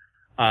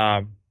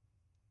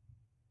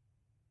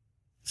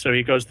 So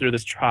he goes through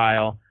this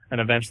trial and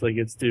eventually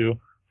gets to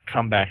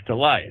come back to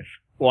life.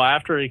 Well,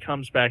 after he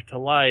comes back to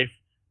life,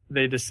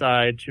 they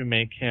decide to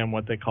make him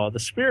what they call the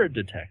spirit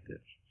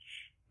detective.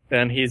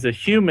 And he's a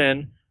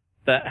human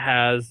that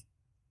has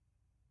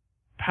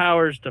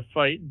powers to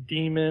fight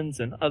demons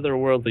and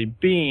otherworldly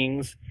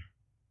beings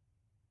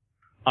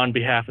on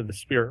behalf of the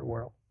spirit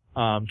world,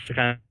 to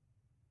kind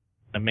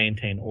of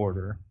maintain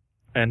order.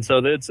 And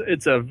so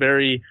it's a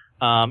very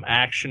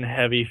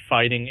action-heavy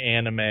fighting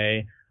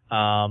anime.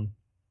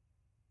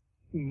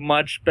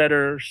 Much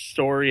better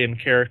story and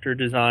character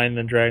design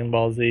than Dragon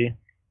Ball Z.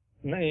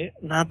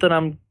 Not that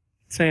I'm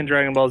saying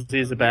Dragon Ball Z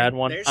is a bad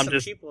one. There's some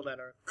people that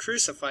are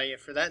crucify you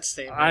for that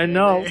statement. I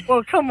know.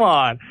 Well, come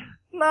on.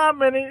 Not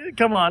many.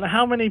 Come on.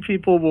 How many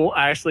people will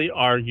actually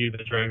argue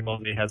that Dragon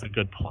Ball Z has a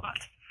good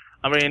plot?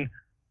 I mean,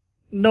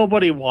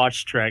 nobody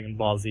watched Dragon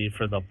Ball Z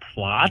for the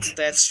plot.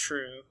 That's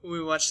true.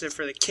 We watched it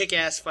for the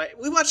kick-ass fight.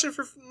 We watched it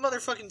for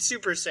motherfucking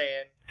Super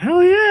Saiyan.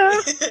 Hell yeah.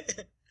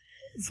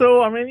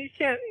 So, I mean, you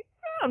can't...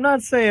 I'm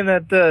not saying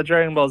that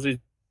Dragon Ball Z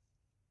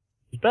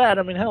is bad.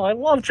 I mean, hell, I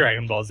love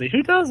Dragon Ball Z.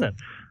 Who doesn't?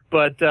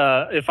 But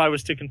if I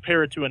was to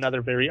compare it to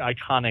another very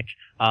iconic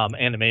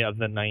anime of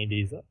the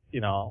 90s,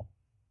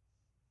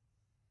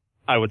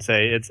 I would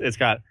say it's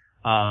got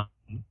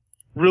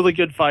really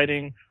good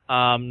fighting.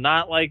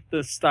 Not like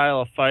the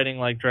style of fighting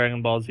like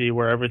Dragon Ball Z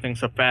where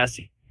everything's so fast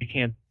you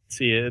can't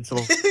see it. It's a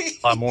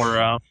lot more,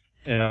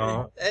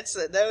 That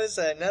was,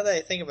 now that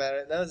I think about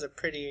it, that was a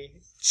pretty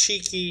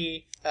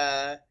cheeky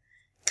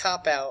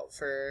cop-out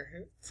for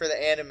the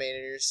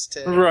animators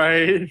to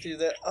do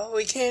the,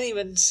 we can't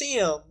even see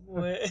him.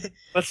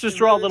 Let's just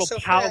draw little so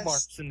power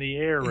marks in the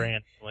air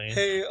randomly.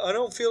 Hey, I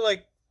don't feel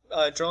like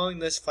drawing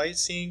this fight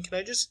scene.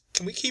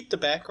 Can we keep the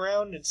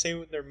background and say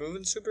when they're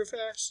moving super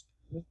fast?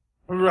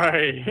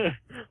 Right.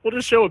 We'll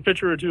just show a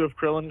picture or two of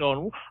Krillin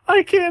going,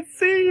 I can't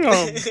see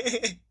him.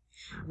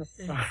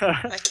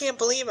 I can't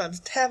believe I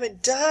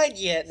haven't died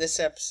yet this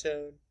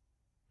episode.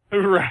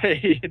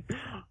 Right.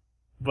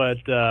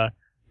 But,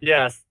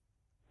 yes.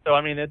 So,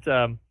 I mean, it's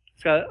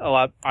got a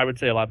lot, I would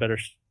say a lot better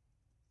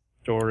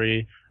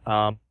story.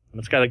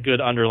 It's got a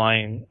good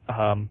underlying,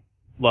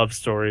 love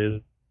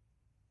story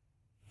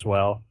as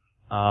well.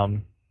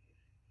 And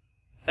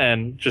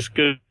just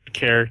good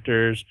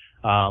characters.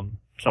 So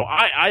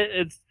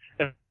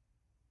if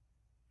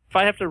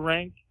I have to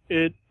rank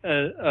it,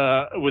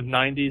 with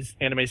 90s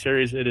anime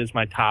series, it is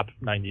my top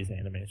 90s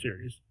anime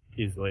series,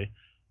 easily.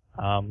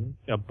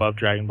 Above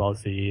Dragon Ball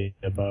Z,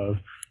 above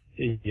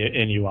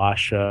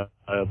Inuyasha,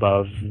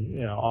 above,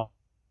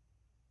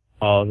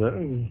 all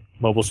the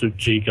Mobile Suit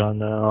G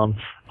Gundam,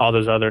 all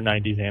those other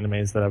 90s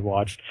animes that I've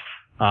watched.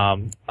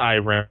 I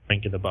rank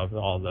it above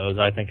all those.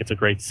 I think it's a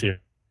great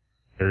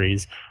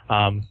series.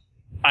 I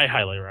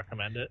highly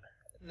recommend it.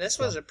 This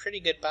was a pretty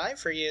good buy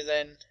for you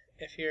then,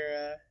 if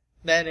you're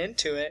that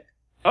into it.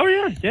 Oh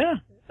yeah.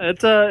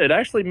 It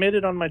actually made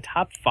it on my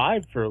top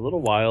 5 for a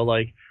little while.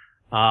 Like,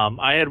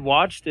 I had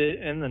watched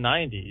it in the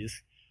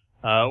 90s,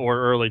 or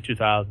early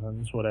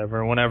 2000s,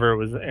 whenever it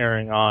was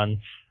airing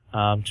on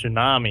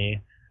Toonami,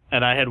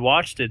 and I had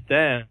watched it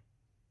then,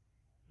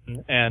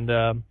 and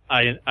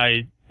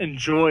I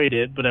enjoyed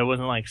it, but I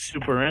wasn't like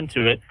super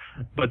into it.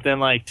 But then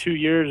like 2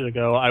 years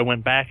ago, I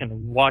went back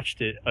and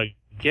watched it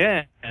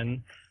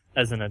again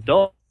as an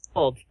adult,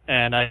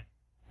 and I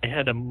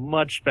had a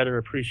much better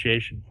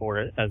appreciation for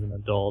it as an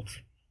adult.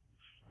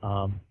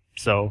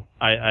 So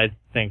I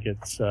think it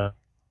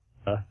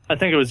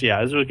was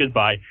a good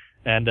buy.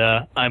 And,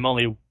 I'm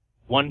only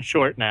one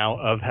short now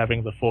of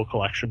having the full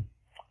collection.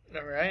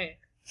 All right.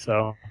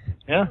 So,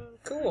 yeah.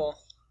 Cool.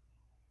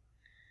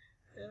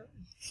 Yeah.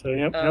 So,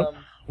 yep.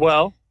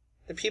 Well,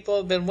 the people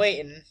have been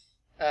waiting.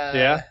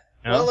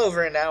 Well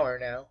over an hour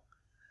now.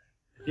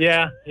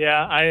 Yeah.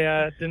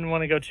 I didn't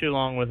want to go too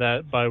long with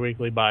that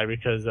bi-weekly buy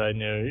because I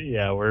knew,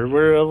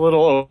 we're a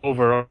little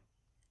over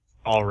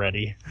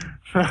already.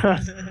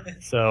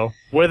 So,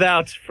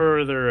 without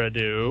further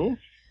ado,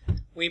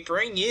 we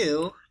bring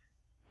you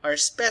our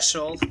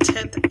special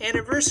 10th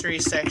anniversary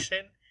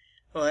section.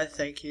 Well,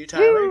 thank you,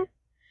 Tyler.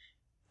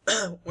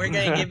 We're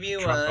gonna give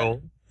you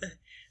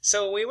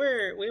So we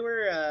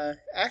were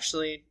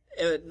actually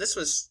this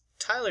was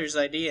Tyler's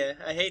idea.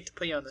 I hate to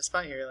put you on the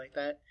spot here like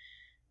that.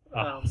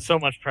 So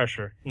much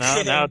pressure.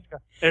 Now,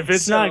 if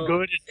it's not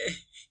good,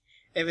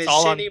 if it's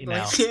all shitty,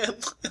 blame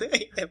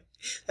him.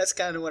 That's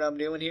kind of what I'm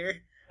doing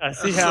here. I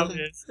see how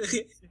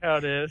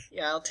it is.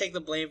 Yeah, I'll take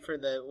the blame for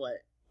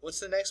what's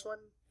the next one?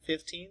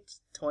 15th?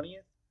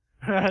 20th?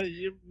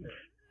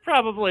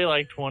 Probably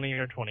like 20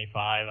 or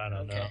 25. I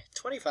don't know.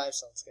 25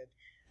 sounds good.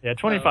 Yeah,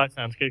 25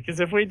 sounds good, because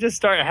if we just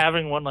start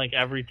having one like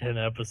every 10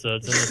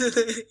 episodes,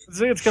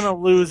 it's going to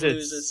lose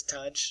its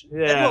touch.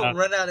 Yeah. And we'll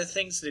run out of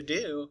things to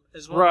do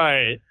as well.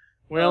 Right.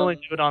 We only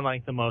do it on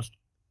like the most,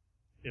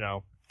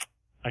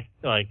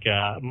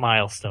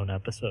 milestone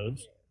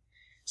episodes.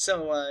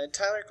 So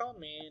Tyler called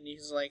me and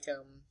he's like,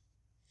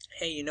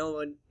 hey,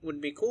 what would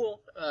be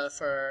cool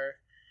for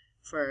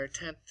our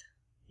 10th,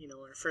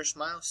 our first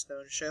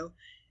milestone show,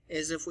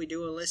 is if we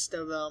do a list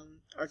of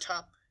our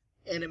top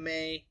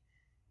anime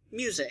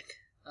music.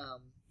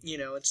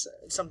 It's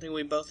something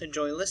we both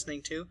enjoy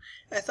listening to.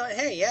 And I thought,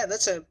 hey, yeah,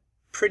 that's a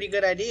pretty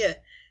good idea.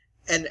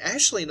 And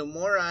actually, the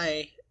more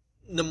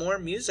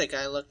music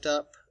I looked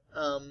up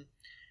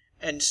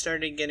and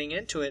started getting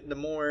into it, the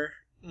more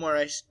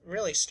I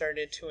really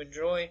started to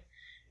enjoy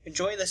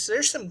this.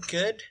 There's some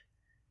good,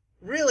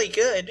 really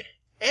good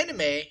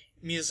anime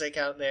music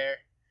out there.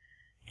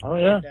 Oh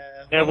yeah,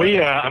 and,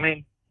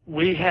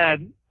 we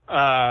had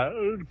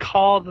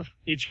called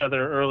each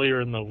other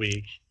earlier in the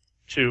week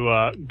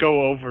to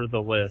go over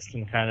the list,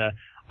 and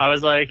I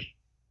was like,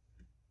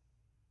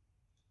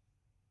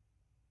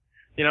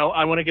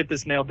 I want to get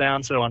this nailed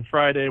down, so on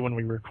Friday when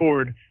we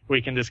record,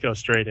 we can just go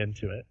straight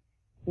into it.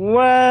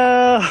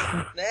 Well,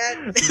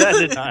 that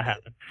did not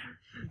happen.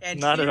 And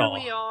not here at all.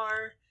 We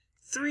are,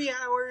 3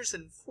 hours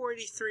and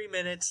 43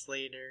 minutes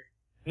later.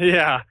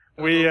 Yeah,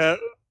 we've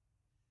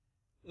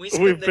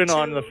been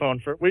on the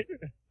phone for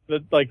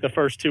the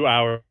first 2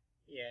 hours.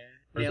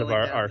 Yeah, of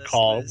our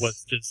call list.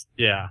 Was just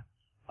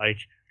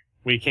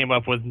we came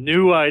up with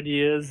new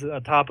ideas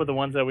on top of the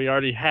ones that we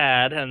already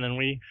had, and then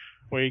we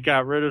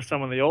got rid of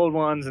some of the old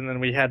ones, and then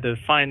we had to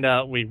find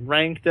out we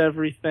ranked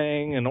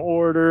everything in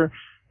order.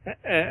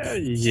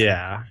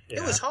 Yeah.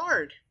 It was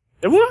hard.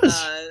 It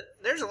was.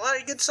 There's a lot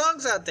of good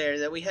songs out there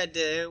that we had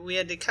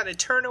to kind of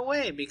turn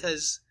away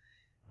because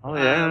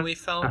we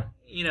felt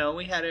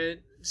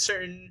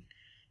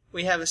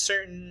we have a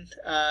certain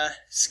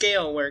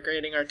scale we're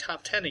grading our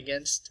top 10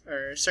 against,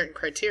 or certain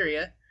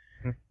criteria.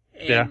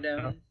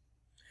 And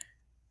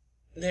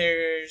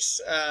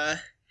there's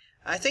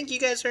I think you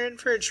guys are in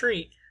for a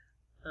treat.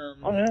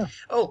 And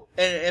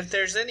if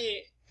there's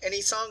any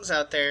songs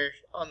out there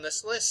on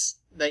this list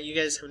that you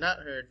guys have not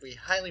heard, we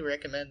highly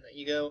recommend that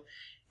you go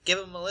give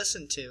them a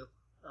listen to.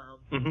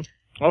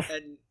 Well,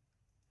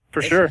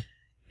 for sure.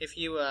 If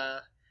you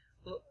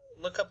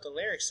look up the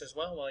lyrics as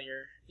well while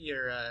you're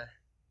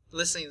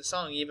listening to the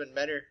song, even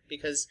better,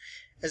 because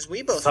as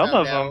we both some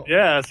found of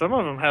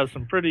them have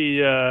some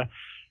pretty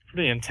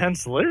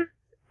intense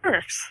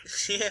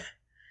lyrics. Yeah.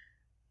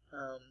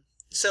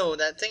 So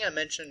that thing I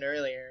mentioned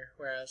earlier,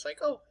 where I was like,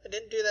 "Oh, I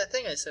didn't do that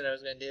thing I said I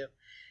was going to do."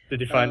 Did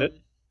you find it?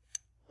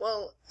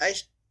 Well, I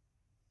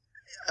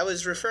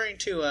was referring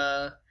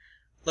to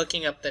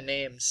looking up the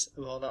names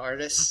of all the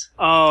artists.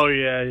 Oh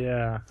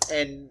yeah.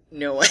 And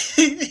no,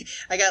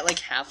 I got like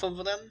half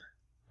of them.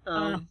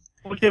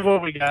 We'll give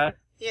what we got.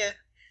 Yeah.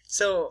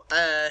 So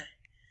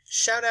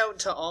shout out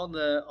to all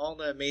the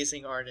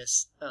amazing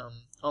artists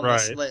on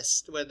this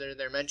list, whether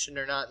they're mentioned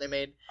or not. They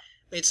made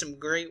some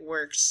great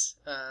works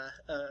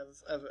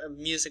of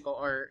musical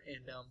art,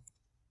 and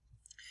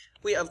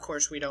we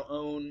don't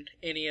own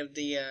any of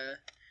the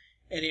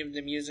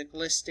music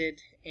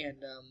listed,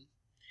 and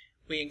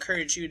we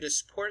encourage you to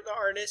support the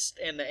artist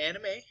and the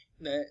anime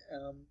that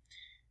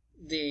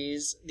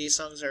these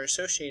songs are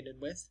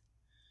associated with.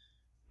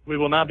 We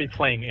will not be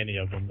playing any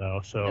of them, though,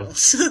 so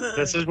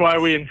this is why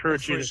we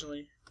encourage you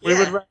to... We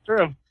would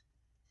rather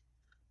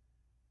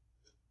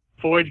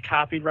avoid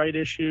copyright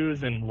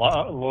issues and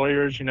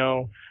lawyers,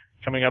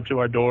 coming up to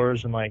our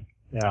doors and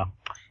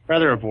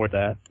rather avoid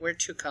that. We're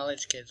two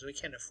college kids. We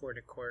can't afford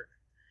a court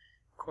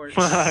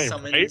Right?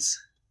 summons.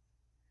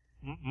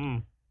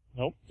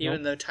 Nope.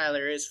 Even though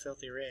Tyler is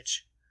filthy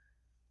rich.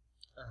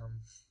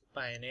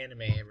 By an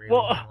anime every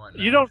one.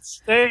 You don't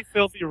stay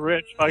filthy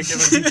rich by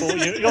giving people...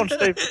 you don't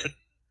stay...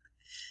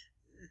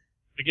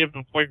 to give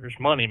employers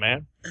money,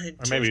 man.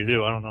 Or maybe you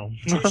do, I don't know.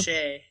 Touche.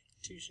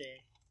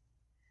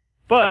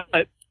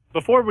 But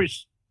before we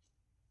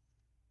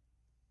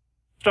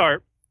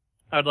start,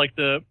 I'd like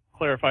to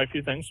clarify a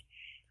few things.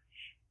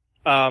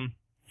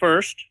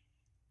 First,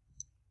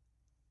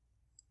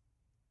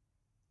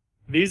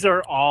 these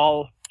are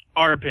all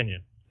our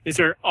opinion. These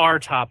are our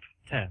top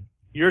 10.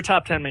 Your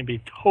top 10 may be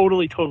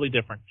totally, totally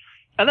different.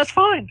 And that's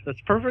fine.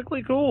 That's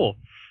perfectly cool.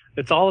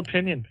 It's all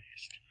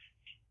opinion-based.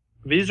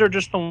 These are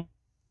just the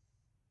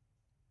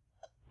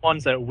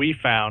ones that we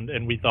found,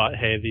 and we thought,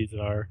 hey, these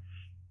are,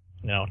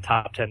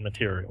 top 10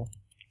 material.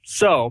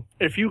 So,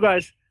 if you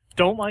guys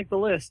don't like the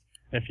list,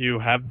 if you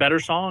have better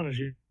songs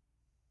you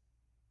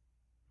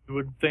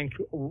would think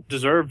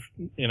deserve,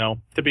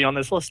 to be on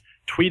this list,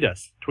 tweet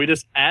us. Tweet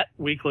us at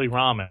Weekly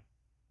Ramen.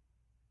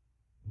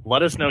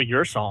 Let us know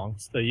your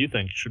songs that you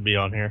think should be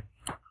on here.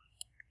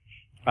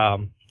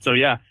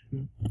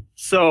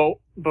 So,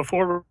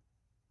 before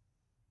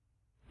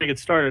we get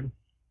started,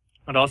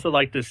 I'd also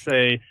like to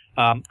say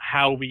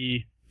how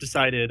we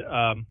decided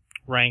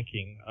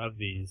ranking of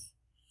these.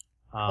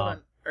 Hold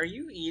on. Are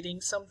you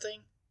eating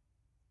something?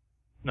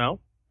 No.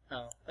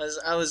 Oh,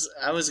 I was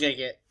gonna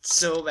get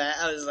so bad.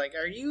 I was like,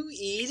 "Are you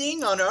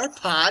eating on our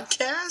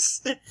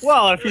podcast?"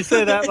 Well, if you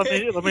say that,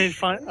 let me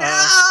find.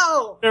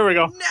 No. There we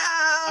go. No.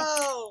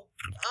 Oh,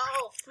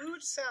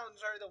 food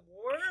sounds are the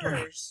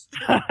worst.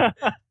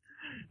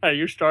 Hey,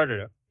 you started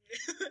it.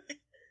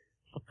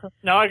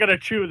 Now I gotta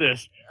chew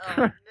this. Oh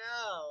no.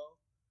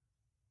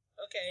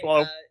 Okay.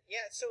 Well,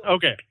 yeah. So.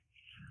 Okay.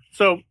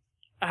 So,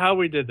 how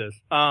we did this?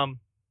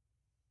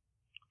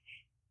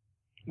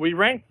 We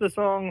ranked the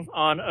songs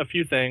on a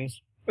few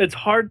things. It's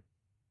hard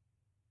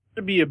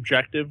to be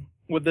objective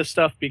with this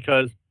stuff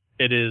because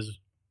it is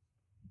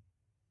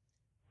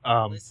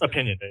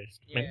opinion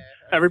based. Yeah, I mean,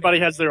 everybody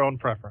has their own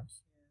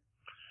preference.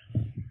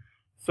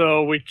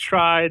 So we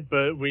tried,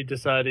 but we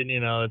decided,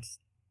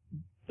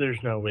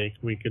 there's no way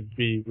we could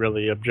be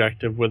really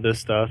objective with this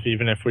stuff,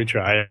 even if we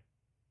try.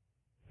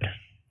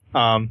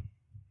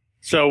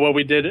 So what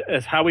we did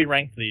is how we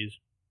ranked these.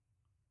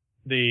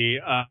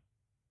 The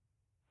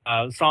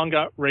song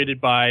got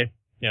rated by,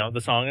 the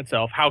song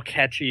itself. How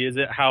catchy is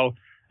it? How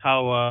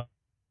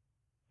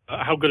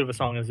good of a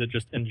song is it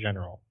just in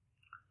general?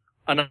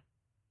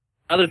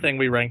 Another thing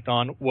we ranked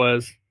on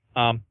was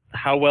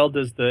how well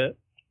does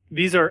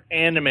these are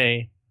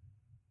anime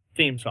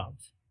theme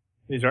songs.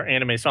 These are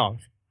anime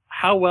songs.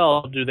 How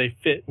well do they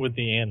fit with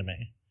the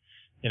anime?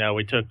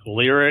 We took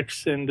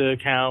lyrics into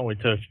account. We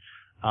took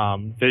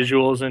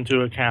visuals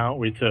into account.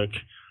 We took,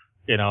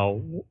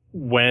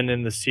 when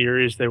in the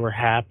series they were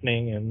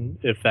happening and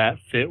if that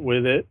fit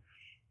with it.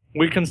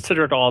 We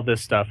considered all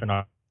this stuff in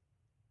our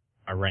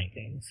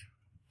rankings.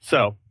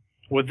 So,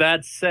 with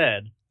that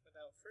said,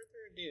 without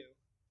further ado,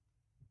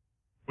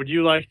 would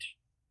you like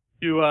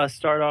to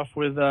start off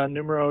with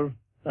numero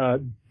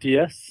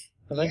DS?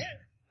 I think. Yeah.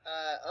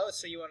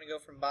 So you want to go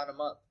from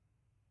bottom up?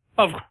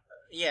 Of course.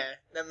 Yeah,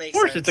 that makes Of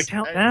course, sense. it's a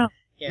countdown.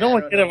 Yeah, no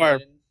one I could don't have know our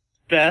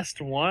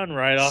best one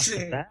right off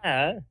the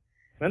bat.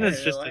 Then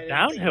it's just a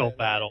downhill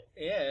battle.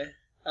 Yeah.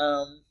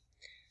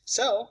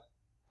 So,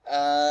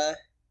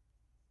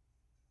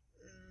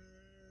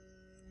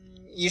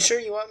 you sure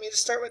you want me to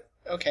start with?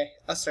 Okay,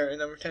 I'll start with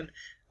number 10.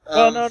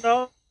 Well,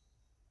 no.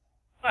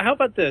 How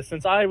about this?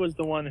 Since I was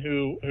the one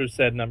who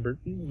said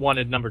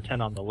wanted number 10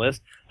 on the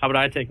list, how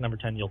about I take number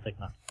 10, you'll take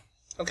 9.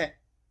 Okay.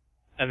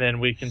 And then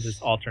we can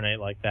just alternate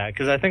like that,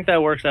 because I think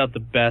that works out the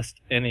best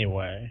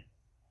anyway.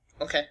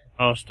 Okay.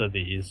 Most of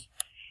these.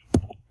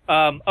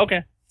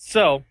 Okay,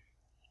 so,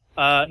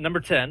 number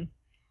 10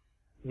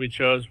 we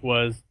chose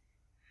was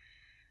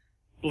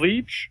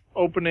Bleach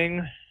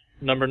opening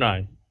number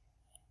 9.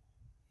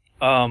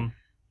 By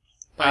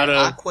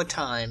Aqua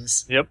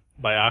Times. Yep,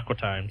 by Aqua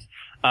Times.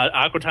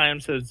 Aqua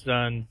Times has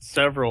done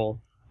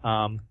several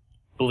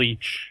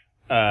Bleach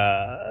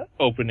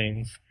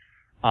openings.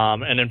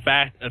 And in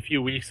fact, a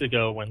few weeks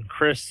ago when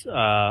Chris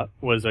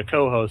was a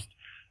co-host,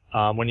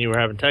 when you were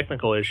having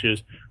technical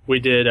issues,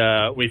 we had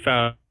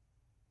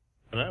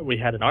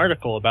an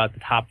article about the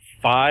top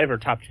 5 or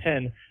top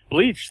 10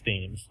 Bleach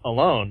themes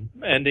alone,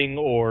 ending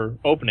or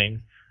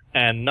opening,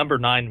 and number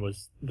 9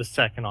 was the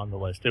second on the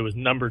list. It was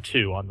number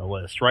 2 on the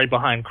list, right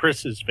behind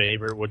Chris's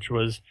favorite, which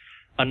was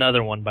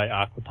another one by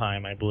Aqua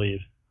Time, I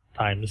believe.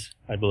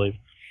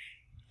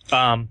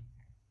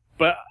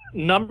 But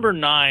number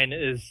 9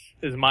 is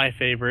my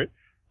favorite,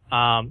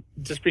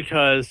 just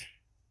because,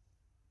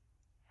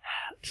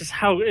 just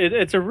how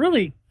it's a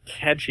really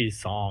catchy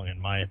song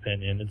in my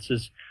opinion.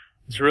 It's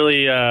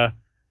really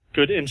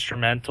good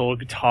instrumental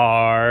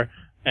guitar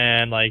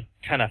and like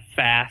kind of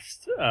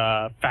fast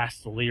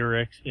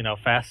lyrics,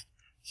 fast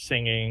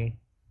singing.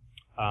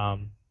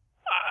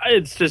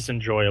 It's just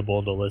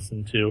enjoyable to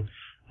listen to.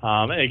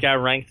 It got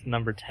ranked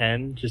number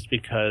 10 just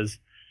because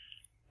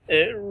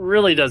it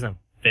really doesn't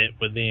fit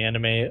with the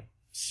anime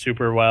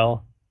super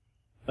well.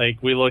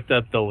 Like, we looked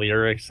up the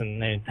lyrics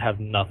and they have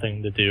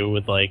nothing to do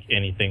with like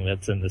anything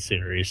that's in the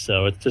series,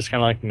 so it's just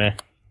kind of like meh.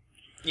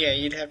 Yeah,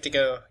 you'd have to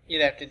do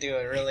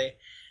a really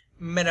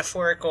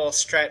metaphorical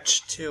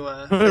stretch to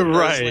fit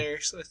right. those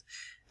lyrics with.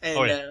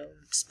 And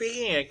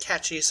speaking of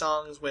catchy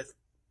songs with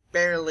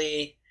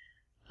barely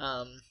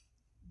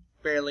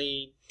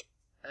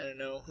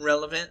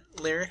relevant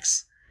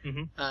lyrics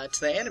to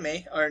the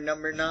anime, are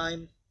number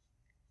 9.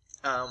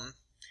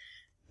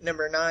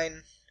 Number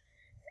 9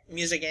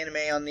 music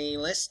anime on the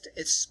list.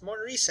 It's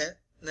more recent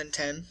than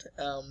 10.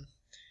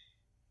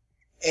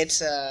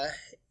 It's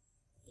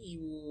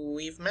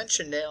we've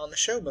mentioned it on the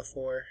show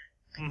before.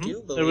 I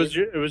do believe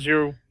it was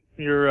your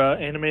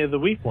anime of the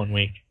week one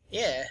week.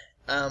 Yeah.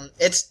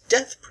 It's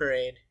Death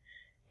Parade,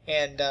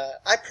 and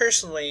I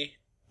personally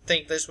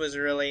think this was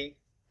a really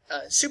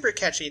super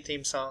catchy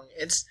theme song.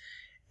 It's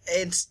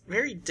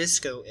very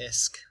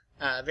disco-esque,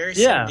 very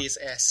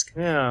 70s-esque.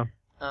 Yeah.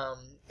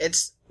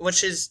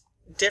 Which is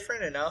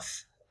different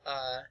enough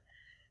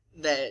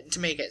that to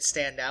make it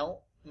stand out,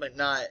 but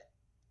not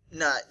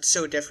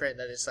so different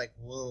that it's like,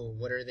 whoa,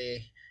 what are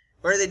they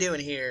doing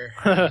here?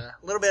 A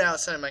little bit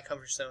outside of my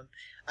comfort zone.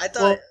 I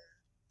thought.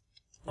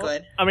 Go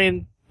ahead. I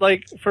mean,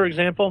 like, for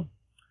example,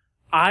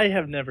 I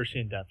have never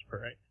seen Death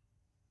Parade.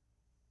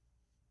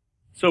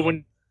 So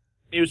when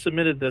you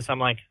submitted this, I'm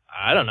like,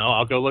 I don't know,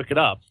 I'll go look it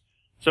up.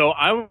 So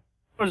I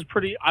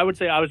would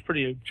say I was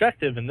pretty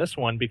objective in this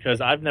one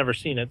because I've never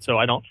seen it, so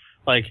I'm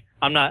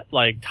not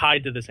like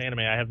tied to this anime.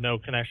 I have no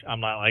connection. I'm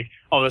not like,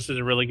 oh, this is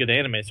a really good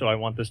anime, so I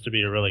want this to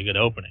be a really good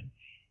opening.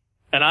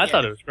 And I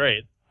thought it was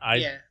great.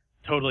 I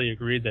totally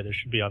agreed that it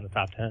should be on the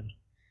top 10.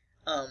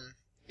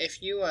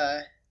 If you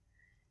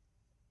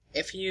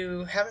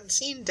haven't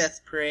seen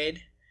Death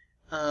Parade,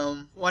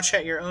 watch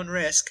at your own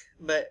risk,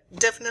 but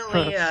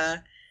definitely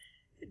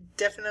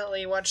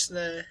watch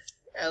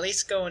at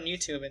least go on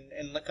YouTube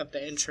and look up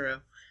the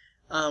intro.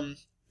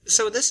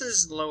 So this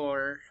is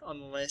lower on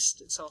the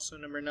list. It's also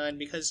number 9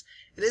 because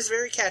it is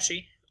very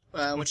catchy,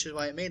 which is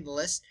why it made the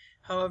list.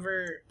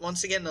 However,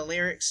 once again, the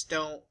lyrics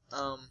don't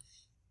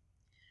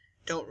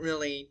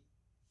really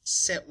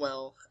sit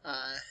well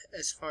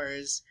as far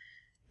as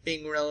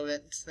being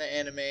relevant to the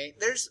anime.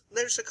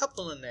 There's a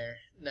couple in there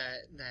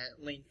that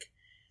link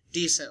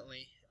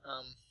decently.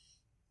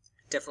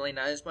 Definitely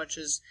not as much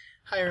as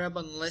higher up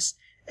on the list.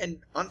 And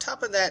on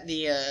top of that,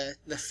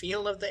 the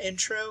feel of the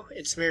intro,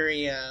 it's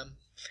very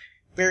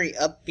very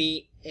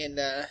upbeat and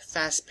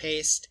fast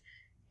paced,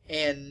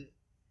 and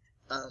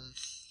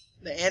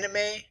the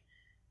anime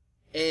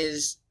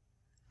is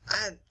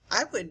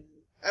I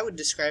would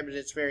describe it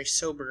as very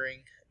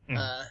sobering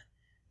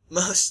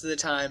most of the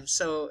time.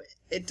 So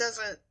it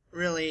doesn't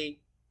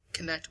really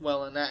connect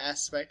well in that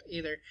aspect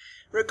either.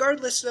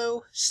 Regardless,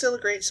 though, still a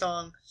great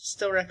song.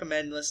 Still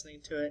recommend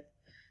listening to it.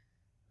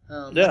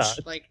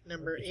 Much like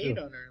number 8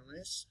 on our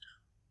list.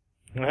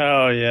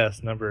 Oh,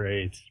 yes, number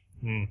 8.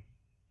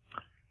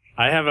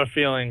 I have a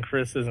feeling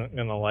Chris isn't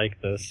going to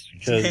like this,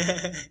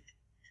 because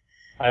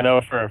I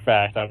know for a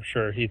fact, I'm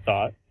sure he's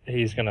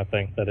going to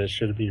think that it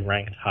should be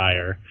ranked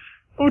higher,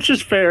 which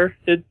is fair.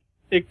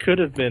 It could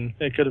have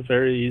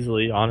very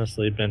easily,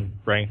 honestly, been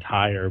ranked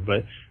higher,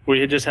 but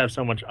we just have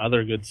so much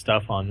other good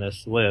stuff on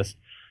this list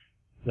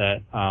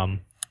that,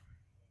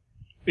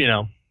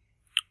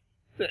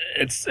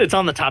 it's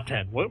on the top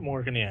 10. What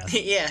more can you ask?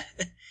 Yeah.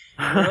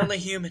 We're only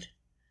human.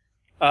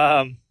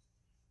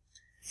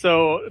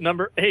 So,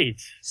 number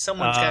 8.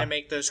 Someone's got to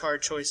make those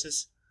hard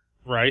choices.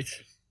 Right.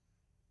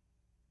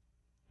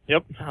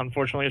 Yep.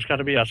 Unfortunately, it's got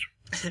to be us.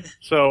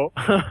 So,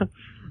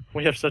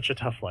 we have such a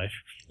tough life.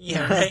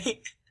 Yeah,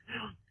 right?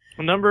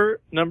 Number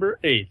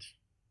 8.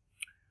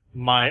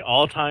 My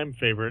all-time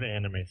favorite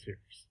anime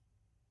series.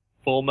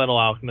 Full Metal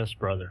Alchemist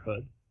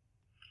Brotherhood.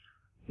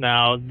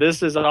 Now,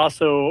 this is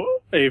also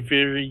a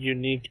very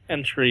unique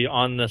entry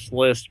on this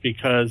list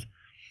because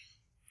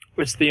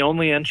it's the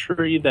only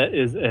entry that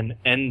is an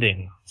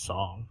ending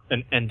song,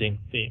 an ending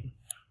theme,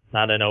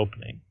 not an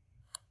opening.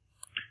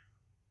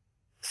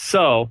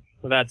 So,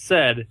 with that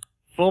said,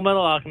 Full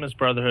Metal Alchemist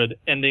Brotherhood,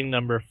 ending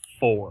number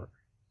 4.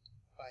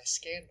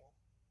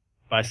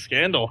 By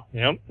Scandal.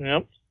 Yep.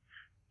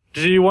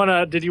 Did you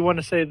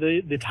wanna say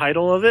the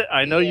title of it?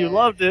 I know you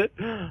loved it.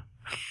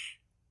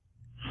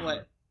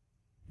 What?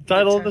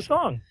 Title of the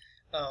song.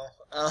 Oh,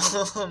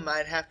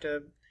 I'd have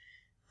to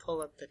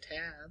pull up the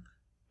tab.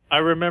 I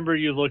remember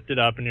you looked it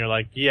up and you're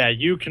like, yeah,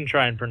 you can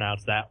try and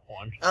pronounce that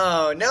one.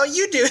 Oh, no,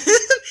 you do.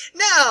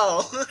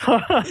 No!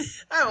 I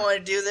don't want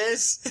to do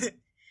this.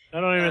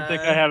 I don't even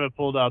think I have it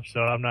pulled up,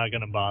 so I'm not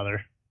going to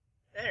bother.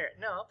 There,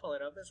 no, I'll pull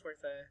it up.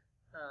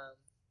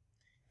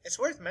 It's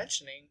worth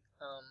mentioning.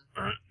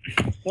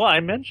 Well, I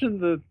mentioned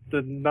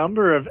the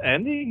number of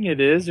ending it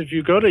is. If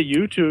you go to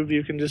YouTube,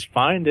 you can just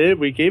find it.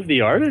 We gave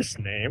the artist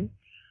name.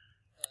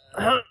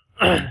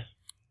 Brotherhood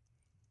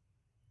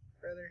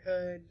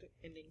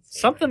ending.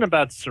 Something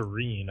about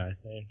Serene, I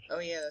think. Oh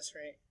yeah, that's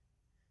right.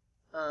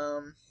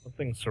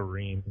 Something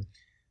Serene.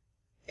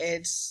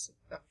 It's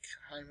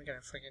I'm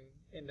gonna fucking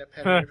end up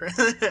having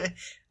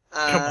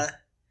it.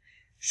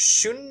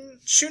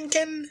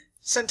 Shunken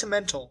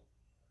Sentimental.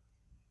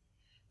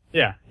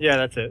 Yeah,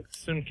 that's it.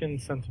 Sunken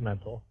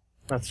Sentimental.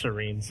 Not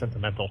Serene,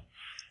 Sentimental.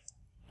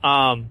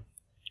 So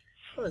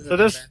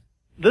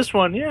this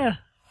one, yeah.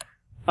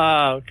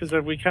 Because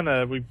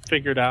we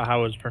figured out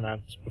how it was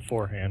pronounced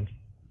beforehand.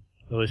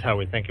 At least how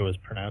we think it was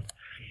pronounced.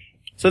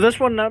 So this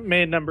one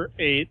made number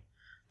 8.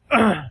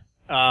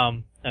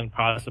 And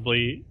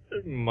possibly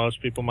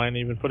most people might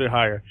even put it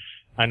higher.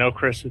 I know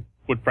Chris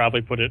would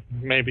probably put it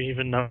maybe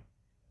even number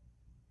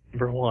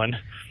 1.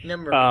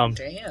 Number 1,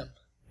 damn.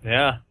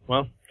 Yeah,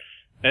 well,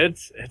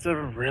 it's a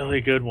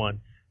really good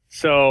one.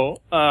 So,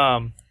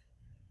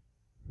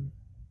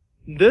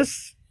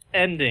 this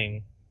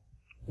ending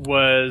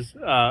was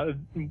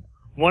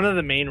one of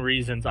the main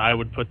reasons I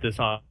would put this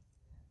on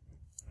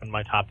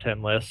my top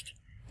 10 list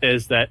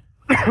is that,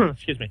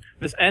 excuse me,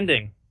 this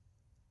ending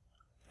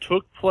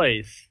took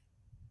place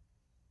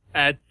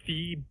at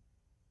the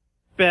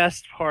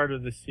best part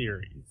of the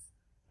series.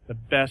 The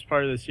best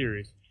part of the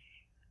series.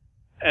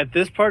 At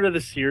this part of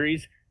the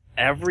series,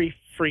 every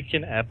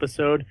freaking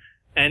episode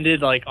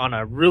ended like on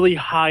a really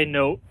high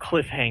note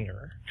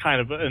cliffhanger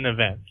kind of an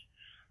event.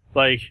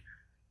 Like,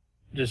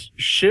 just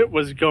shit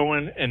was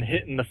going and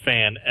hitting the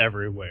fan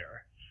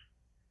everywhere.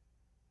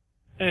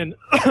 And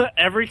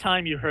every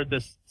time you heard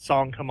this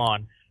song come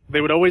on,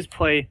 they would always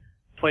play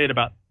played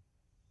about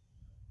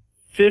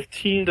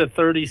 15 to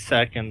 30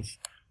 seconds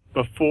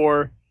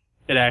before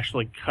it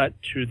actually cut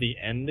to the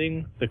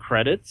ending, the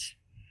credits.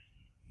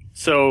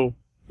 So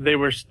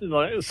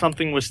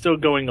something was still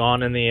going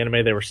on in the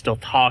anime. They were still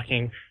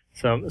talking.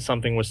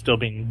 Something was still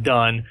being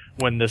done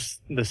when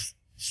this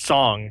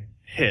song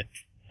hit.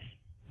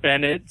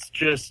 And it's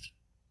just,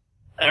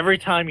 every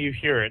time you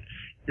hear it,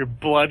 your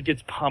blood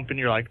gets pumping.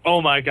 You're like,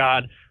 oh my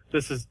God,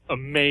 this is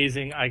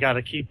amazing. I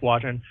gotta keep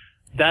watching.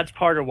 That's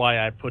part of why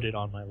I put it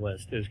on my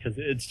list, is because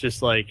it's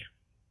just like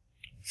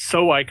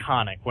so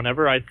iconic.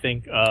 Whenever I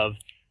think of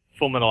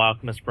Full Metal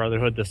Alchemist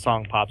Brotherhood, this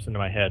song pops into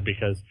my head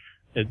because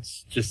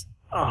it's just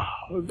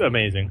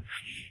amazing.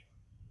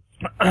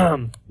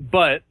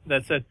 But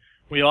that said,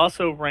 we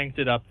also ranked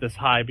it up this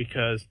high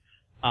because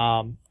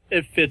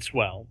it fits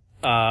well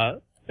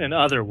in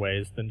other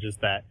ways than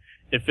just that.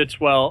 It fits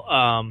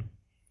well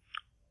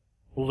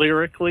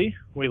lyrically.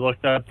 We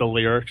looked up the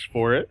lyrics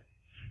for it.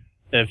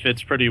 It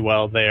fits pretty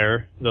well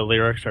there. The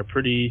lyrics are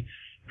pretty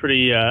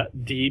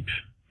deep,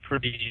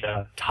 pretty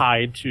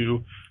tied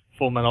to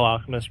Full Metal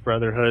Alchemist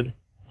Brotherhood.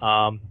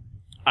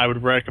 I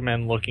would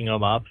recommend looking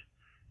them up.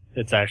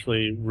 It's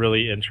actually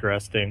really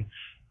interesting.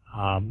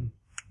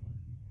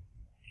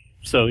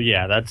 So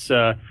yeah, that's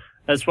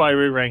why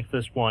we ranked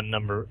this one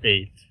number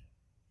 8.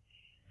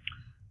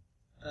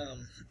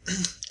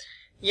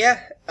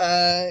 Yeah.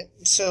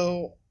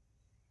 So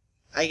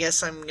I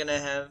guess I'm gonna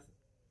have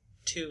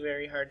 2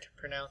 very hard to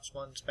pronounce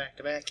ones back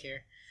to back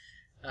here.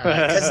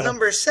 Because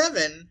number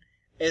 7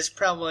 is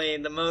probably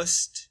the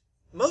most,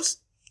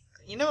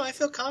 I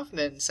feel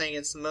confident in saying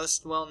it's the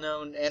most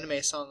well-known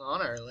anime song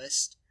on our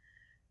list.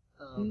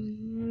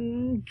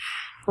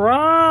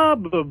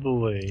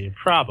 Probably.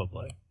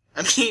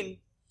 I mean,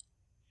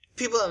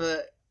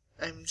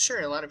 I'm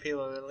sure a lot of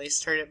people have at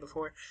least heard it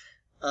before.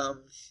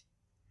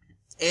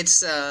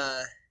 It's,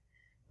 oh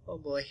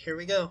boy, here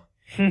we go.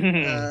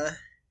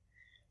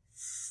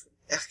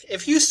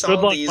 If you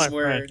saw these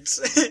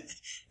words,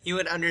 you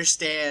would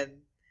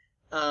understand.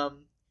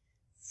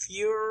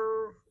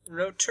 Für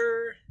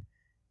Roter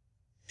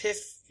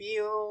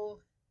Pfeil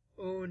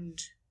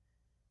und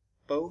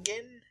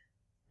Bogen.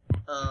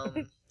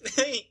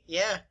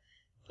 Yeah,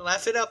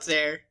 laugh it up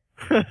there.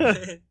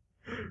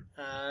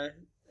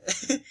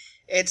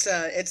 It's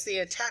the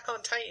Attack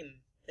on Titan.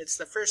 It's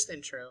the first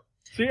intro.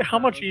 See, how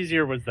much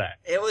easier was that?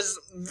 It was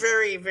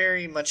very,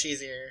 very much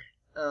easier.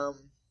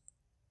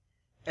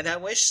 And I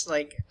wish,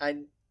 I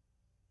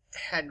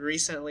had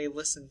recently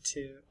listened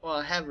to... Well,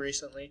 I have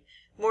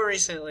more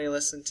recently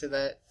listened to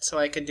that, so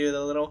I could do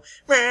the little...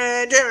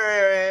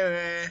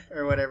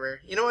 Or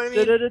whatever. You know what I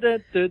mean?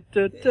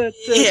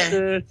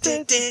 Yeah.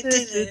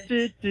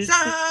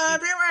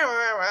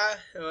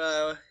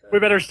 We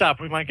better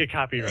stop. We might get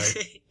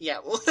copyrighted. Yeah,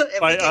 well,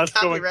 if we get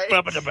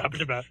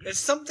copyrighted... Going... If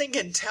something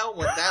can tell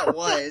what that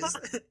was,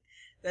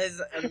 that is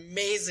an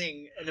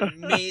amazing,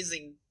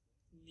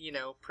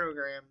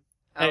 program.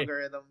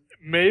 Algorithm. Hey,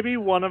 maybe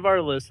one of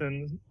our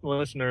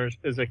listeners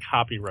is a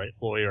copyright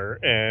lawyer,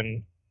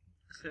 and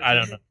I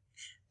don't know.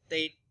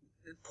 They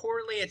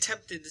poorly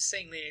attempted to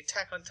sing the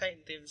Attack on Titan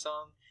theme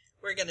song.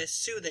 We're gonna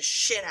sue the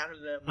shit out of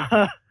them.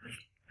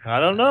 I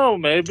don't know,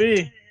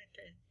 maybe.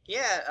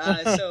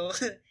 Yeah, so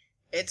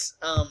it's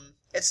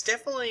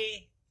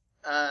definitely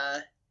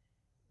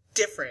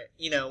different.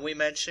 We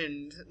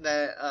mentioned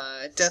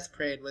that Death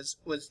Parade was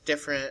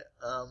different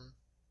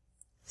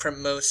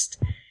from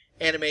most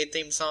anime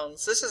theme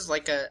songs. This is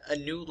like a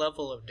new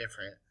level of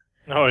different.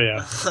 Oh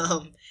yeah.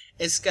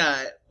 It's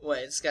got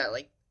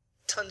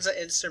tons of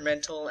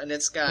instrumental, and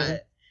it's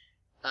got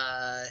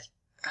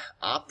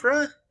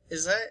opera.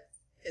 Is it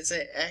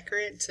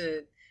accurate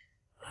to?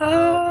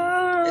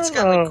 It's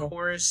got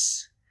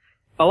chorus.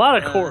 A lot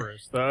of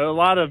chorus, though. A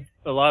lot of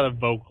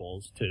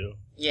vocals too.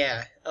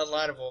 Yeah, a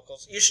lot of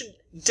vocals. You should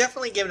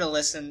definitely give it a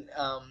listen.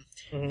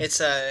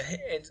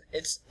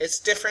 It's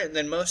different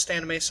than most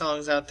anime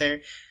songs out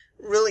there.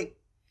 Really,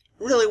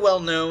 really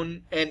well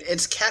known, and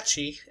it's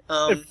catchy.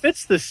 It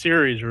fits the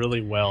series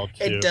really well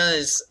too. It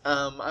does.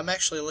 I'm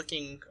actually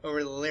looking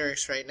over the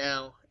lyrics right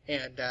now,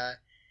 and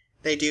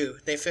they do.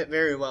 They fit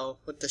very well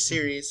with the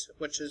series,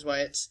 which is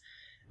why it's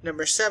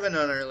number 7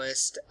 on our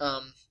list.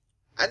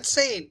 I'd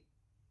say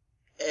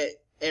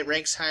it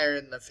ranks higher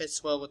in the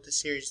fits well with the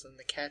series than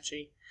the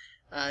catchy,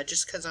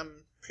 just because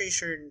I'm pretty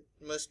sure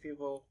most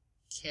people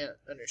can't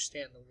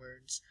understand the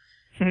words.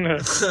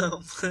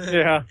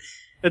 Yeah.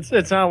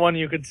 It's not one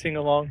you could sing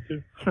along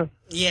to.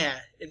 Yeah,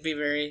 it'd be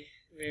very,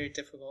 very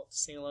difficult to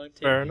sing along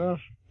to. Fair enough.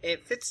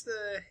 It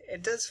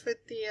does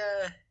fit the,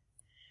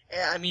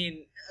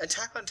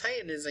 Attack on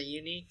Titan is a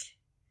unique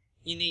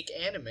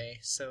anime,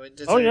 so it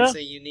deserves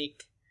a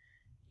unique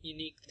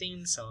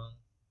theme song.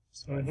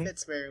 So it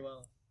fits very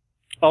well.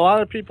 A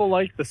lot of people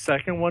like the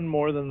second one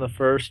more than the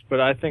first, but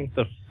I think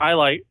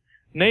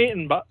Nate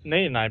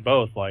and I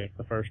both like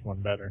the first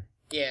one better.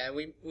 Yeah,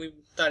 we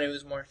thought it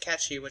was more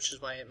catchy, which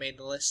is why it made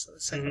the list. So the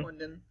second one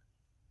didn't.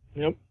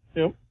 Yep.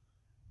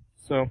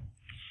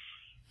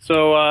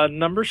 So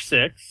number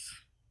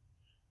 6.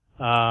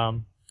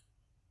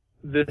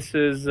 this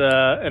is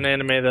an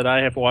anime that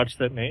I have watched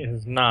that Nate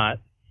has not.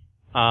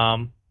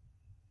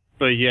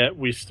 But yet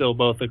we still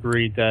both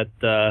agreed that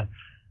the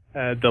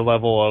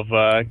level of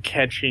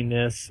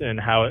catchiness and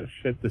how it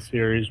fit the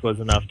series was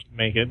enough to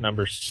make it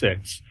number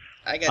 6.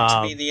 I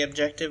got to be the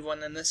objective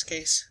one in this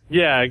case.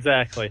 Yeah,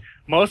 exactly.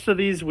 Most of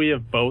these we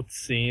have both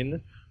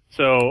seen,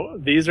 so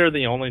these are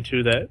the only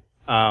two that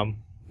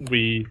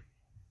we,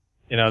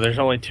 there's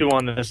only 2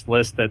 on this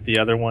list that the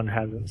other one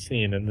hasn't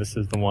seen, and this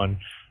is the one,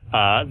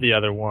 the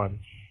other one.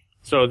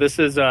 So this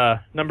is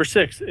number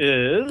 6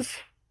 is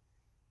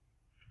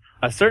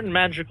A Certain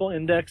Magical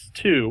Index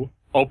 2,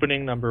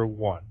 opening number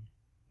 1.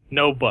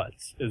 No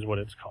Buts is what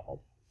it's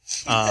called.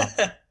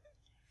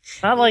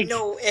 Not like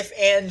no if,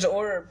 ands,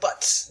 or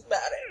buts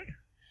matter.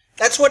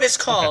 That's what it's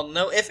called. Okay.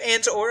 No if,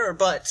 ands, or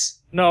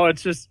buts. No,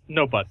 it's just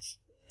No Buts.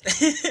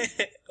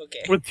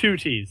 Okay. With 2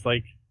 T's,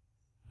 like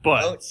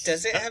butts. Oh,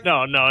 does it have?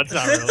 No, it's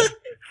not really.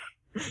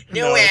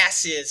 No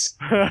asses.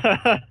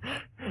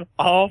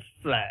 All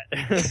flat.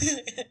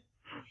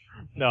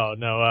 No,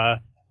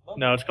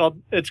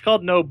 it's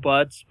called No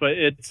Buts, but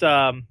it's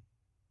I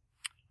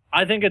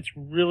think it's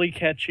really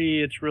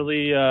catchy. It's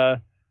really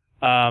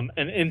an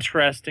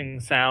interesting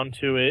sound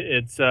to it.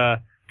 It's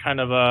kind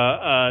of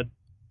a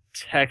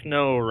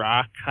techno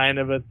rock kind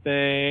of a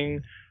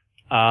thing,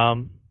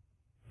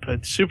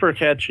 but super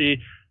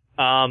catchy.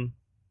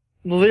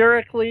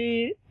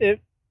 Lyrically,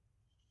 it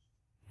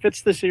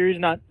fits the series.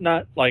 Not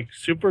like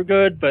super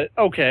good, but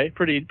okay,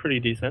 pretty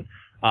decent.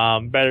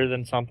 Better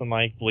than something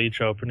like Bleach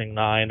Opening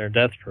 9 or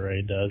Death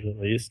Parade does, at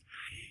least.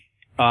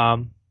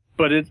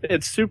 But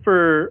it's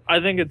super. I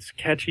think it's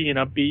catchy and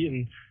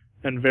upbeat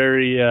and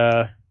very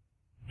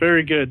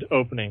very good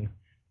opening.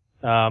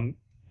 The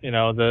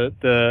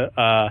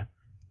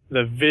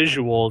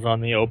visuals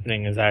on the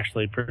opening is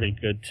actually pretty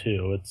good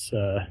too. It's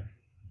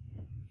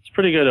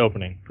pretty good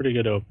opening. Pretty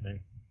good opening.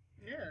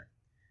 Yeah.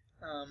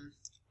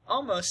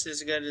 Almost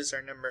as good as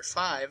our number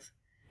 5.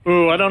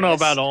 Ooh, I don't know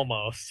about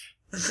almost.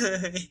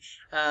 It's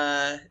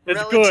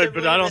good,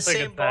 but I don't think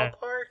it's that.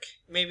 Ballpark.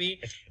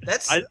 Maybe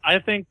that's. I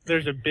think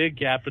there's a big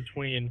gap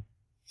between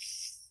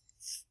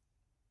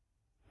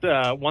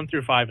 1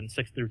 through 5 and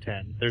 6 through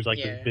 10. There's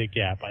this big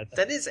gap. I think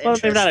that is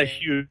interesting. Maybe not a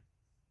huge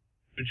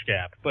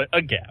gap, but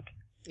a gap.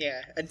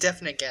 Yeah, a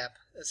definite gap.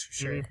 That's for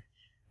sure.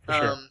 For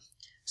sure.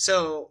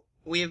 So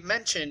we've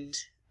mentioned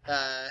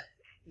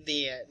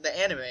the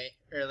anime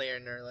earlier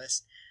in our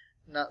list,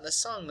 not the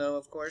song though,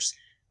 of course.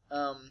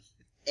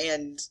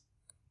 And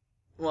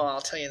well,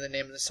 I'll tell you the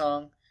name of the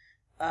song.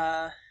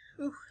 I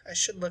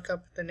should look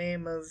up the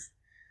name of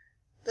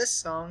this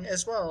song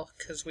as well,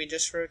 because we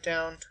just wrote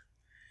down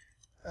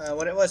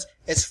what it was.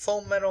 It's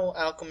Full Metal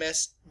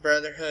Alchemist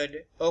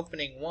Brotherhood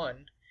Opening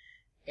 1.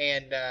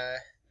 And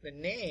the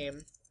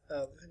name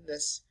of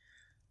this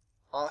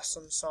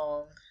awesome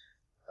song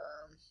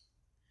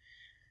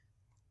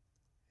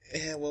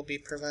it will be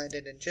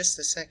provided in just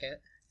a second.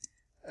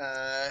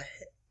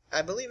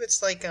 I believe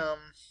it's like it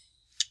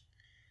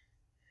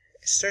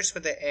starts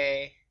with the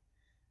A.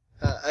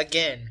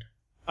 Again.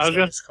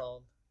 It's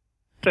called.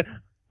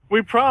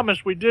 We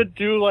promised we did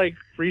do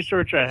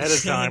research ahead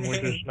of time,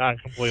 which is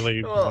not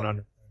completely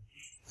 100.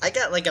 I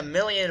got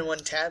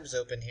 1,000,001 tabs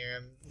open here.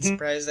 I'm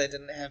surprised I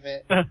didn't have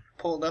it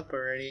pulled up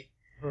already.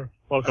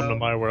 Welcome to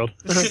my world.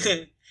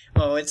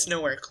 Well, it's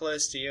nowhere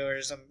close to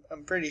yours.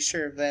 I'm pretty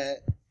sure of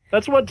that.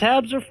 That's what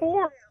tabs are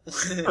for.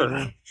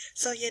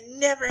 So you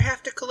never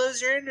have to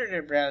close your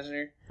internet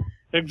browser.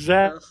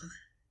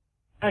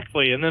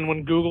 Exactly. And then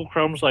when Google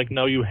Chrome's like,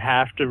 no, you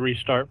have to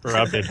restart for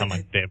updates, I'm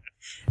like, damn it.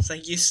 It's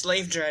like, you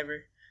slave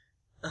driver.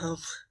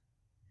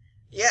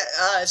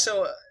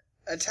 So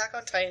Attack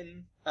on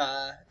Titan,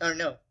 the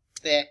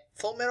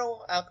Full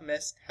Metal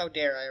Alchemist, how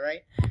dare I,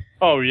 right?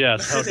 Oh,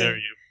 yes, how dare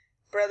you.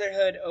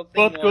 Brotherhood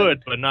opening both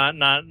good, but not,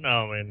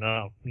 no.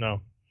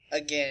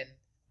 Again.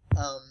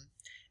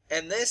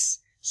 And this,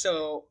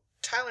 so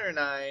Tyler and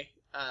I,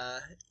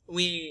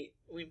 we've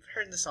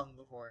heard the song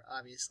before,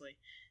 obviously.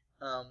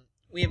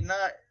 We have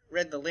not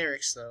read the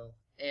lyrics, though,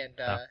 and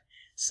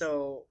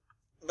so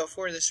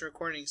before this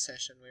recording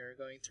session, we were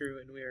going through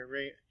and we were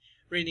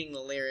reading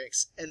the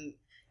lyrics, and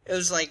it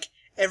was like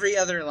every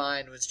other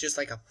line was just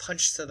like a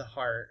punch to the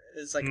heart.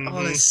 It's like,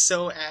 oh, that's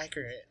so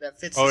accurate. That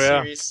fits the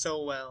series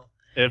so well.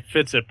 It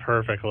fits it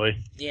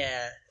perfectly.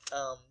 Yeah,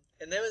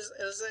 and it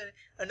was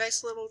a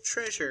nice little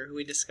treasure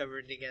we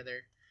discovered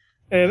together.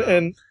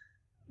 And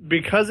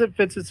because it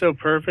fits it so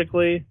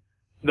perfectly,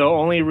 the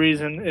only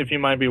reason, if you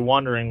might be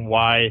wondering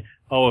why,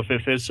 if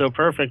it fits so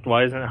perfect,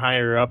 why isn't it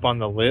higher up on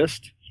the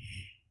list?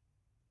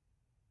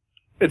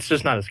 It's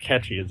just not as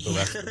catchy as the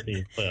rest of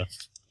the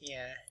list.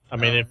 Yeah. I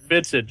mean, it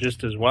fits it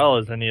just as well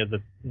as any of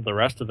the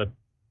rest of the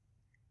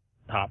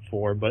top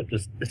 4, but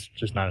it's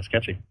just not as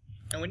catchy.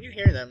 And when you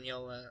hear them,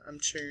 you'll, I'm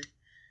sure,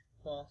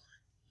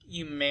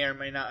 you may or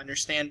may not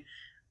understand.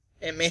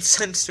 It made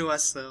sense to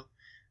us, though.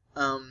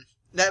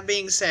 That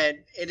being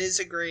said, it is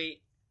a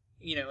great,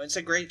 it's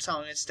a great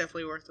song. It's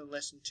definitely worth a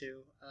listen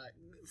to.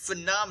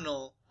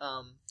 Phenomenal,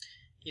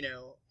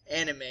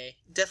 anime.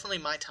 Definitely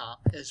my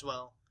top as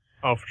well.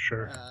 Oh, for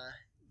sure.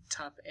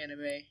 Top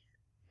anime,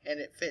 and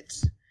it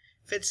fits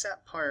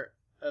that part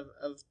of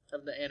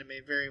the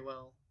anime very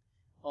well.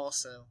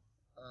 Also,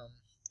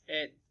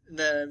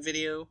 the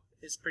video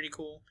is pretty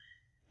cool.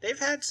 They've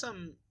had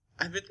some.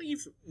 I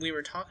believe we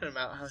were talking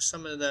about how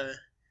some of the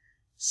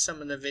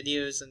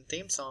videos and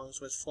theme songs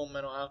with Full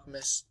Metal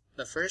Alchemist,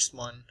 the first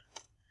one,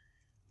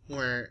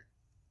 were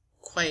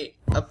quite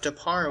up to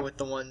par with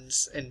the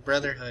ones in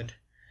Brotherhood.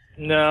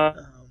 No.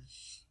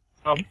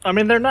 I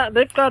mean, they're not.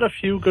 They've got a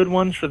few good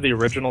ones for the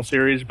original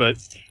series, but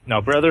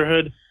no,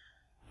 Brotherhood.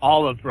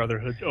 All of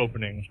Brotherhood's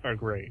openings are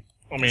great.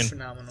 I mean,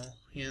 phenomenal.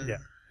 Yeah.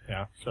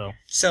 Yeah. So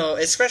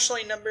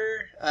especially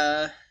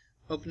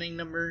opening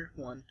number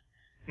 1.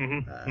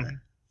 Mm-hmm.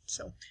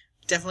 So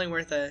definitely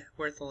worth a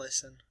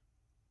listen.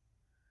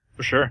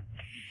 For sure.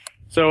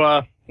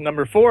 So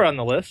number 4 on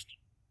the list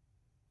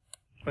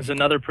is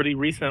another pretty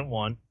recent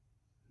one,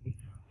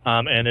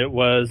 and it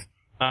was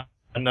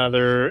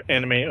another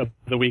anime of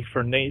the week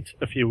for Nate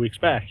a few weeks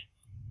back.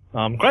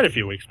 Quite a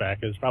few weeks back.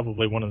 It was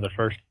probably one of the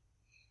first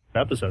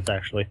episodes,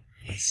 actually.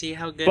 See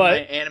how good my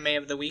anime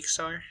of the weeks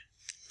are?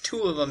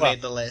 2 of them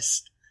made the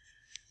list.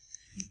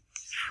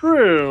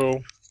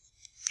 True.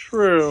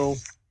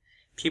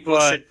 People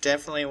should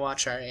definitely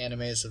watch our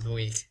animes of the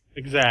week.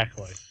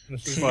 Exactly.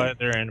 This is why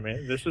they're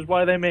anime. This is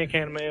why they make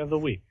anime of the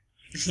week.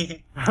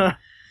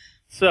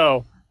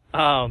 So,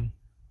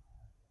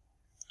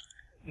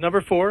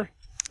 number 4,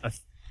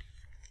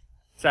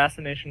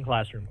 Assassination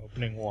Classroom,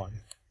 opening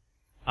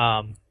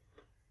 1.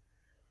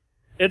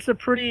 It's a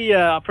pretty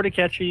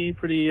catchy,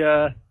 pretty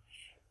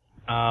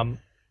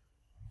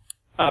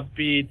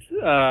upbeat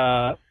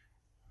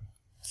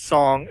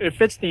song. It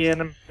fits the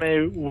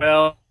anime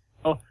well.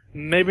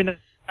 Maybe not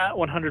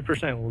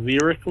 100%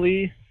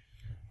 lyrically,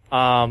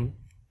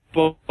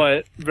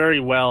 but very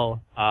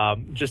well.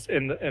 Just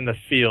in the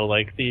feel,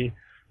 like the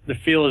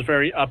feel is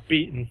very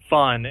upbeat and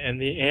fun, and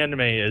the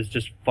anime is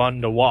just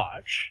fun to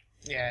watch.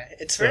 Yeah,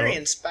 it's very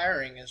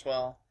inspiring as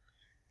well.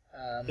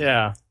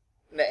 Yeah.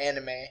 The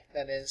anime,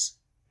 that is.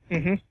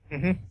 Mm-hmm.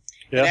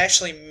 Yeah. It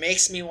actually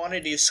makes me want to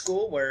do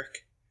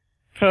schoolwork.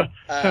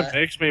 It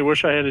makes me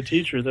wish I had a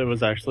teacher that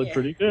was actually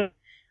pretty good.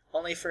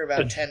 Only for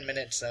about 10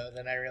 minutes, though,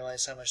 then I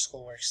realized how much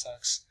schoolwork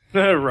sucks.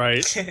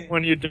 Right.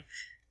 When you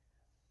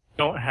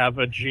don't have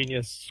a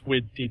genius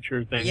squid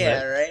teacher thing.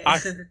 Yeah,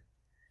 right?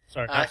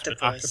 Sorry,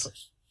 octopus.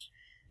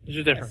 There's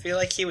a difference. I feel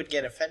like he would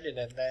get offended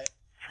at that.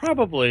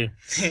 Probably.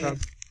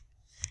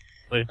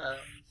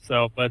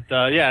 So, but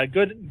yeah,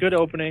 good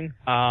opening.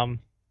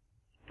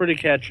 Pretty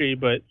catchy,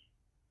 but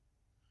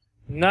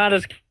not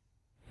as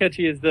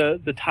catchy as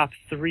the top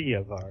 3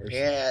 of ours.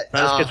 Yeah.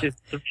 Not as catchy as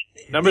 3.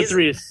 Number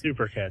 3 is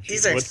super catchy.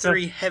 These are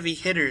 3 heavy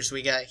hitters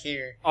we got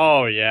here.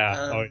 Oh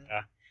yeah.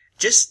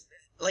 Just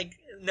like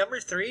number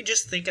 3,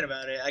 just thinking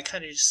about it, I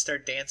kind of just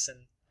start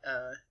dancing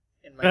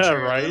in my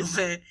chair. Right.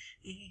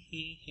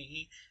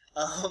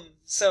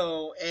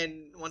 So,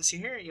 and once you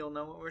hear it, you'll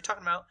know what we're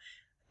talking about.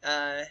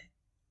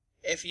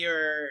 If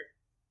you're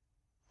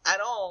at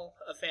all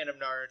a fan of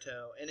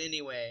Naruto in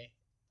any way,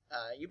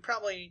 you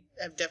probably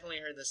have definitely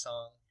heard the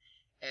song,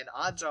 and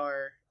odds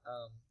are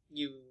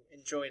you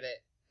enjoyed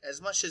it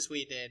as much as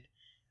we did.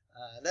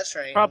 That's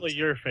right. Probably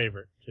your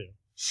favorite too.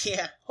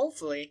 Yeah,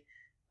 hopefully.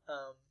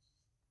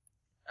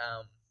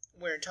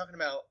 We're talking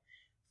about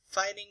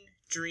Fighting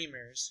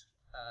Dreamers,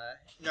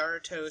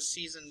 Naruto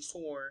Season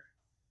 4,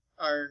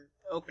 our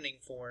opening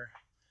 4,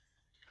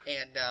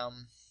 and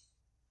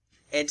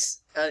it's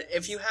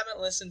if you haven't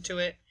listened to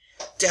it,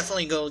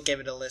 definitely go give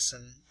it a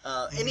listen.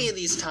 Any of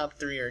these top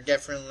 3 are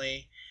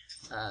definitely,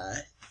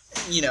 a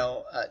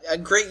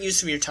great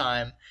use of your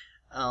time.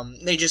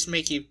 They just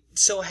make you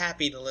so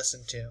happy to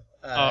listen to.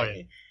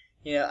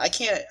 You know, I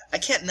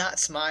can't not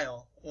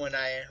smile when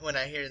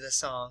I hear this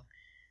song.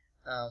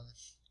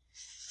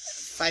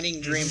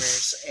 Fighting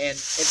Dreamers, and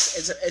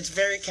it's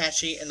very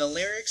catchy, and the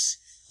lyrics,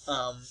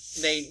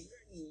 they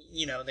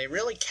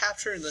really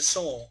capture the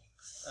soul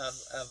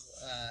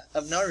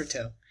of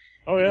Naruto.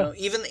 Oh yeah.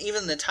 You know,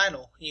 even the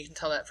title, you can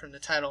tell that from the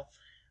title.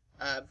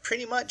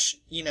 Pretty much,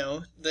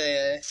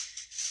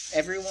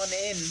 everyone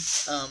in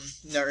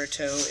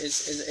Naruto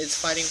is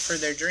fighting for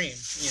their dream.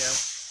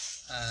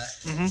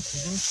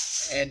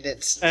 And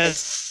it's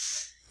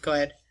go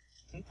ahead.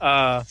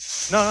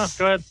 No,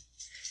 go ahead.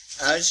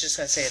 I was just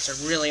gonna say it's a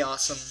really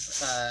awesome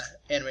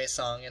anime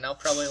song, and I'll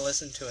probably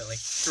listen to it like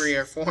 3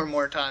 or 4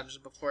 more times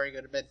before I go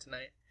to bed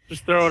tonight.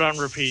 Just throw it on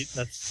repeat.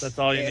 That's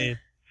all you need.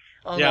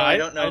 Oh yeah, no, I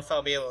don't know if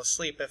I'll be able to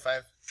sleep if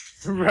I've...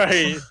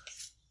 Right.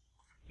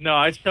 No,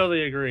 I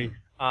totally agree.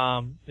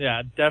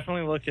 Yeah,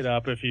 definitely look it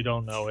up if you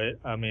don't know it.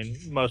 I mean,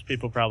 most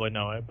people probably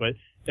know it, but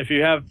if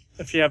you have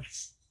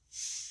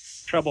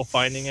trouble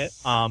finding it,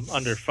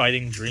 under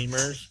Fighting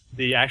Dreamers,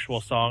 the actual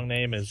song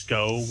name is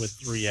Go with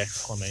 3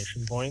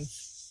 exclamation points.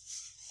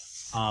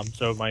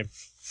 So it might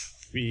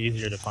be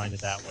easier to find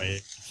it that way.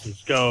 It's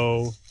just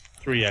Go,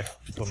 3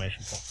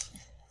 exclamation points.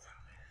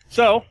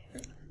 So,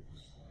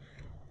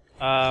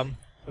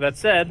 with that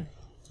said,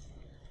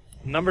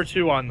 number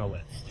 2 on the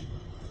list.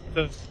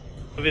 So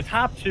the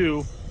top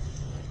 2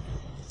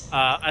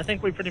 I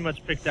think we pretty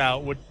much picked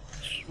out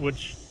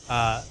which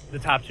the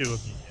top two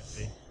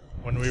immediately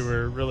when we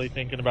were really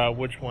thinking about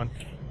which one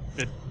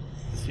fit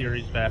the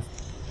series best,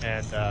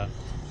 and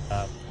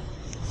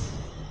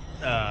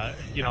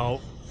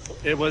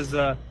it was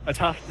a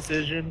tough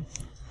decision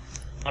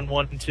on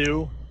 1 and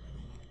 2,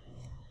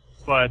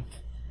 but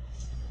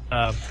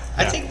I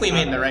think we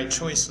made the right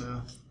choice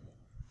though.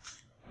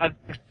 I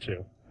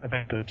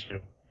think so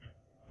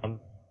too.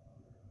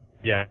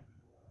 Yeah.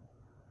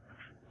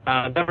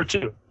 Number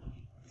 2.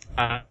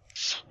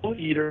 Soul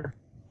Eater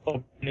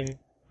opening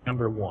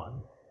number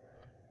 1.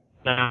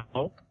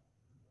 Now,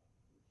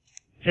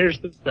 here's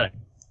the thing.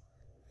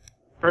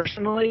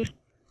 Personally,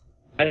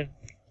 I think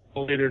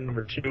Soul Eater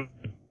number 2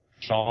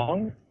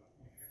 song,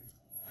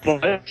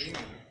 but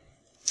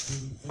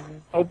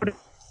opening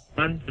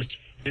 1 just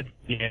fits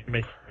the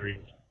anime series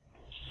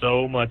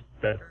so much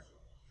better.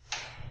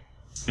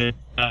 It,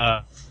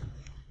 kind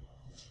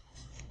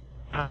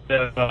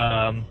of,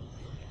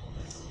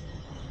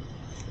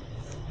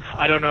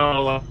 I don't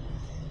know,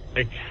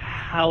 like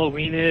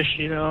Halloweenish,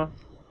 you know.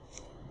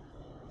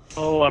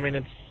 Oh, I mean,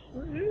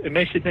 it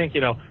makes you think,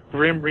 you know,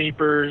 Grim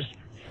Reapers,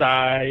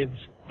 Scythes,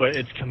 but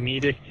it's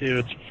comedic too.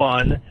 It's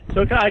fun,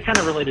 so I kind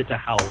of relate it to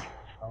Halloween.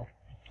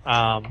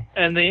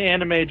 And the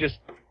anime just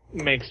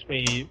makes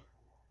me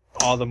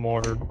all the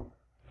more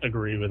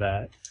agree with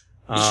that.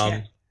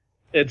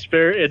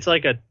 It's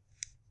like a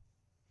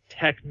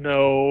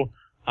techno.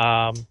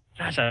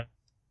 Gosh, I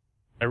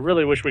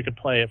really wish we could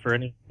play it for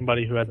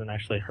anybody who hasn't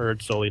actually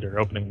heard Soul Eater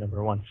opening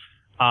number 1.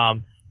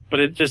 But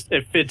it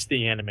fits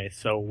the anime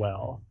so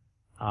well.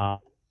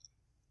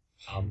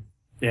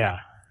 Yeah,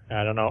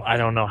 I don't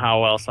know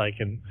how else I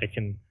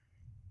can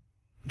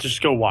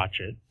just go watch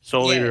it.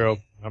 Soul Eater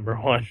opening number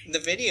 1. The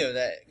video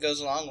that goes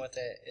along with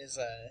it is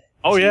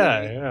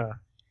yeah.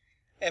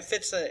 It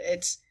fits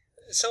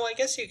so I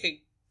guess you could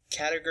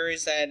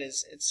categorize that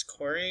as it's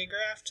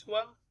choreographed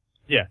well.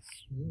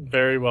 Yes,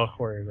 very well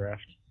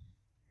choreographed.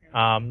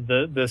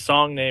 The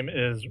song name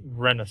is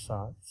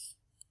Renaissance.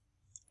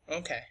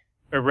 Okay.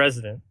 Or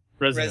Resonance.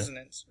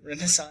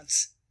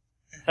 Renaissance.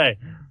 Hey.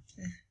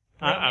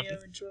 Romeo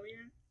and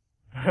Juliet?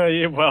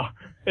 Yeah, well,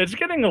 it's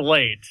getting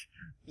late.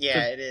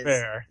 Yeah, it is.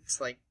 Fair. It's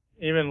like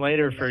even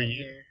later for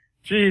you. Here.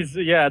 Jeez,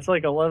 yeah, it's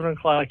like 11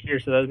 o'clock here,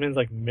 so that means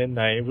like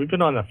midnight. We've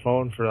been on the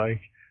phone for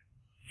like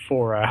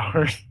 4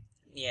 hours.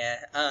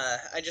 Yeah,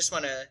 I just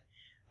want to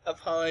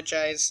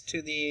apologize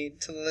to the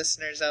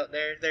listeners out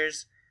there.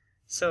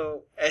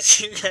 So, as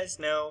you guys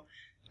know,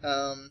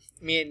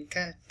 me and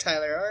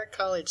Tyler are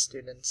college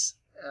students.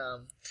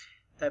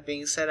 That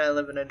being said, I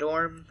live in a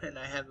dorm, and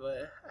I have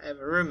a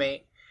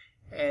roommate,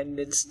 and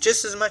it's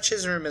just as much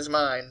his room as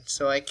mine,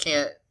 so I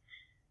can't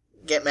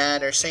get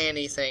mad or say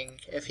anything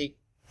if he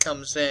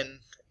comes in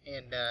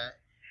and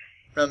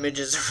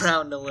rummages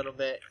around a little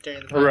bit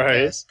during the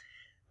podcast.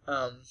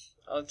 Right.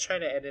 I'll try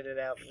to edit it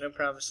out, no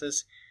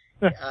promises.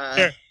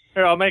 Here,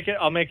 I'll make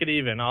it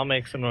even. I'll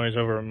make some noise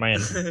over my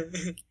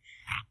end.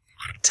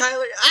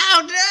 Tyler,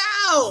 ow,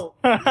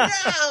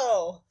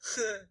 no!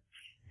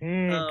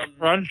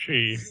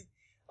 Crunchy.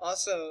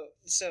 Also,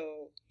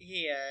 so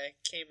he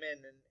came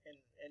in and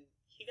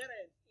he got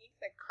a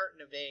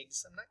carton of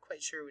eggs. I'm not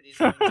quite sure what he's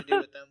going to do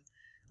with them.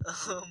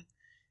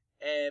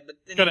 But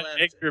then gonna he left.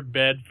 make your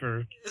bed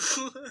for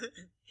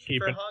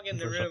for hogging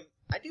the room.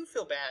 I do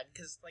feel bad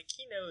because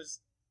he knows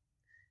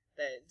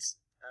that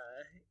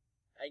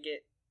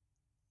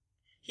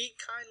he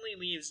kindly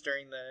leaves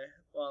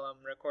while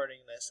I'm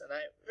recording this, and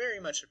I very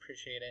much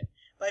appreciate it.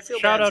 But I feel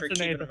bad for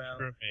keeping him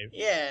out.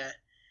 Yeah.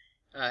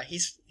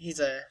 He's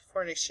a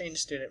foreign exchange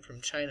student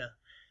from China.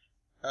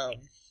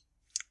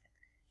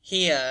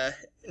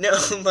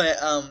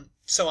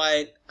 So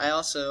I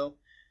also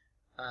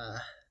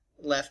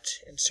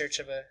left in search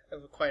of a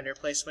quieter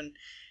place when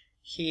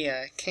he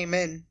came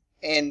in,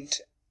 and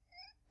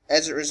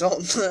as a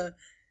result, I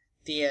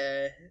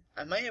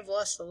might have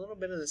lost a little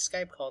bit of the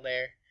Skype call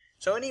there.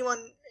 So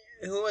anyone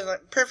who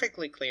wasn't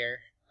perfectly clear,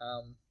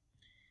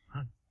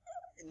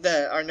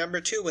 our number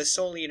 2 was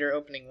Soul Eater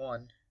opening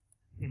 1.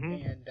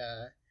 Mm-hmm. And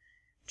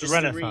just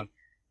Renaissance.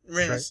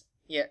 Right?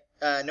 Yeah.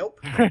 Nope.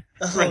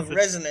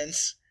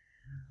 Resonance.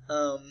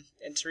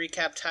 And to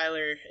recap,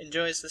 Tyler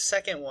enjoys the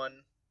second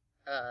one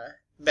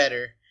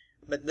better,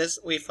 but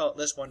we felt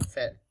this one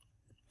fit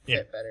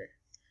better.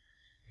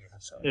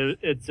 So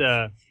it's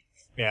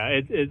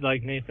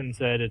like Nathan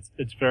said,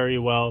 it's very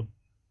well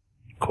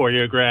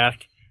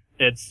choreographed.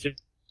 It's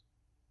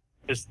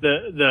just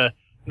the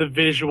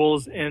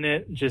visuals in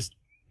it just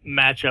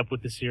match up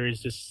with the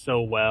series just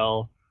so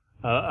well.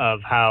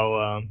 Of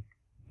how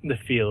the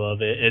feel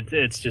of it.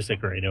 It's just a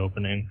great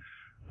opening.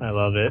 I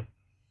love it.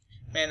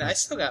 Man, I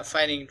still got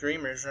Fighting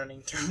Dreamers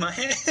running through my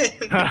head.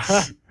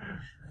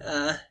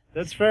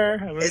 That's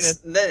fair. I mean,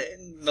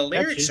 the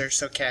lyrics are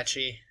so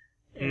catchy.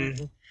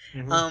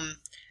 Mm-hmm.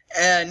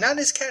 Mm-hmm. Not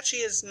as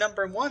catchy as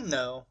number 1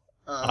 though.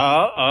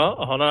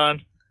 Hold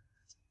on.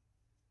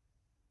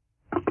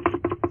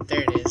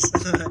 There it is.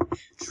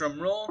 Drum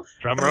roll.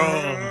 Drum roll.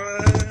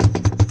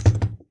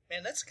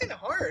 Man, that's kind of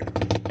hard.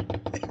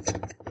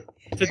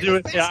 to do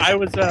it. Yeah, I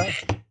was. Yeah.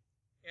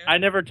 I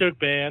never took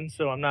band,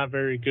 so I'm not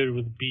very good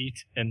with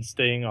beat and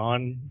staying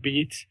on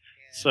beat.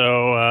 Yeah.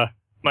 So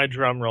my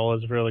drum roll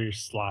is really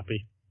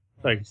sloppy.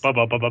 Like bum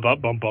bum bum bum bum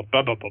bum bum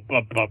bum bum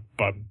bum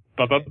bum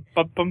bum bum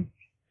bum bum.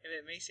 If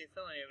it makes you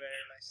feel any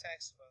better, my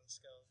saxophone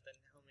skills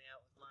didn't help me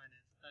out with mine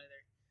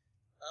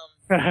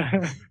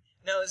either.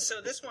 No,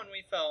 so this one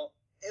we felt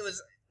it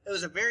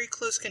was a very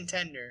close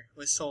contender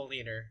with Soul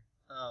Eater.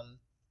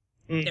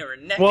 They were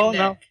neck and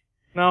neck.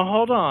 Now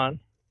hold on.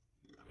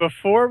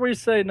 Before we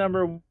say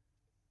number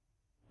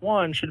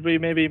one, should we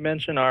maybe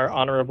mention our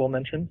honorable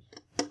mention?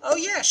 Oh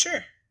yeah,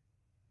 sure.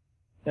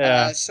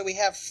 Yeah. So we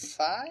have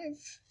five,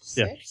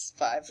 six,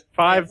 five.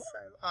 Five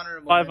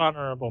honorable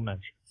honorable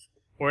mentions.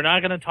 We're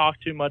not going to talk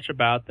too much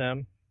about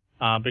them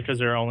because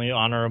they're only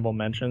honorable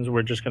mentions.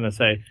 We're just going to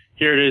say,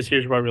 here it is,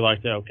 here's why we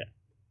liked it. Okay.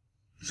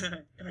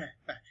 Okay.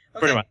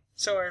 Pretty much.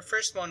 So our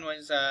first one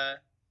was,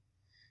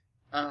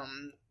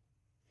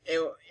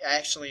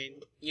 actually,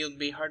 you'd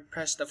be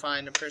hard-pressed to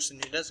find a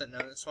person who doesn't know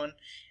this one.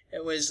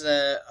 It was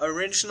the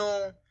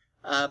original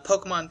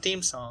Pokemon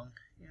theme song.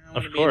 You know,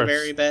 of to course. be the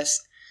very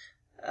best.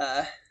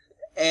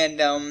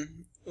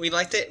 We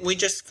liked it. We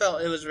just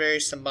felt it was very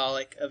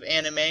symbolic of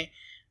anime.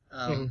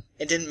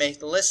 It didn't make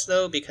the list,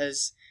 though,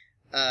 because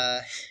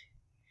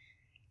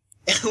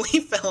we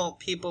felt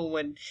people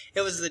would...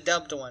 It was the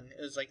dubbed one.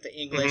 It was like the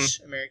English,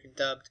 American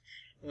dubbed.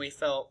 And we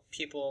felt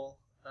people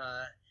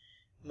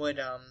would,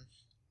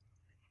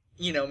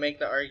 make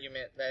the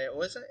argument that it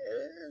wasn't...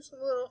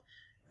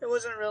 It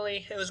wasn't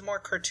really... It was more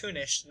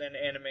cartoonish than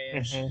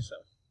anime-ish, so...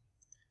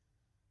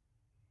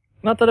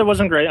 Not that it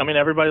wasn't great. I mean,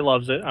 everybody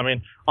loves it. I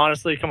mean,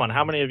 honestly, come on.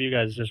 How many of you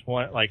guys just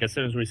want, like, as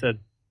soon as we said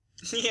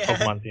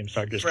Pokemon theme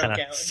song, just kind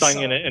of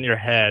singing it in your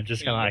head,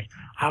 just kind of like,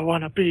 I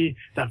want to be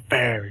the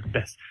very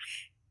best.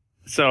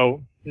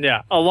 So,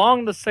 yeah.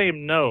 Along the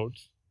same note,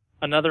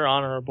 another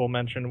honorable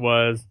mention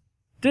was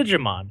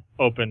Digimon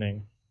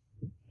opening.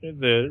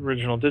 The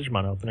original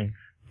Digimon opening.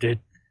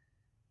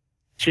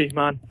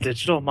 Digimon,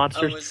 Digital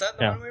Monsters. Oh, was that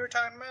the one we were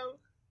talking about?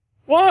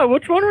 What?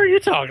 Which one were you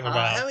talking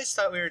about? I always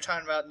thought we were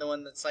talking about the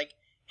one that's like,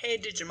 hey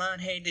Digimon.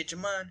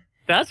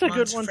 That's a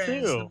good one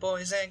friends, too. The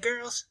boys and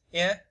girls.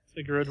 Yeah. It's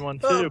a good one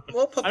too.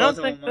 We'll put both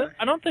of them on.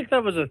 I don't think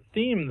that was a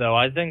theme though.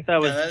 I think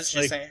that was. No, that was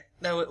just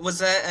was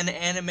that an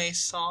anime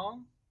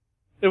song?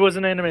 It was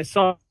an anime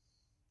song.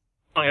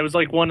 It was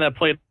like one that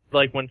played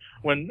like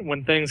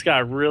when things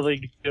got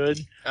really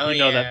good. Oh, you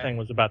know that thing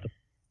was about to.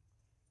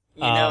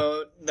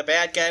 The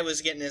bad guy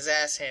was getting his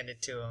ass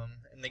handed to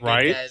him, and the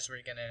good guys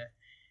were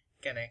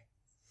gonna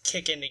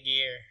kick into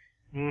gear.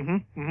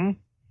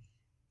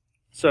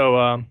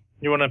 So,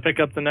 you want to pick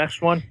up the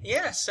next one?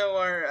 Yeah. So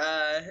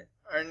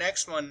our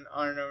next one,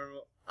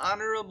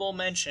 honorable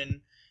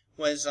mention,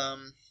 was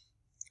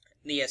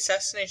the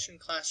Assassination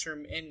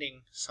Classroom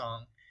ending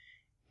song,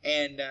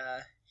 and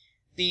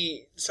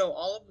so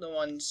all of the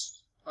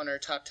ones on our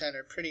top 10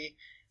 are pretty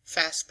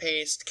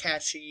fast-paced,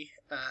 catchy,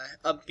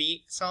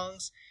 upbeat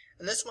songs,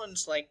 and this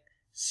one's like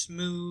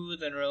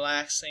smooth and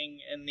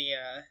relaxing, and the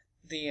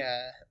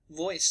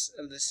voice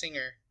of the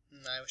singer,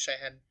 and I wish I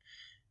had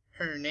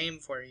her name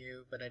for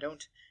you, but I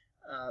don't,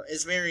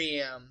 is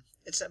very,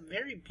 it's a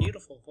very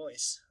beautiful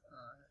voice,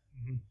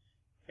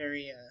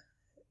 very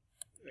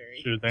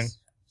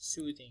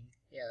soothing,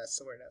 yeah, that's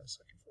the word I was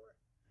looking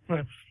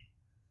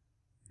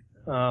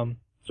for.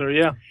 So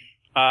yeah,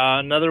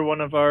 another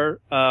one of our,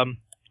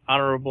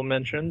 honorable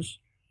mentions,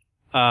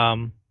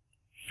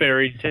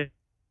 Fairy Tail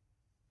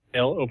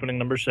opening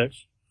number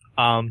 6,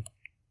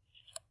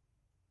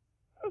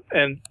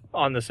 and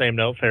on the same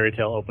note, Fairy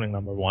Tail opening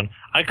number 1.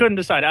 I couldn't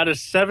decide. Out of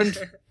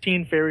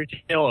 17 Fairy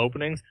Tail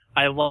openings,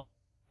 I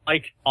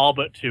like all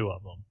but 2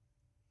 of them.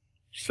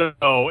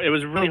 So it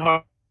was really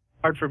hard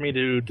for me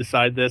to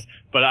decide this,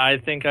 but I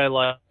think I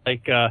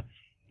like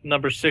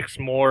number 6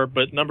 more,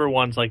 but number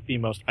 1's like the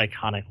most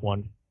iconic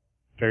one.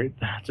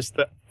 Just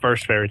the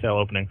first Fairy Tail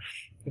opening.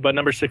 But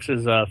number 6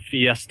 is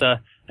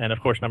Fiesta, and of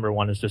course number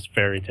 1 is just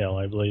Fairy Tail,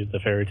 I believe, the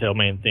Fairy Tail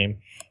main theme.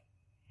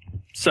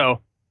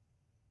 So,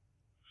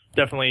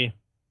 definitely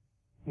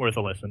worth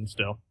a listen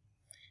still.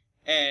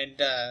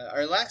 And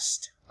our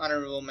last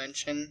honorable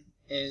mention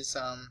is,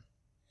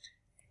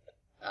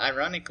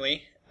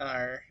 ironically,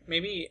 or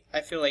maybe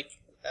I feel like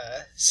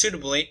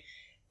suitably,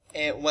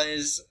 it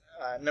was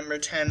number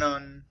 10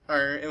 on,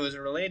 or it was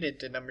related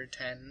to number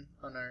 10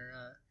 on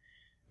our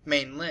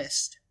main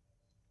list.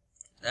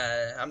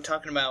 I'm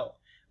talking about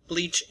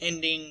Bleach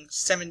ending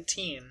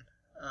 17.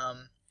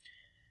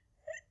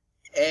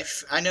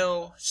 If I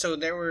know, so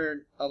there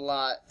were a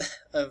lot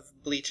of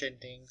Bleach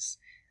endings.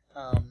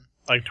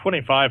 Like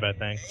 25, I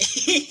think.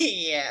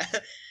 Yeah.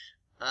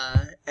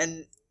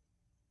 And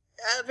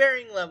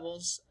varying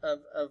levels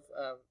of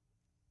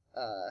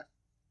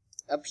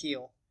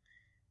appeal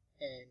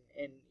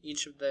in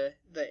each of the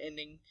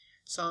ending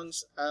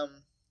songs.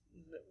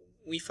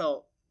 We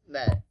felt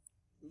that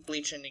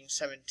Bleach ending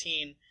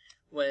 17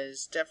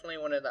 was definitely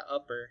one of the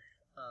upper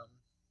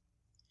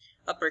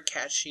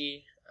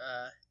catchy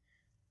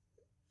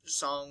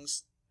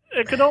songs.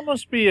 It could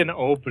almost be an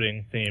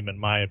opening theme, in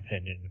my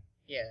opinion.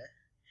 Yeah.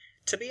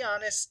 To be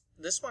honest,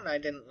 this one I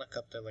didn't look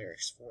up the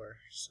lyrics for,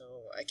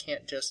 so I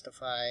can't say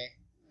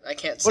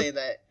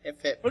that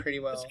it fit pretty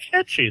well. It's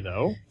catchy,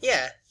 though.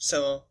 Yeah,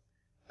 so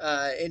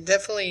it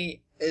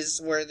definitely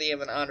is worthy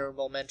of an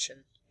honorable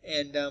mention.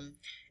 And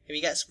if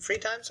you got some free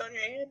times on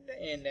your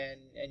hand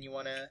and you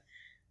want to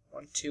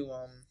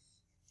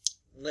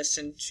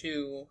listen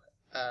to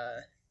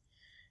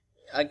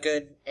a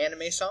good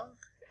anime song,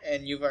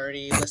 and you've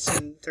already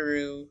listened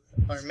through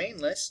our main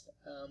list,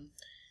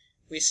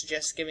 we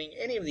suggest giving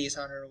any of these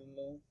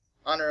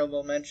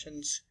honorable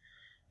mentions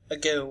a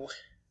go.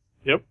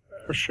 Yep,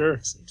 for sure.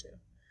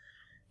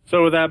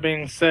 So with that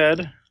being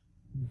said,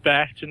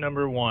 back to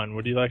number 1.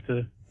 Would you like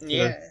to?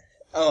 Yeah.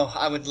 Oh,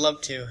 I would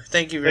love to.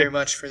 Thank you very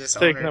much for this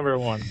honor. Take number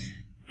 1.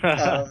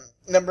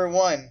 Number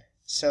 1.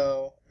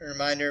 So, a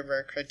reminder of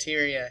our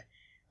criteria.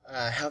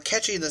 How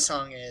catchy the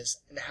song is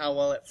and how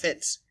well it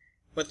fits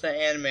with the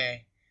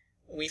anime.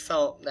 We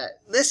felt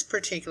that this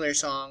particular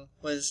song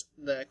was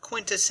the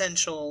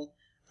quintessential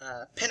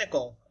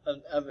pinnacle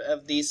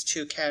of these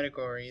two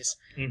categories.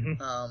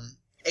 Mm-hmm.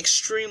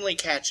 Extremely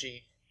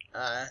catchy.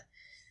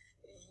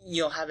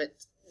 You'll have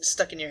it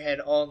stuck in your head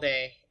all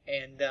day,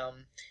 and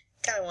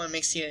kind of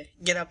makes you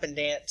get up and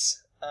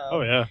dance.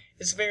 Oh yeah,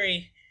 it's a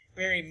very,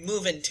 very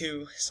moving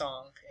to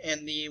song,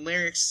 and the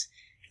lyrics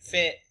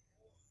fit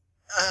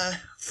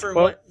for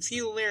what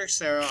few lyrics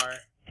there are.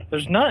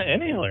 There's not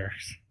any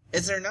lyrics.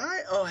 Is there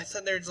not? Oh, I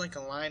thought there's like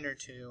a line or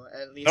two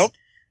at least. Nope,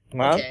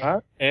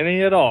 not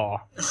any at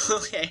all.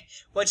 Okay,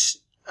 which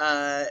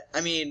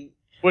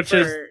which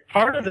is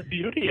part of the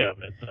beauty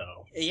of it,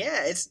 though.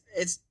 Yeah, it's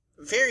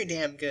very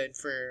damn good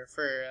for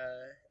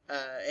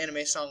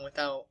anime song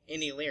without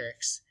any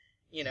lyrics.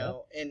 You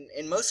know,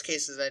 in most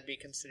cases that'd be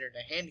considered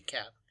a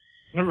handicap.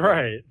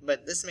 Right.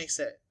 But this makes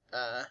it,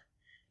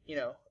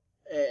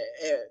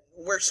 it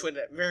works with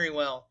it very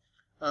well.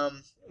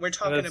 We're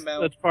talking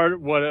about that's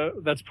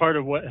part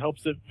of what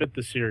helps it fit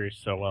the series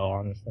so well,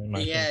 honestly.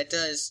 Yeah, it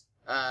does.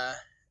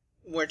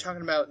 We're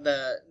talking about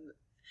the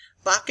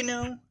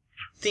Baccano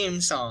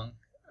theme song,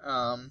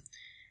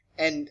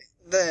 and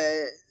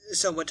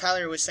so what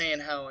Tyler was saying,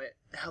 how it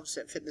helps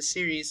it fit the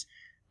series.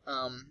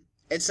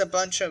 It's a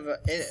bunch of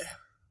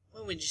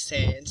what would you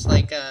say? It's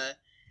like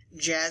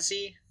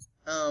jazzy.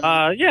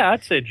 Yeah,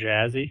 I'd say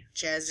jazzy.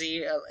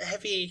 Jazzy,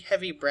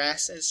 heavy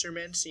brass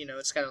instruments. You know,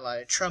 it's got a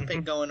lot of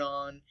trumpet going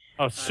on.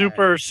 Oh,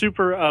 super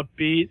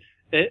upbeat.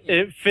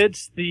 It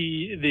fits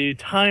the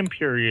time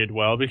period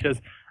well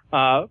because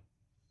Baccano,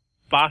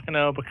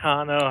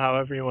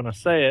 however you want to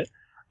say it,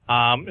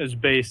 is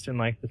based in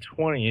like the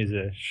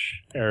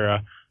 20s-ish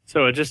era.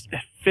 So it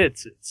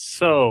fits it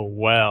so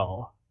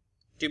well.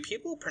 Do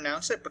people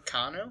pronounce it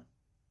Baccano?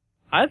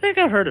 I think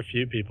I've heard a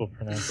few people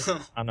pronounce it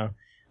Baccano.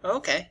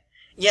 Okay.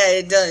 Yeah,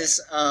 it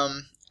does.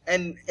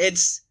 And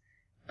it's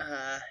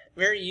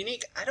very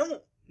unique. I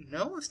don't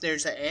know if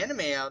there's an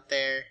anime out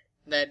there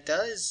that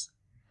does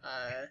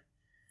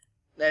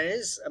that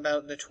is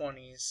about the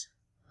 20s.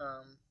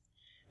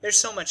 There's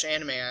so much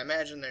anime. I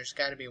imagine there's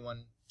got to be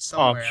one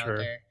somewhere out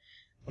there.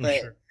 I'm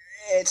sure.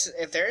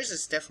 If there is,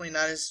 it's definitely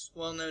not as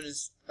well known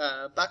as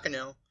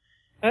Baccano.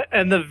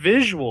 And the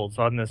visuals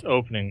on this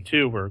opening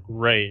too were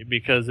great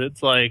because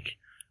it's like,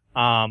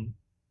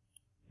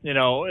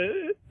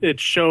 it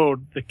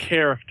showed the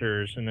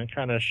characters and it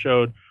kind of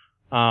showed,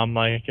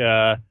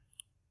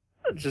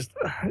 just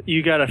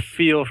you got a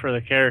feel for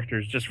the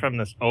characters just from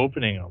this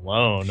opening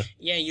alone.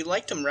 Yeah, you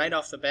liked them right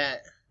off the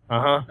bat.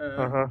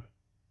 And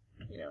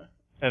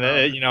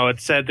it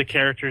said the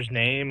character's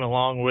name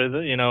along with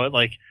it. It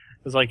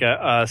was like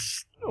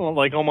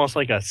almost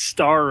like a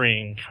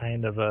starring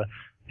kind of a.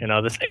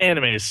 This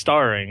anime is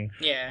starring.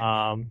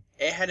 Yeah.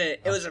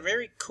 It was a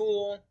very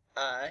cool,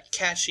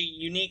 catchy,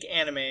 unique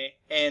anime,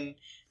 and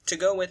to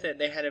go with it,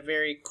 they had a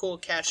very cool,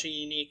 catchy,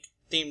 unique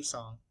theme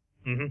song.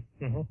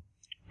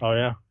 Oh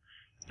yeah,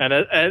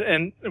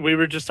 and we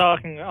were just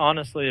talking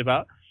honestly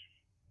about.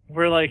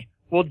 We're like,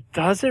 well,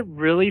 does it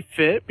really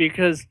fit?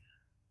 Because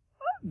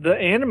the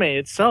anime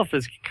itself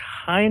is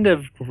kind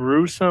of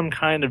gruesome,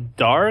 kind of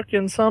dark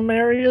in some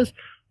areas,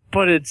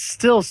 but it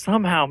still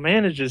somehow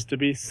manages to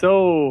be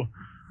so.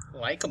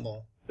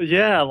 Likable.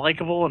 Yeah,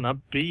 likable and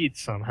upbeat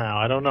somehow.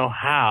 I don't know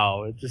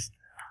how. It's just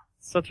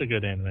such a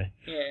good anime.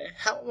 Yeah.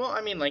 How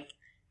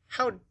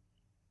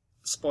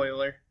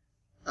spoiler.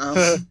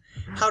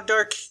 How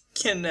dark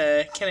can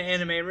an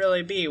anime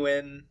really be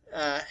when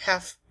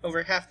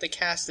over half the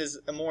cast is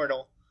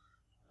immortal?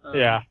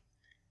 Yeah.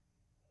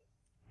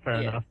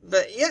 Fair enough.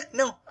 But yeah,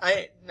 no,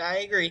 I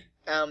agree.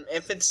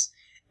 If it's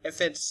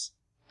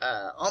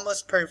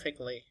almost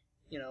perfectly,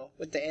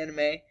 with the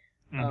anime.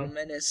 And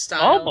its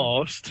style.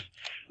 Almost.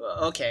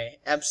 Okay,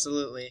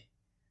 absolutely.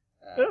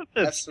 It's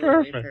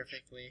absolutely perfect.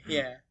 Perfectly.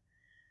 Yeah.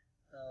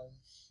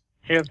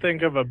 Can't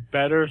think of a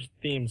better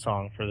theme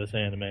song for this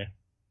anime.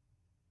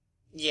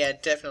 Yeah,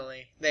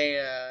 definitely.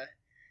 They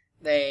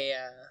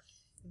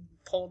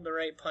pulled the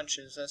right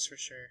punches, that's for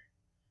sure.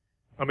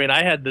 I mean,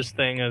 I had this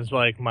thing as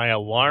like my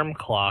alarm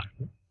clock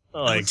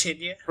like did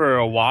you? for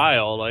a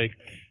while. Like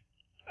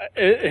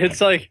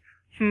it's like,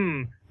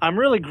 I'm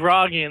really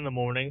groggy in the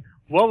morning.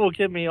 What will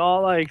get me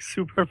all like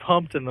super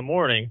pumped in the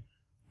morning?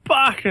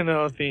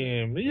 Baccano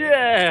theme,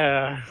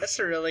 yeah. That's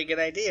a really good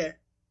idea.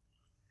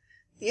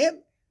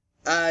 Yep.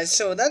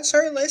 So that's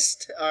our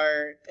list.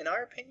 In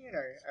our opinion,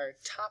 our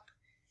top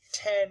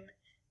 10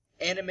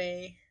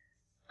 anime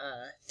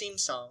theme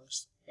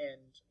songs,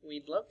 and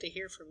we'd love to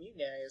hear from you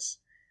guys.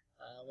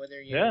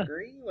 Whether you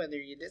agree, whether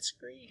you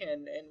disagree,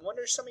 and what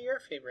are some of your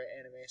favorite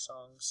anime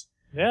songs?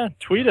 Yeah,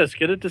 tweet us,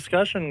 get a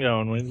discussion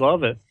going. We'd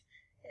love it.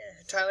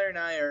 Yeah, Tyler and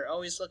I are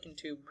always looking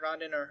to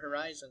broaden our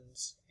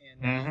horizons,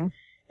 and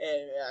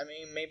I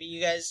mean, maybe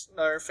you guys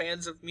are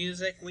fans of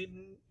music we've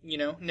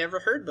never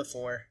heard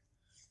before.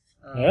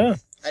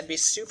 I'd be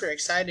super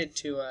excited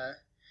to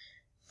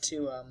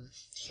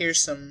hear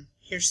some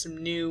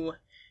new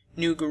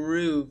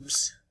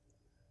grooves.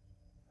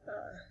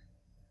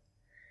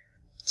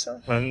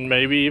 And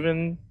maybe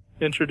even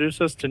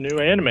introduce us to new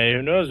anime.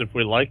 Who knows if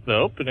we like the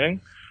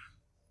opening?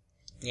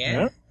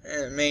 Yeah.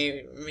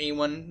 Maybe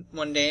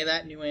one day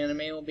that new anime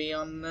will be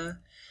on the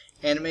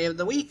anime of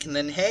the week, and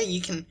then hey, you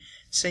can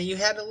say you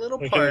had a little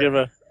part. We can give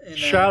a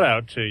shout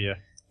out to you.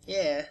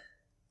 Yeah.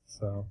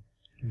 So,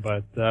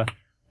 but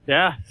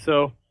yeah.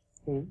 So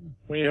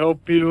we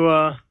hope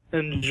you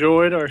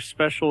enjoyed our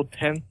special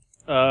 10th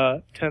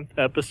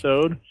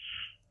episode.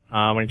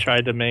 We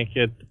tried to make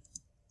it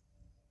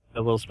a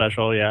little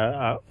special,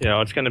 yeah.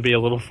 It's going to be a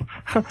little bit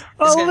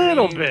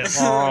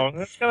long.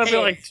 It's going to be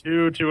like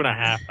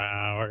 2.5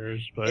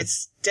 hours, but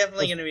it's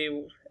definitely going to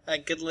be a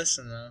good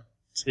listen, though.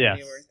 It's going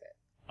to be worth it.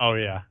 Oh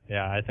yeah.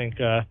 I think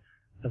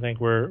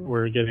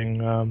we're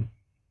getting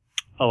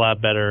a lot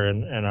better,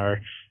 and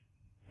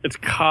it's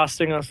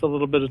costing us a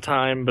little bit of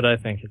time, but I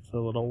think it's a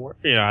little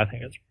worth. I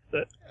think it's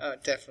worth it. Oh,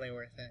 definitely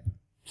worth it.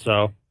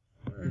 So,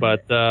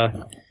 but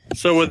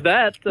so with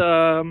that.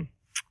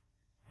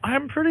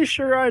 I'm pretty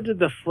sure I did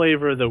the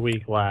flavor of the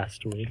week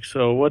last week.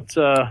 So what's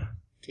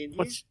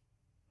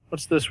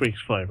this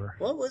week's flavor?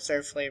 What was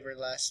our flavor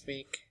last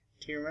week?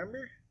 Do you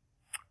remember?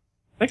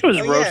 I think it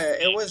was roast. Yeah,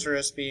 it was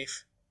roast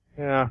beef.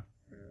 Yeah.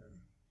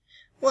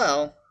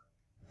 Well,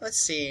 let's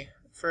see.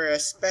 For a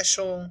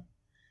special.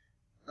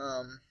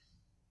 No,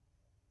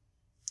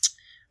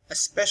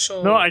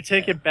 I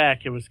take it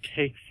back. It was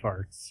cake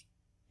farts.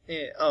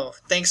 Yeah, oh,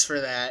 thanks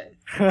for that.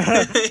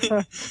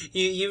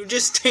 you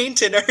just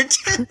tainted our Maybe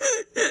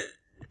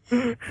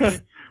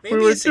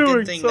it's a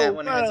good thing that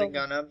one hasn't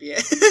gone up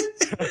yet.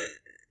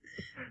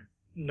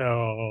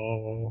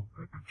 No.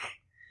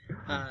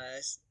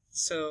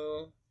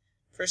 So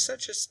for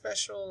such a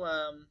special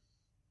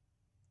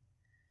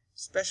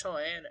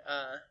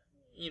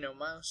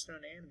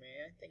milestone anime,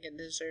 I think it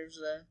deserves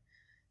a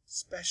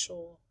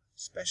special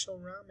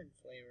ramen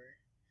flavor.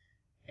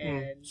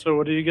 And so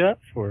what do you got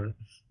for it?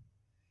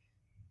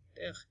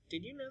 Ugh,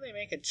 did you know they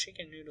make a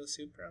chicken noodle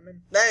soup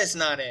ramen? That is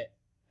not it.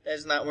 That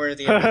is not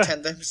worthy of the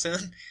 10th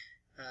episode.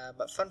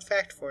 But fun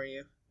fact for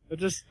you.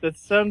 It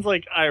sounds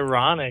like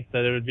ironic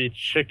that it would be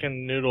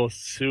chicken noodle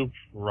soup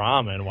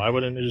ramen. Why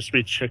wouldn't it just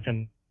be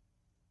chicken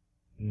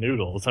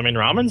noodles? I mean,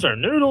 ramens are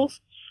noodles.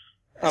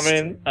 That's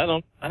true. I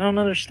don't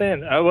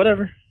understand.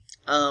 Whatever.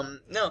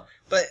 No,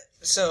 but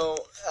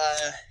so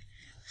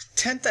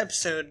 10th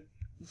episode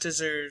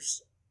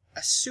deserves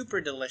a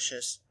super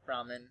delicious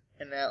ramen.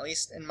 And at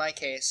least in my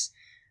case,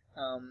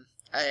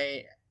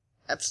 I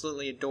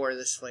absolutely adore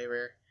this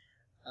flavor.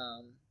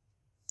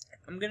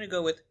 I'm going to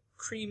go with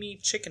creamy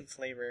chicken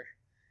flavor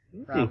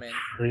ramen.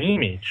 Ooh,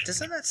 creamy chicken.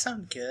 Doesn't that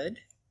sound good?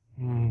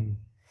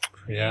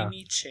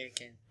 Creamy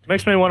chicken.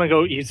 Makes me want to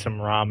go eat some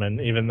ramen,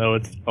 even though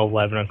it's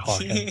 11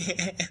 o'clock.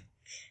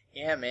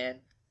 Yeah, man.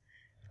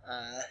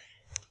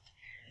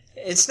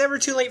 It's never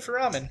too late for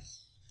ramen.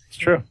 It's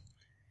true.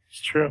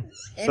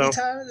 Any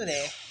time of the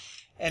day.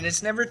 And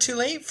it's never too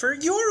late for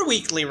your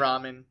weekly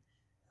ramen.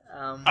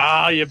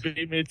 You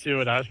beat me to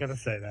it. I was going to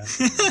say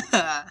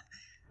that.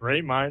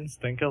 Great minds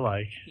think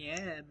alike.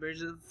 Yeah,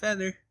 birds of a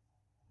feather.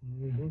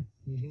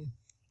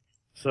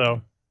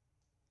 So,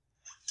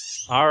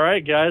 all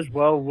right, guys.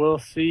 Well, we'll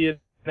see you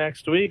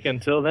next week.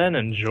 Until then,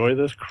 enjoy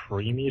this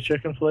creamy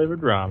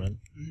chicken-flavored ramen.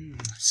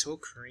 So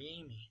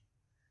creamy.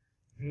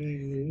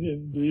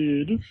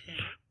 Indeed.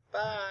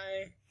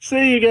 Bye.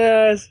 See you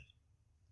guys.